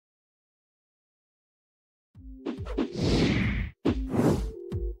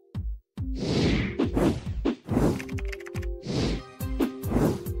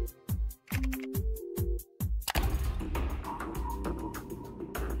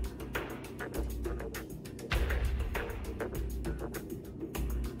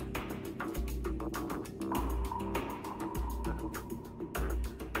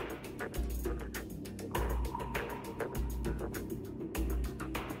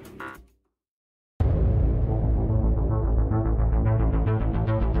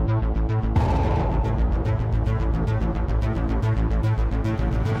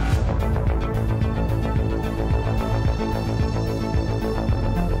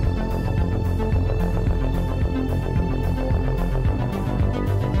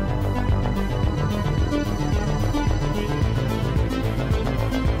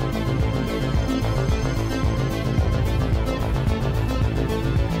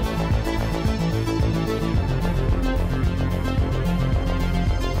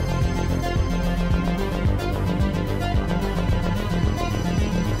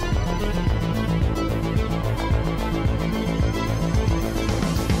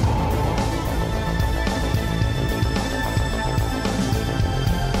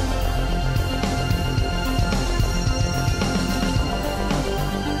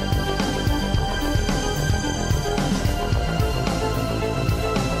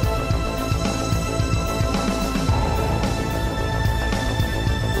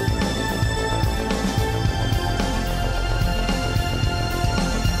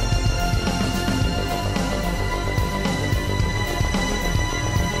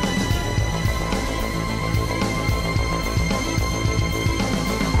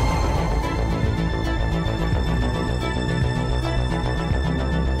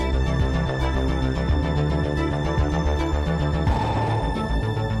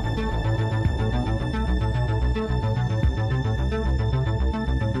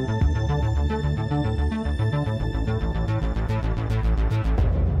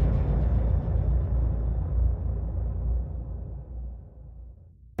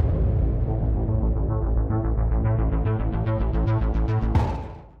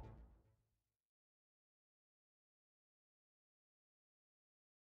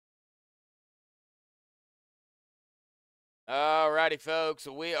 All righty, folks.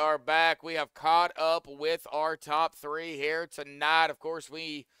 We are back. We have caught up with our top 3 here tonight. Of course,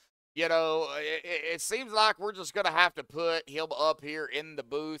 it seems like we're just going to have to put him up here in the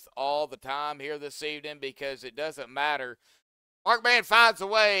booth all the time here this evening because it doesn't matter Mark Man finds a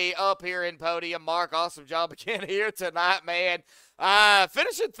way up here in podium. Mark, awesome job again here tonight, man.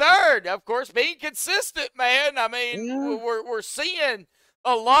 Finishing third, of course, being consistent, man. I mean, we're seeing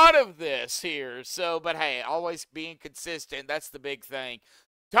a lot of this here. So, but hey, always being consistent, that's the big thing.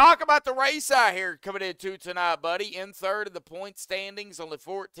 Talk about the race out here coming into tonight, buddy. In third of the point standings, only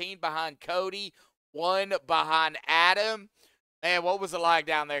 14 behind Cody, 1 behind Adam. Man, what was it like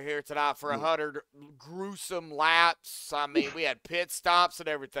down there here tonight for 100 gruesome laps? I mean, we had pit stops and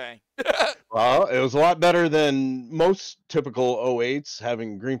everything. Well, it was a lot better than most typical 08s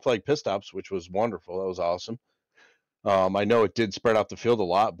having green flag pit stops, which was wonderful. That was awesome. I know it did spread out the field a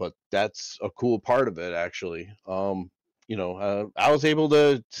lot, but that's a cool part of it, actually. I was able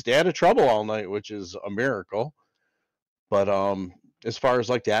to stay out of trouble all night, which is a miracle. But as far as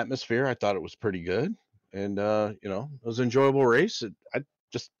like the atmosphere, I thought it was pretty good. And, it was an enjoyable race. I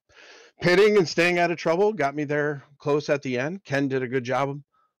just pitting and staying out of trouble got me there close at the end. Ken did a good job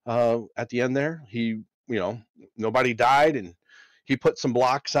at the end there. He, nobody died, and he put some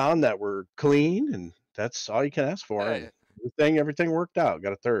blocks on that were clean, and that's all you can ask for. Hey. Everything worked out.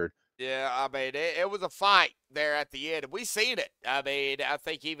 Got a third. Yeah, I mean, it was a fight there at the end. We seen it. I mean, I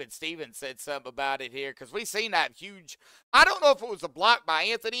think even Steven said something about it here because we seen that huge. I don't know if it was a block by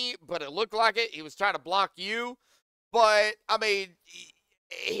Anthony, but it looked like it. He was trying to block you. But, I mean,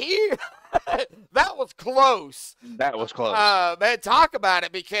 he that was close. That was close. Man, talk about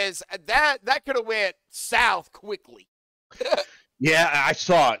it because that could have went south quickly. Yeah, I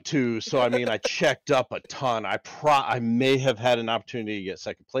saw it too. So I mean, I checked up a ton. I may have had an opportunity to get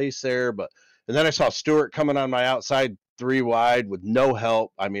second place there, and then I saw Stewart coming on my outside 3 wide with no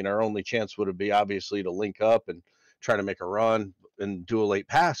help. I mean, our only chance would be obviously to link up and try to make a run and do a late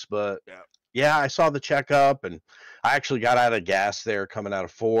pass. But yeah, I saw the checkup, and I actually got out of gas there coming out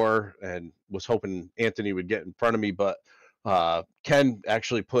of 4 and was hoping Anthony would get in front of me, but Ken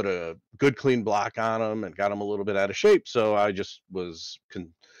actually put a good clean block on him and got him a little bit out of shape. So I just was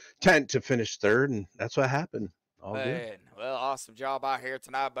content to finish third, and that's what happened. All good. Well, awesome job out here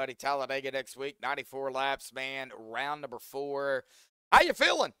tonight, buddy. Talladega next week, 94 laps, man. Round number 4. How you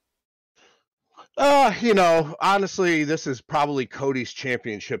feeling? Honestly, this is probably Cody's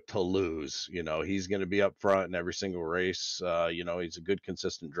championship to lose. He's going to be up front in every single race. He's a good,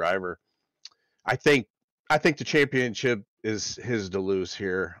 consistent driver. I think the championship is his to lose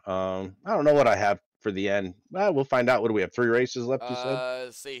here. I don't know what I have for the end. We'll find out. What do we have? 3 races left, you said?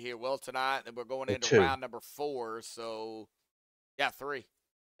 Let's see here. Well, tonight, and we're going into 2. round number 4. So, yeah, 3.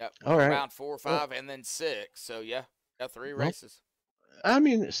 Yep. All right. Round 4, 5, and then 6. So, yeah, got 3 races. I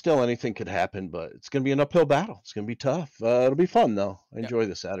mean, still anything could happen, but it's going to be an uphill battle. It's going to be tough. It'll be fun, though. I enjoy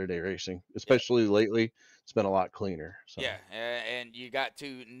the Saturday racing, especially lately. It's been a lot cleaner. So. Yeah, and you got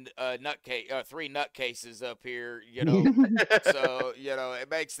 3 nutcases up here, So it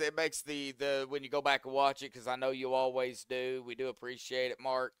makes the when you go back and watch it, because I know you always do. We do appreciate it,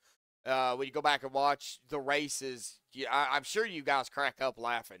 Mark. When you go back and watch the races, I'm sure you guys crack up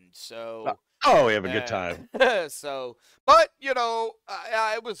laughing. So. Oh, we have a good time. So, but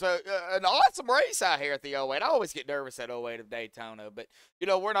it was an awesome race out here at the 08. I always get nervous at 08 of Daytona, but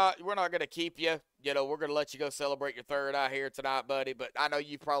we're not going to keep you. We're going to let you go celebrate your third out here tonight, buddy. But I know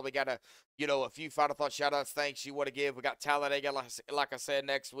you probably got a few final thoughts, shout outs, thanks you want to give. We got Talladega, like I said,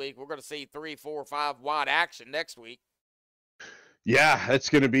 next week. We're going to see 3, 4, 5 wide action next week. Yeah, it's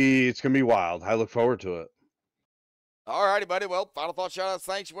gonna be wild. I look forward to it. All righty, buddy. Well, final thoughts, shout outs,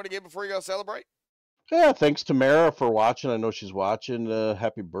 thanks you want to give before you go celebrate? Yeah, thanks to Mara for watching. I know she's watching.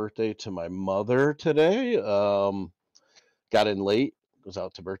 Happy birthday to my mother today. Got in late. Was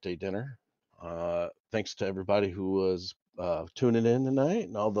out to birthday dinner. Thanks to everybody who was tuning in tonight,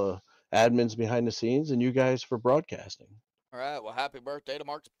 and all the admins behind the scenes, and you guys for broadcasting. All right. Well, happy birthday to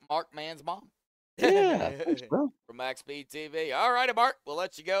Mark Man's mom. Yeah, thanks, bro. From MaxspeedTV. All righty, Mark. We'll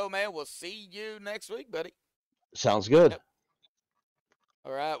let you go, man. We'll see you next week, buddy. Sounds good. Yep.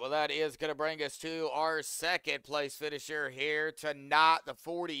 All right, well, that is going to bring us to our second place finisher here tonight, the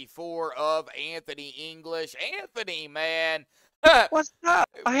 44 of Anthony English. Anthony, man. What's up?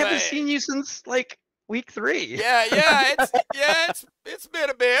 I haven't seen you since, week 3. Yeah, it's been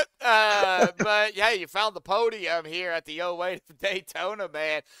a bit. But, yeah, you found the podium here at the 08 of Daytona,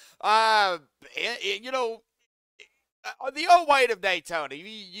 man. The 08 of Daytona,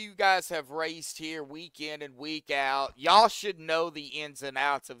 you guys have raced here week in and week out. Y'all should know the ins and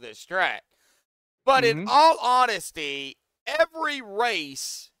outs of this track. But in all honesty, every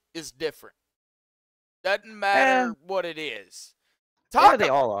race is different. Doesn't matter what it is. They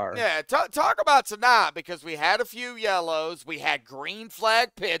all are. Yeah, talk about tonight, because we had a few yellows. We had green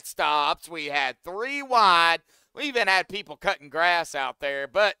flag pit stops. We had 3 wide. We even had people cutting grass out there,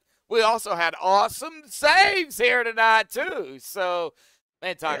 but we also had awesome saves here tonight too. So,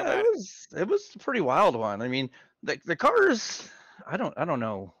 man, talk Yeah, about it was a pretty wild one. I mean, the cars, I don't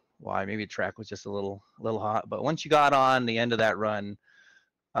know why. Maybe the track was just a little hot, but once you got on the end of that run,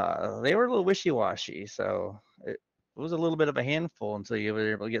 they were a little wishy-washy. So it was a little bit of a handful until you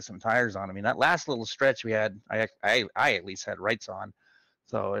were able to get some tires on. I mean, that last little stretch we had, I at least had rights on,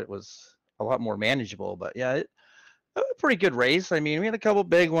 so it was a lot more manageable. But yeah, a pretty good race. I mean, we had a couple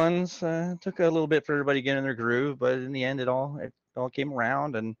big ones. Took a little bit for everybody to get in their groove, but in the end, it all came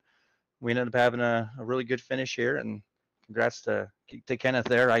around, and we ended up having a really good finish here. And congrats to Kenneth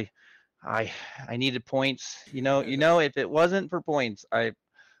there. I needed points. If it wasn't for points, I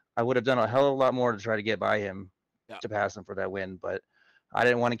would have done a hell of a lot more to try to get by him, to pass him for that win. But I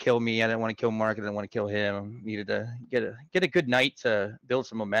didn't want to kill me. I didn't want to kill Mark. I didn't want to kill him. Needed to get a good night to build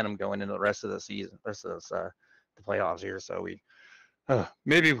some momentum going into the rest of the season, rest of this, the playoffs here. So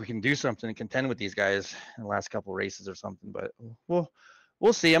maybe we can do something and contend with these guys in the last couple races or something. But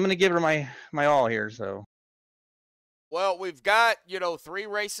we'll see. I'm gonna give her my all here. So. Well, we've got, 3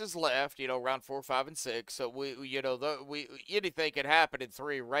 races left, round 4, 5, and 6. So anything can happen in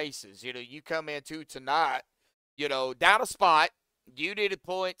 3 races. You come into tonight, down a spot. You needed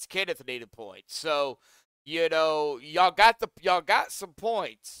points. Kenneth needed points. So, y'all got some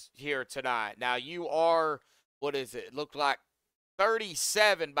points here tonight. Now you are, what is it? Looked like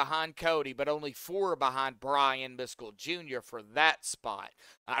 37 behind Cody, but only 4 behind Brian Miskell Jr. for that spot.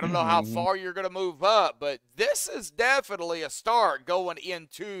 I don't know how far you're going to move up, but this is definitely a start going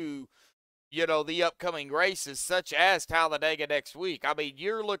into, the upcoming races, such as Talladega next week. I mean,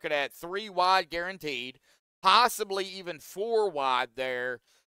 you're looking at 3 wide guaranteed, possibly even 4 wide there.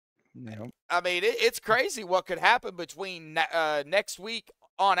 Yep. I mean, it's crazy what could happen between next week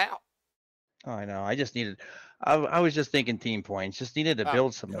on out. Oh, I know. I was just thinking team points. Just needed to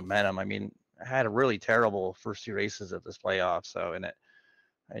build some momentum. I mean, I had a really terrible first 2 races of this playoff. So,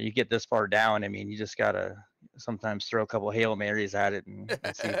 you get this far down. I mean, you just gotta sometimes throw a couple Hail Marys at it and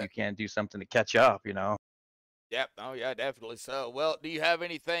see if you can do something to catch up. Yep. Oh yeah, definitely so. Well, do you have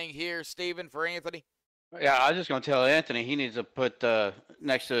anything here, Steven, for Anthony? Yeah, I was just going to tell Anthony he needs to put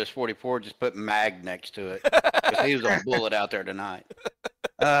next to his 44, just put mag next to it. Because he was a bullet out there tonight.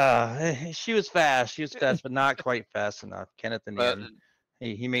 She was fast. She was fast, but not quite fast enough. Kenneth in the end,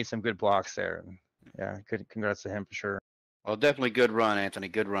 he made some good blocks there. And yeah, good. Congrats to him for sure. Well, definitely good run, Anthony.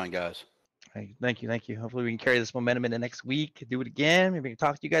 Good run, guys. Hey, thank you. Hopefully we can carry this momentum into next week. Do it again. Maybe we can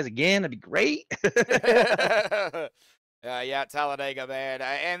talk to you guys again. That'd be great. Yeah, Talladega, man.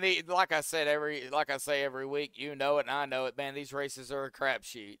 And like I say every week, you know it and I know it, man. These races are a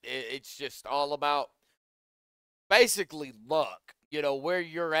crapshoot. It's just all about basically luck. Where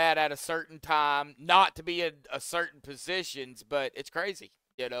you're at a certain time, not to be in a certain positions, but it's crazy.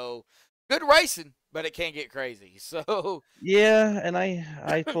 Good racing, but it can get crazy. So yeah, and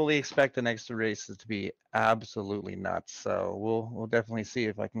I fully expect the next 2 races to be absolutely nuts. So we'll definitely see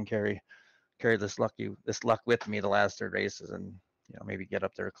if I can carry this luck with me the last 3 races, and maybe get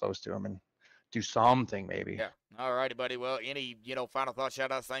up there close to them and do something maybe. Yeah. All righty, buddy. Well, any final thoughts,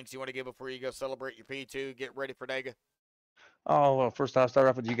 shout outs, thanks you want to give before you go celebrate your P2, get ready for Dega? Oh, well, first off, start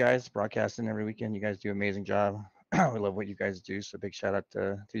off with you guys broadcasting every weekend. You guys do an amazing job. We love what you guys do. So big shout out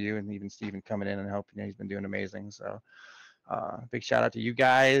to you, and even Steven coming in and helping. He's been doing amazing. So big shout out to you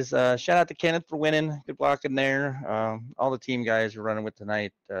guys. Shout out to Kenneth for winning. Good blocking there. All the team guys we're running with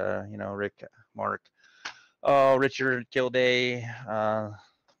tonight. Rick, Mark, Richard, Kilday.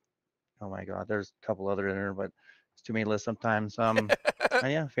 Oh my God, there's a couple other in there, but it's too many lists sometimes.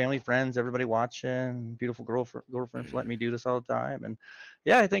 Yeah, family, friends, everybody watching. Beautiful girlfriend for letting me do this all the time. And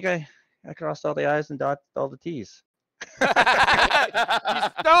yeah, I think I crossed all the I's and dotted all the T's. You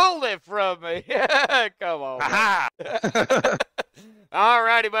stole it from me. Come on. All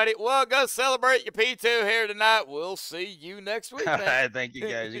righty, buddy. Well, go celebrate your P2 here tonight. We'll see you next week. All right, thank you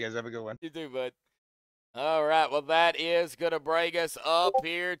guys. You guys have a good one. You too, bud. All right, well, that is going to bring us up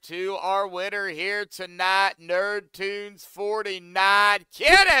here to our winner here tonight, Nerd Tunes 49.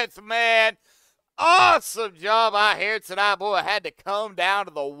 Kenneth, man, awesome job out here tonight. Boy, I had to come down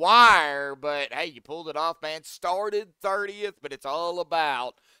to the wire, but, hey, you pulled it off, man. Started 30th, but it's all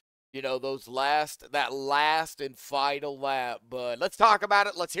about, that last and final lap. But let's talk about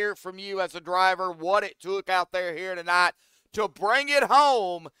it. Let's hear it from you as a driver, what it took out there here tonight to bring it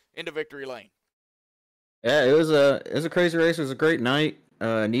home into victory lane. Yeah, it was a crazy race. It was a great night.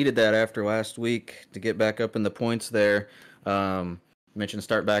 Needed that after last week to get back up in the points there. mentioned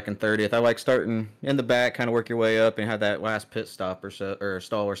start back in 30th. I like starting in the back, kind of work your way up and have that last pit stop or so, or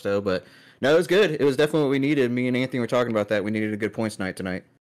stall or so. But no, it was good. It was definitely what we needed. Me and Anthony were talking about that. We needed a good points night tonight.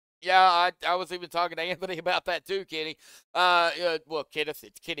 Yeah, I was even talking to Anthony about that too, Kenny. Well, Kenneth,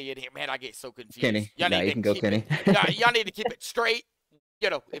 it's Kenny in here. Man, I get so confused. Kenny. Yeah, you can go Kenny. Y'all need to keep it straight. You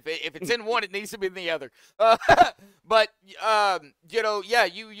know, if it's in one, it needs to be in the other. But you know, yeah,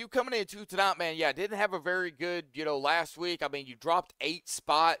 you coming into tonight, man. Yeah, didn't have a very good, you know, last week. I mean, you dropped 8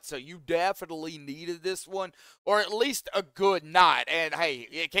 spots, so you definitely needed this one, or at least a good night. And hey,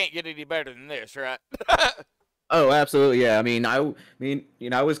 it can't get any better than this, right? Oh, absolutely, yeah. I mean, you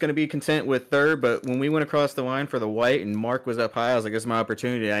know, I was going to be content with third, but when we went across the line for the white and Mark was up high, I was like, this is my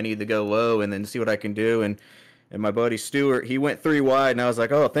opportunity. I need to go low and then see what I can do. And my buddy Stuart, he went 3 wide, and I was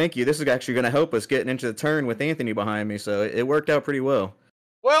like, oh, thank you. This is actually going to help us getting into the turn with Anthony behind me. So it worked out pretty well.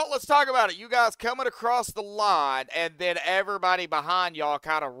 Well, let's talk about it. You guys coming across the line, and then everybody behind y'all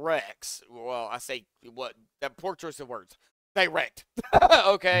kind of wrecks. Well, I say what? That poor choice of words. They wrecked.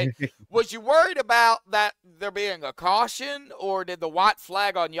 Okay. Was you worried about that there being a caution, or did the white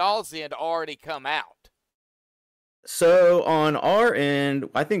flag on y'all's end already come out? So on our end,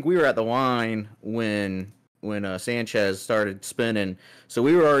 I think we were at the line when Sanchez started spinning. So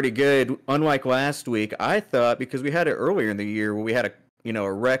we were already good. Unlike last week, I thought, because we had it earlier in the year where we had a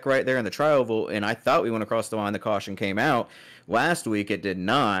wreck right there in the tri-oval, and I thought we went across the line, the caution came out. Last week it did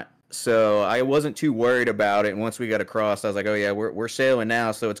not. So I wasn't too worried about it. And once we got across, I was like, oh yeah, we're sailing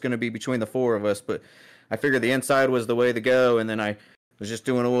now. So it's going to be between the 4 of us. But I figured the inside was the way to go. And then I was just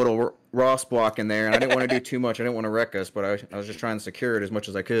doing a little Ross block in there, and I didn't want to do too much. I didn't want to wreck us, but I was just trying to secure it as much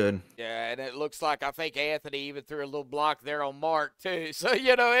as I could. Yeah, and it looks like I think Anthony even threw a little block there on Mark too. So,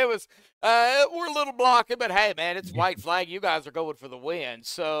 you know, it was we're a little blocking, but hey, man, it's white flag. You guys are going for the win.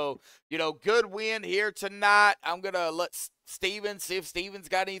 So, you know, good win here tonight. I'm gonna let Steven see if Steven's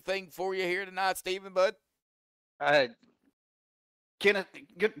got anything for you here tonight, Steven, bud. Kenneth,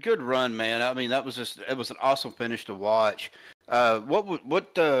 good run, man. I mean, it was an awesome finish to watch. How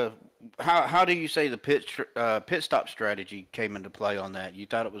do you say the pit stop strategy came into play on that? You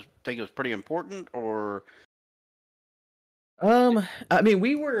think it was pretty important, or? I mean,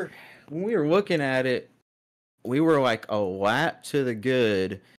 when we were looking at it, we were like a lap to the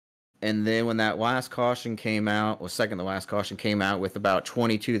good, and then when that last caution came out, second to last caution came out with about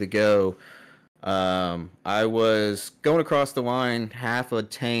 22 to go. I was going across the line half a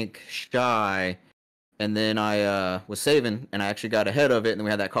tank shy, and then I was saving, and I actually got ahead of it, and then we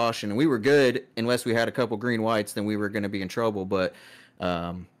had that caution, and we were good. Unless we had a couple green whites, then we were going to be in trouble. But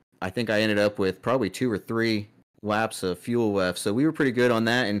I think I ended up with probably 2 or 3 laps of fuel left, so we were pretty good on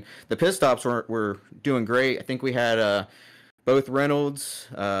that. And the pit stops were doing great. I think we had both Reynolds,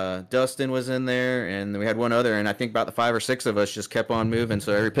 Dustin was in there, and we had one other, and I think about the 5 or 6 of us just kept on moving.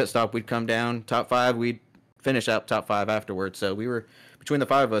 So every pit stop we'd come down top 5, we'd finish out top 5 afterwards. So we were, between the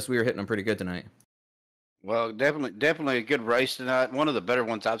 5 of us, we were hitting them pretty good tonight. Well, definitely a good race tonight. One of the better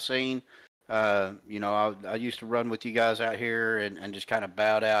ones I've seen. You know, I used to run with you guys out here and just kind of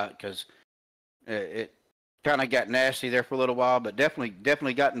bowed out because it kind of got nasty there for a little while, but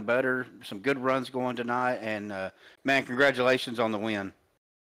definitely gotten better. Some good runs going tonight, and man, congratulations on the win.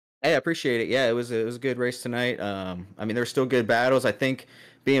 Hey, I appreciate it. Yeah, it was a good race tonight. I mean, there were still good battles. I think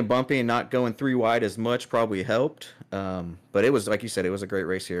being bumpy and not going 3 wide as much probably helped. But it was, like you said, it was a great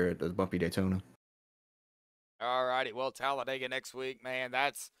race here at the Bumpy Daytona. All righty. Well, Talladega next week, man.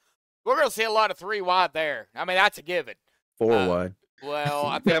 We're going to see a lot of 3 wide there. I mean, that's a given. 4 wide. Well,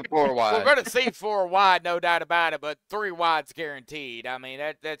 I think 4 wide. We're going to see 4 wide, no doubt about it, but 3 wide's guaranteed. I mean,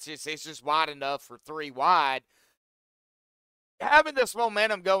 it's just wide enough for 3 wide. Having this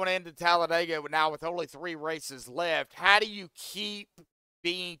momentum going into Talladega now with only 3 races left, how do you keep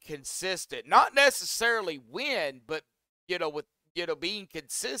being consistent? Not necessarily win, but being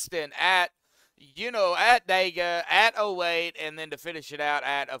consistent at Dega, at 08, and then to finish it out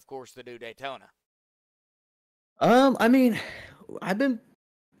at, of course, the new Daytona. I mean, I've been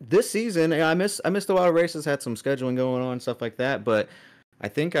this season. I missed a lot of races, had some scheduling going on, stuff like that. But I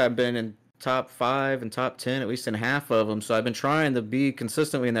think I've been in top 5 and top 10, at least in half of them. So I've been trying to be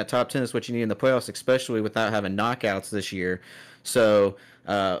consistently in that top 10. Is what you need in the playoffs, especially without having knockouts this year. So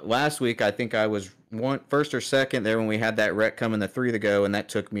last week, I think I was first or second there when we had that wreck coming the 3 to go, and that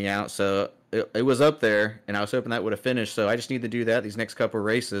took me out. So it was up there, and I was hoping that would have finished. So I just need to do that these next couple of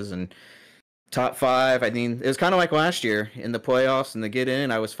races and. Top 5, I mean, it was kind of like last year in the playoffs, and to get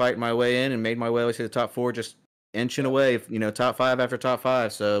in, I was fighting my way in and made my way to the top 4, just inching away, top 5 after top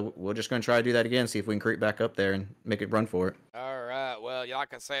 5. So we're just going to try to do that again, see if we can creep back up there and make it run for it. All right. Well,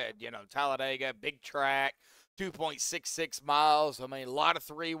 like I said, Talladega, big track, 2.66 miles. I mean, a lot of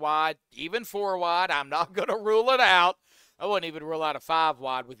 3 wide, even 4 wide. I'm not going to rule it out. I wouldn't even rule out a 5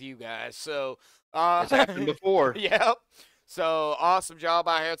 wide with you guys. So, It's happened before. Yep. So, awesome job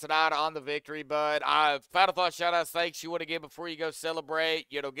out here tonight on the victory, bud. Final thought, shout-outs, thanks you want to give before you go celebrate.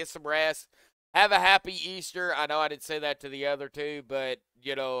 Get some rest. Have a happy Easter. I know I didn't say that to the other two, but,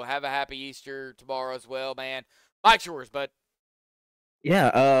 have a happy Easter tomorrow as well, man. Mike's yours, bud.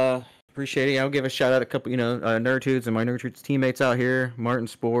 Yeah, appreciate it. I'll give a shout out a couple, Nerdtudes and my Nerdtudes teammates out here. Martin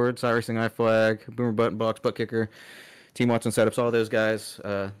Sports, iRacing iFlag, Boomer Button Box, Buttkicker, Team Watson Setups, all those guys.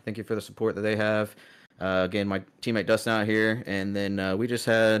 Thank you for the support that they have. Again, my teammate Dustin out here, and then we just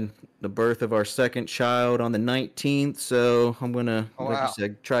had the birth of our second child on the 19th, so I'm gonna, like you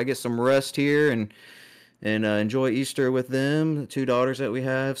said, try to get some rest here and enjoy Easter with them, the 2 daughters that we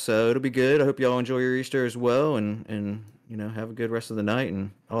have. So it'll be good. I hope y'all enjoy your Easter as well, and have a good rest of the night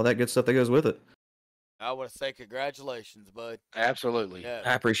and all that good stuff that goes with it. I want to say congratulations, bud. Absolutely. Yeah.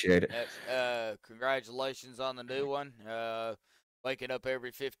 I appreciate it. Congratulations on the new one. Waking up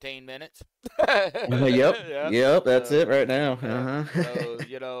every 15 minutes. Yep, that's it right now. So,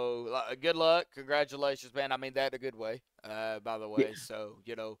 good luck. Congratulations, man. I mean that in a good way, by the way. So,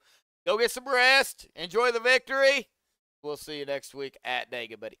 go get some rest. Enjoy the victory. We'll see you next week at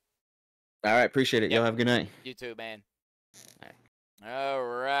Dega, buddy. All right, appreciate it. Y'all have a good night. You too, man. All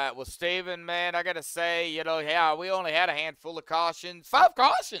right. Well, Steven, man, I got to say, we only had a handful of cautions. 5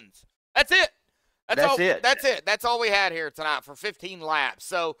 cautions. That's it. That's it. That's all we had here tonight for 15 laps.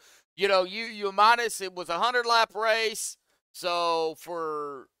 So, you minus, it was a 100-lap race. So,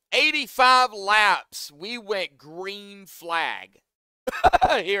 for 85 laps, we went green flag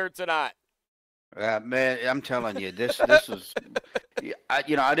here tonight. Man, I'm telling you, this was, I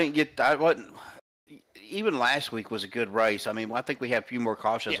wasn't, even last week was a good race. I mean, I think we had a few more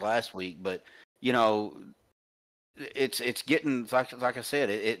cautions last week, but, it's getting, like I said,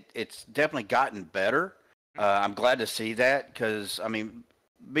 it's definitely gotten better. I'm glad to see that because, I mean,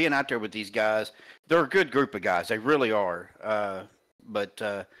 being out there with these guys, they're a good group of guys. They really are. But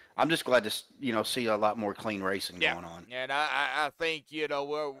I'm just glad to, see a lot more clean racing going on. And I think,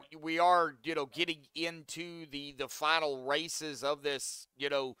 we are, getting into the final races of this,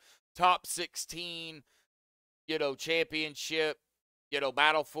 top 16, championship,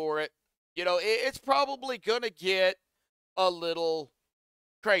 battle for it. It's probably going to get a little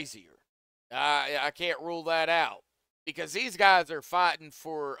crazier. I can't rule that out because these guys are fighting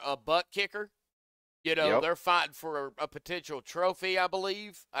for a butt kicker. They're fighting for a potential trophy, I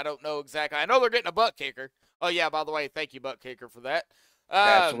believe. I don't know exactly. I know they're getting a butt kicker. Oh, yeah, by the way, thank you, butt kicker, for that.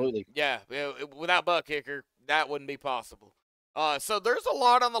 Absolutely. Yeah, without butt kicker, that wouldn't be possible. So there's a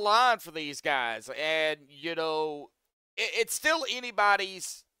lot on the line for these guys. And, it's still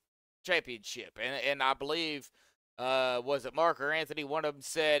anybody's championship. And I believe, was it Mark or Anthony? One of them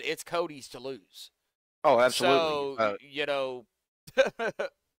said it's Cody's to lose. Oh, absolutely. So,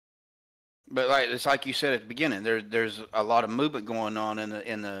 But it's like you said at the beginning, there's a lot of movement going on in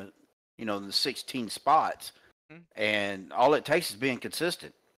the the 16 spots, and all it takes is being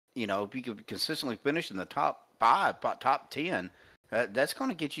consistent. If you could consistently finish in the top 5, top 10, that's going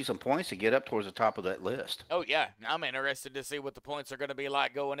to get you some points to get up towards the top of that list. Oh yeah, I'm interested to see what the points are going to be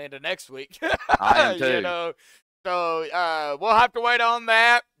like going into next week. I am too. So we'll have to wait on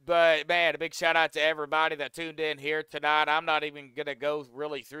that. But, man, a big shout-out to everybody that tuned in here tonight. I'm not even going to go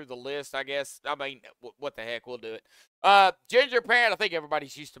really through the list, I guess. I mean, what the heck, we'll do it. Ginger Parent, I think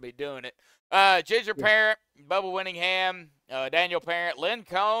everybody's used to me doing it. Ginger Parent, Bubba Winningham, Daniel Parent, Lynn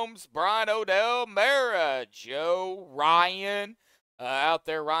Combs, Brian Odell, Mara, Joe, Ryan, out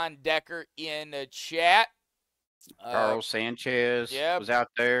there, Ryan Decker in the chat. Carl Sanchez was out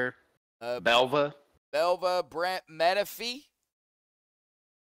there. Belva, Brent Menifee.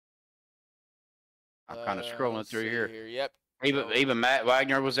 I'm kind of scrolling through here. Yep. Even Matt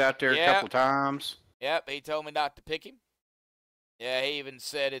Wagner was out there a couple times. Yep, he told me not to pick him. Yeah, he even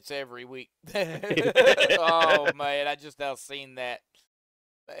said it's every week. Oh, man, I just now seen that.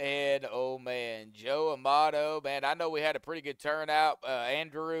 And, oh, man, Joe Amato, man, I know we had a pretty good turnout.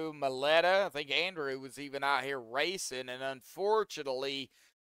 Andrew Maletta, I think Andrew was even out here racing, and unfortunately,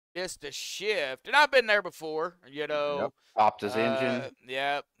 just a shift. And I've been there before, Popped his engine.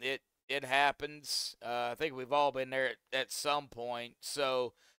 Yep, it happens. I think we've all been there at some point.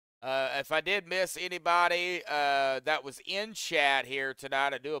 So if I did miss anybody that was in chat here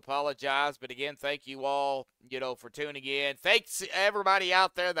tonight, I do apologize. But again, thank you all, for tuning in. Thanks everybody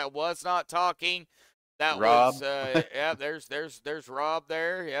out there that was not talking. That Rob. was yeah. There's Rob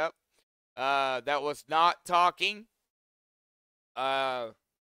there. Yep. That was not talking. Yeah,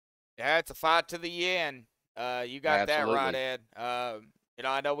 it's a fight to the end. You got that right, Absolutely. Ed. You know,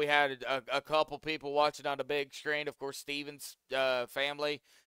 I know we had a couple people watching on the big screen. Of course, Steven's family.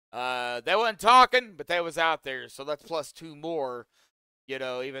 They wasn't talking, but they was out there. So that's plus 2 more. You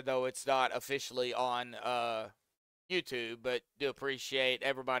know, even though it's not officially on YouTube, but do appreciate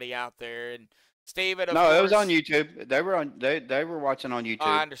everybody out there. And Steven, of No, course. it was on YouTube. They were watching on YouTube.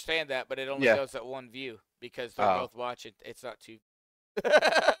 I understand that, but it only Yeah. goes at one view because they're Oh. both watching. It's not two.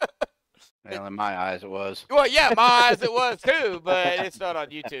 Well, in my eyes, it was. Well, yeah, my eyes it was too, but it's not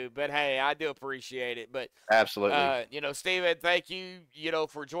on YouTube. But hey, I do appreciate it. But Absolutely. you know, Steven, thank you, you know,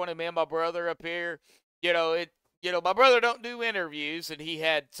 for joining me and my brother up here. You know, my brother don't do interviews, and he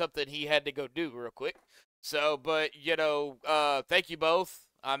had something he had to go do real quick. So, but you know, thank you both.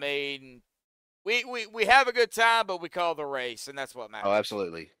 I mean, we have a good time, but we call the race, and that's what matters. Oh,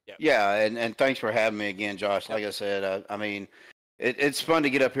 absolutely. Yep. Yeah, and thanks for having me again, Josh. Like I said, I mean, it's fun to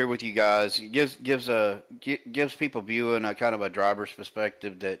get up here with you guys. It gives people viewing a kind of a driver's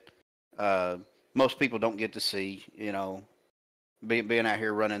perspective that most people don't get to see. You know, being out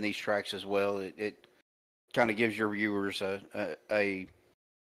here running these tracks as well, it kind of gives your viewers a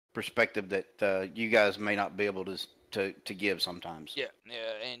perspective that you guys may not be able to give sometimes. Yeah,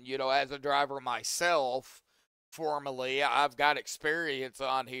 and you know, as a driver myself, formerly, I've got experience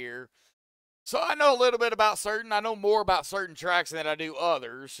on here, so I know a little bit about I know more about certain tracks than I do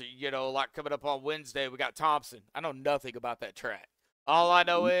others. You know, like coming up on Wednesday, we got Thompson. I know nothing about that track. All I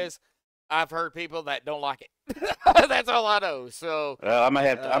know is I've heard people that don't like it. That's all I know. So I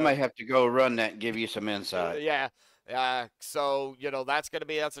may have to go run that and give you some insight. yeah. So, you know, that's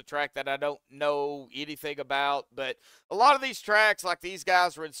a track that I don't know anything about. But a lot of these tracks, like these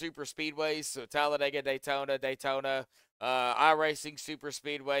guys were in super speedways. So Talladega, Daytona, iRacing super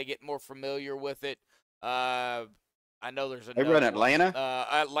speedway, getting more familiar with it. I know there's They run Atlanta?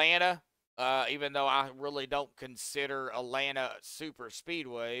 Atlanta, even though I really don't consider Atlanta super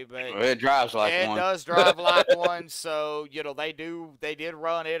speedway, but Well, it drives like one. It does drive like one. So, you know, they did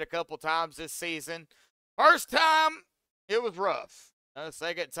run it a couple times this season. First time, it was rough. The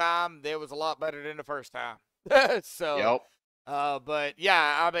second time, it was a lot better than the first time. So, yep. But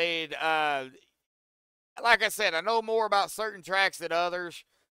yeah, I mean, like I said, I know more about certain tracks than others.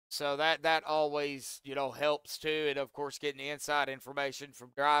 So that always, you know, helps too. And of course, getting the inside information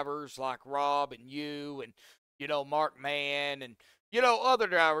from drivers like Rob and you and, you know, Mark Mann and, you know, other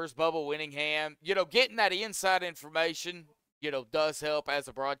drivers, Bubba Winningham, you know, getting that inside information, you know, does help as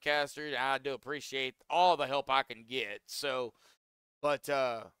a broadcaster. I do appreciate all the help I can get. So, but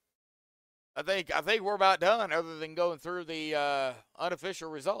I think we're about done other than going through the unofficial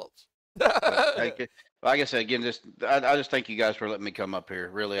results. Like I said, again, I just thank you guys for letting me come up here.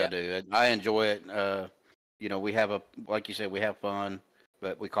 Really, Yeah. I do. I enjoy it. You know, like you said, we have fun,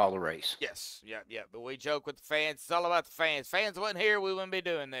 but we call the race. Yes, yeah. But we joke with the fans. It's all about the fans. Fans wasn't here, we wouldn't be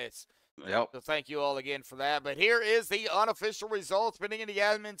doing this. Yep. So thank you all again for that. But here is the unofficial results. Any of the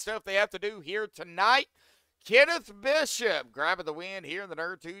admin stuff they have to do here tonight. Kenneth Bishop grabbing the win here in the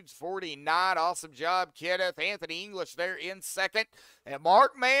Nerd Tunes 49. Awesome job, Kenneth. Anthony English there in second. And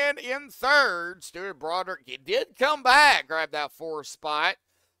Mark Mann in third. Stuart Broderick did come back, grab that fourth spot.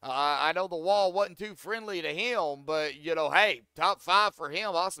 I know the wall wasn't too friendly to him, but, you know, hey, top 5 for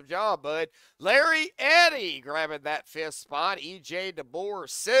him. Awesome job, bud. Larry Eddy grabbing that 5th spot. E.J. DeBoer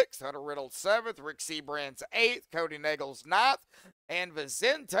 6th. Hunter Reynolds 7th. Rick Seabrand's 8th. Cody Nagel's 9th. And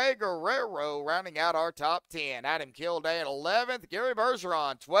Vicente Guerrero rounding out our top 10. Adam Kilday at 11th. Gary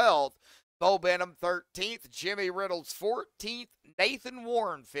Bergeron 12th. Bo Benham 13th. Jimmy Reynolds 14th. Nathan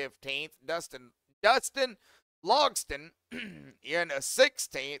Warren 15th. Dustin Logston in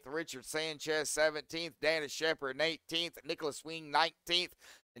 16th, Richard Sanchez 17th, Dana Shepard 18th, Nicholas Wing 19th,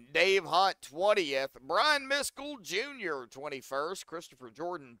 and Dave Hunt 20th, Brian Miskell Jr. 21st, Christopher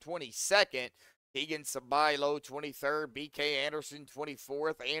Jordan 22nd, Keegan Sabailo 23rd, BK Anderson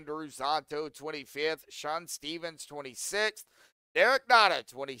 24th, Andrew Zanto 25th, Sean Stevens 26th, Derek Nada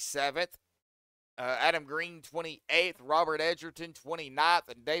 27th, Adam Green 28th, Robert Edgerton 29th,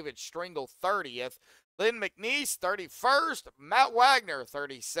 and David Stringle 30th. Lynn McNeese, 31st. Matt Wagner,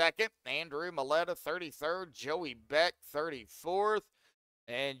 32nd. Andrew Maletta, 33rd. Joey Beck, 34th.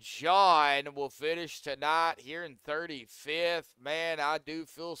 And John will finish tonight here in 35th. Man, I do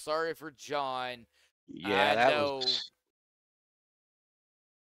feel sorry for John. Yeah,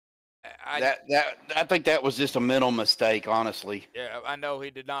 I think that was just a mental mistake, honestly. Yeah, I know he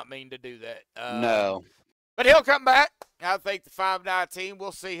did not mean to do that. No. But he'll come back. I think the 519,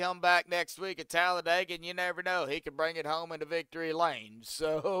 we'll see him back next week at Talladega, and you never know. He could bring it home into victory lane.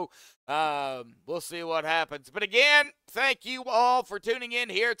 So we'll see what happens. But again, thank you all for tuning in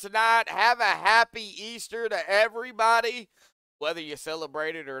here tonight. Have a happy Easter to everybody, whether you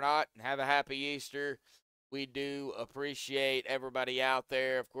celebrate it or not. Have a happy Easter. We do appreciate everybody out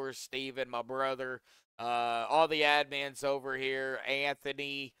there. Of course, Steven, my brother, all the admins over here,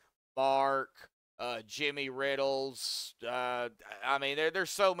 Anthony, Mark, Jimmy Riddles. I mean, there's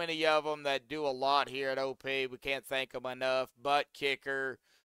so many of them that do a lot here at OP. We can't thank them enough. Buttkicker,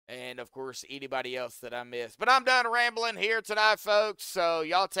 and, of course, anybody else that I missed. But I'm done rambling here tonight, folks, so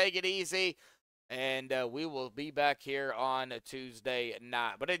y'all take it easy, and we will be back here on a Tuesday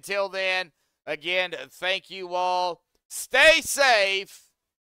night. But until then, again, thank you all. Stay safe,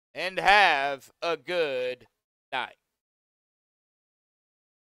 and have a good night.